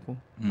무죄가 되고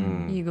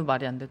이거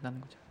말이 안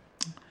된다는 거죠.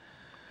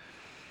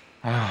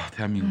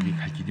 대한민국이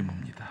갈 길이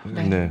멉니다.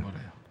 네.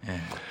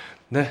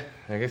 네,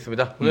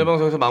 알겠습니다. 오늘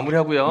방송에서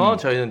마무리하고요.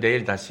 저희는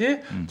내일 다시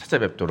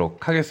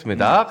찾아뵙도록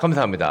하겠습니다.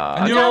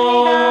 감사합니다.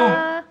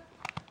 안녕.